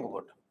spring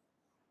wood.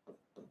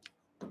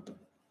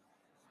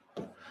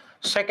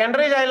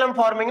 Secondary xylem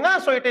forming, na,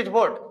 so it is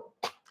wood.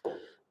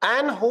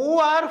 And who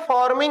are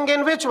forming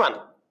in which one?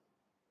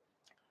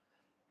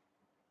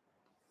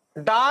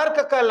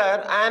 Dark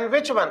color and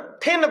which one?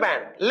 Thin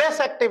band,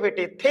 less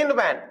activity, thin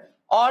band,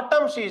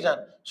 autumn season.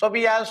 So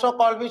we also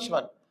call which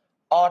one?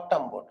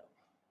 Autumn wood.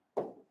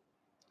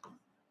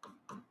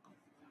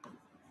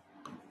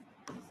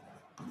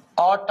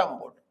 Autumn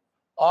wood.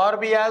 Or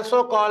we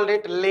also called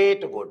it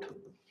late wood.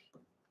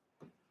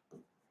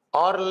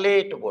 or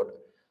late wood.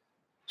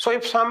 So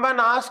if someone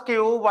asks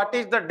you what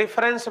is the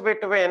difference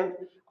between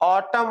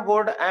autumn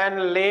wood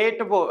and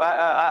late wood,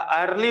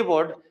 early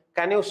wood,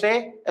 can you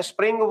say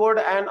spring wood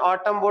and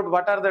autumn wood?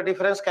 What are the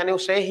difference? Can you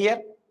say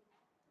here?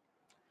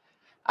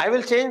 I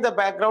will change the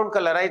background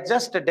color. I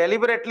just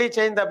deliberately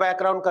change the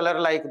background color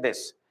like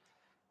this.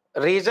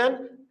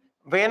 Reason,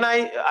 when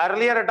I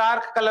earlier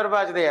dark color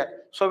was there.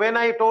 So when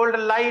I told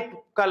light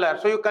color,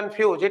 so you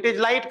confuse. It is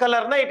light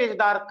color, no, it is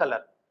dark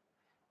color.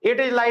 It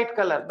is light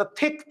color. The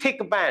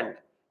thick band,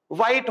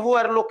 white who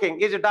are looking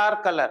is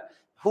dark color.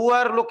 Who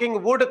are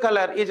looking wood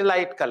color is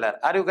light color.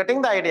 Are you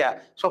getting the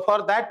idea? So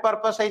for that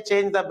purpose, I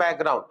change the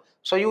background.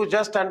 So you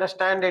just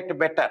understand it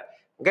better.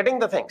 Getting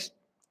the things.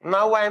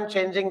 Now I am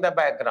changing the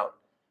background.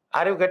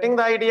 Are you getting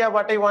the idea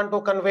what I want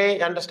to convey?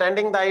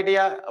 Understanding the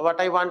idea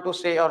what I want to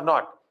say or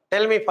not?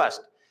 Tell me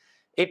first.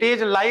 It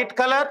is light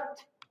color,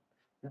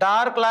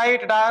 dark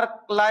light, dark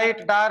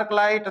light, dark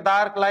light,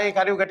 dark light.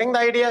 Are you getting the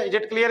idea? Is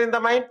it clear in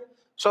the mind?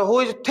 So who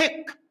is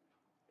thick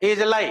is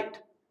light.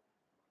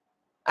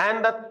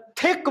 And the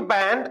thick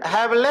band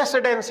have less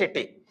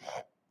density.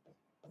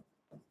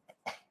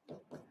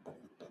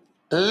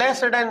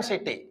 Less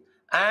density.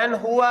 And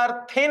who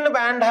are thin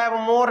band have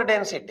more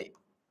density.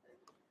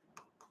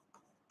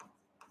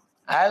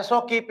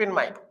 Also keep in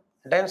mind,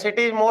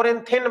 density is more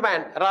in thin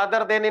band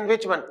rather than in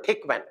which one?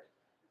 Thick band.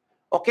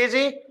 Okay,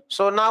 ji?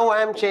 So now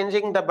I am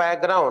changing the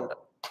background.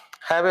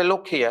 Have a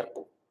look here.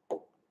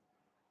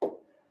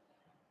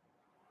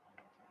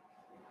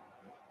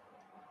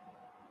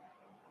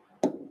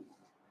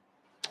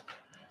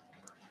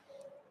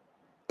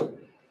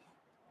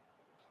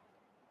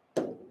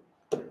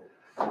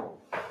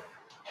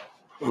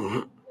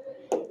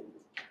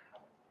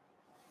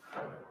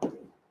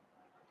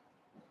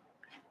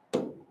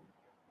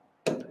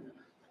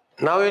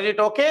 Now is it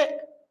okay?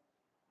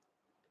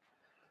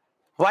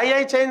 Why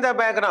I change the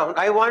background?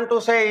 I want to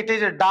say it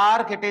is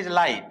dark, it is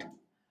light.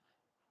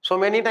 So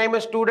many times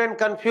a student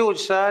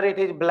confused, sir, it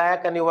is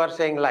black and you are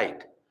saying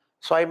light.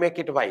 So I make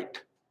it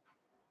white.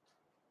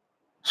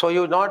 So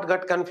you not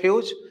get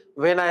confused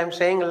when I am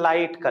saying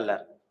light color.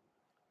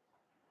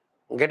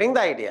 Getting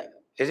the idea?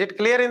 Is it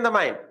clear in the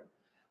mind?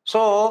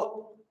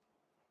 So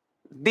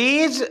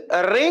these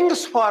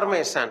rings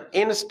formation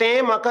in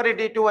stem occur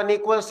due to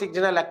unequal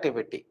seasonal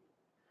activity.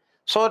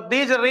 So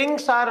these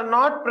rings are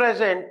not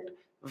present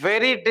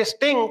very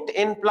distinct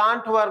in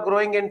plant who are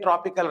growing in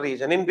tropical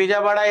region. In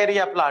Bijawada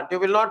area plant, you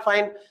will not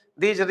find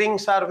these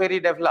rings are very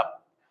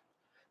developed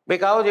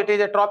because it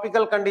is a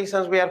tropical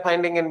conditions we are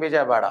finding in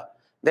Bijawada.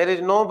 There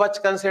is no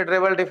much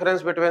considerable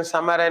difference between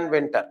summer and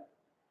winter.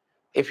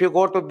 If you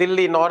go to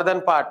Delhi,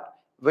 northern part,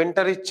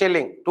 winter is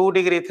chilling, 2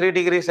 degree, 3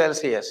 degrees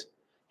Celsius.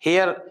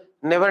 Here,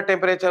 never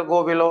temperature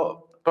go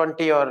below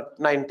 20 or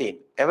 19.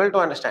 Able to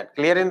understand?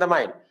 Clear in the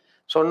mind?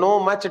 So no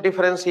much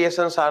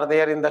differentiations are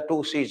there in the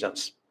two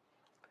seasons.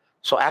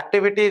 So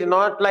activity is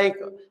not like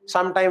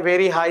sometime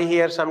very high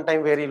here,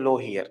 sometime very low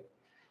here.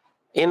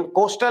 In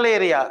coastal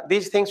area,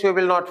 these things you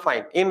will not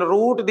find. In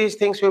root, these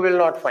things you will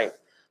not find.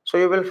 So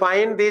you will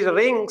find these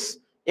rings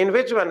in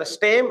which one?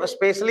 Stem,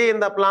 especially in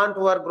the plant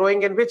who are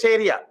growing in which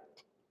area?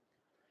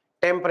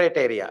 Temperate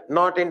area,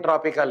 not in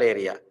tropical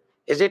area.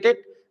 Is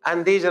it?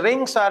 And these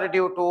rings are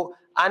due to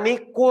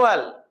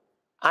unequal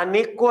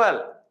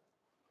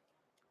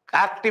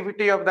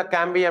activity of the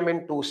cambium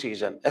in two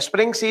seasons.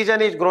 Spring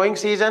season is growing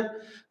season.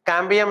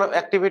 Cambium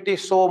activity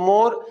so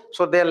more,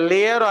 so their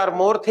layer are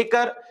more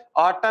thicker.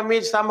 Autumn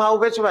is somehow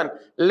which one?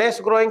 Less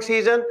growing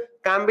season.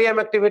 Cambium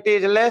activity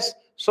is less,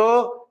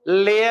 so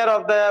layer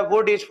of the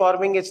wood is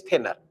forming is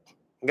thinner.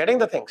 Getting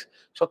the things?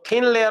 So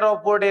thin layer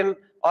of wood in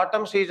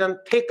autumn season,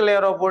 thick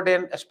layer of wood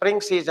in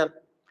spring season.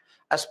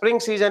 A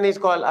spring season is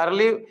called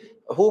early.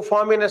 Who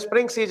form in a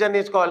spring season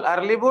is called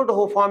early wood.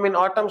 Who form in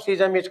autumn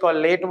season is called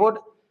late wood.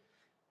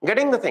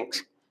 Getting the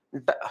things?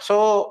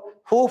 So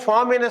who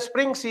form in a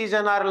spring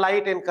season are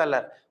light in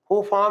color.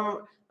 Who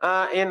form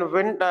in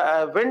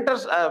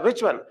winters,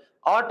 which one?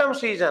 Autumn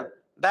season,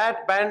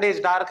 that band is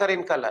darker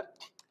in color.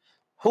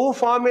 Who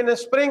form in a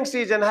spring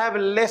season have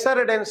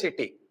lesser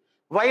density.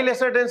 Why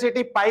lesser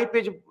density? Pipe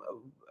is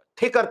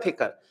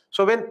thicker.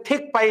 So when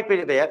thick pipe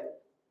is there,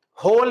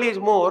 hole is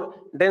more,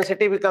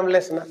 density become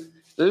less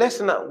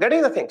now.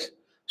 Getting the things?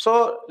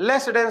 So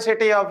less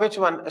density of which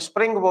one?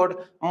 Spring wood,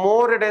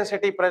 more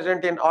density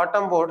present in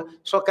autumn wood.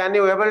 So can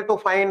you able to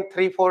find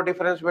 3-4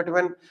 difference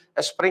between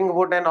a spring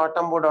wood and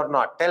autumn wood or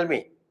not? Tell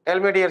me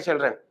dear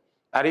children.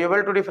 Are you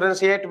able to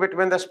differentiate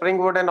between the spring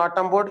wood and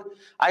autumn wood?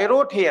 I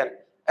wrote here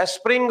a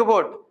spring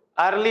wood,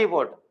 early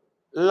wood,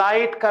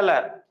 light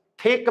color,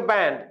 thick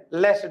band,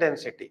 less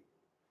density.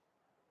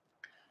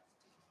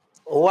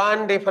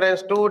 1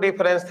 difference, 2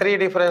 difference, 3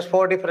 difference,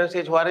 4 difference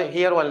is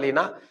here only,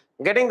 na?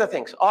 Getting the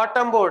things?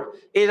 Autumn wood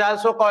is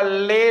also called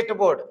late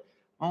wood,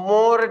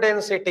 more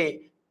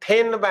density,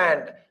 thin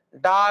band,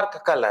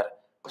 dark color,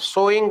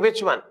 showing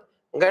which one?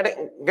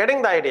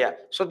 Getting the idea?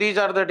 So these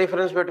are the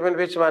difference between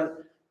which one?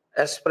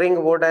 A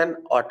spring wood and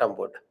autumn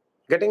wood.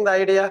 Getting the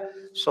idea?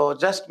 So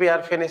just we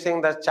are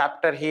finishing the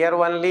chapter here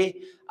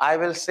only. I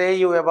will say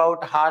you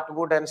about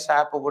heartwood and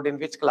sapwood in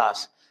which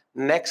class?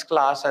 Next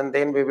class, and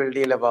then we will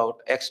deal about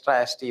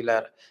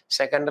extrastellar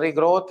secondary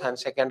growth and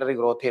secondary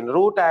growth in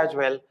root as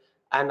well,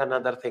 and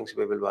another things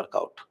we will work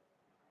out.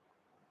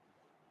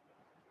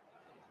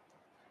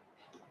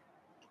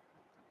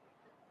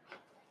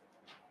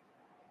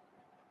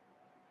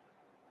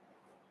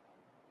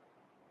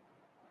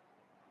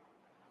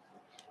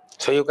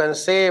 So you can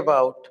say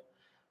about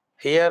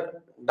here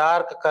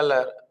dark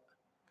color,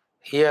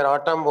 here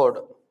autumn wood,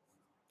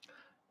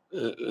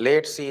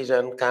 late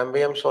season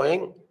cambium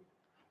showing.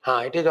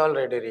 It is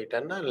already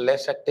written,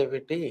 less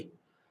activity.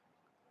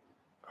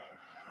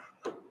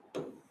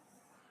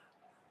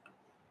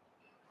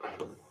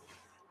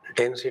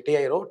 Density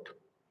I wrote.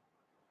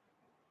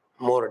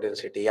 More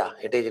density, yeah,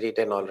 it is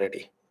written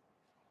already.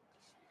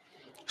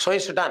 So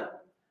it's done.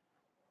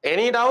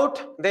 Any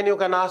doubt? Then you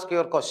can ask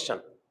your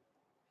question.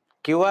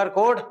 QR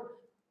code?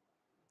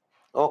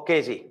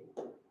 Okay, ji.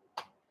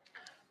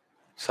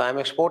 So I'm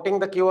exporting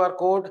the QR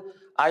code.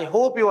 I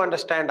hope you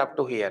understand up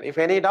to here. If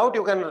any doubt,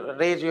 you can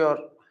raise your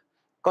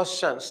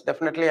questions.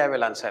 Definitely I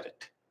will answer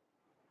it.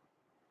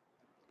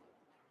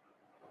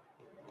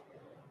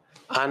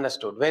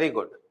 Understood. Very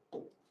good.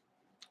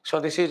 So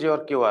this is your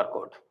QR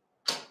code.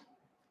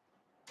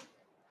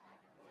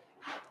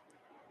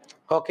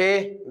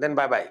 Okay, then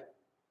bye-bye.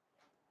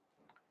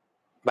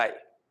 Bye.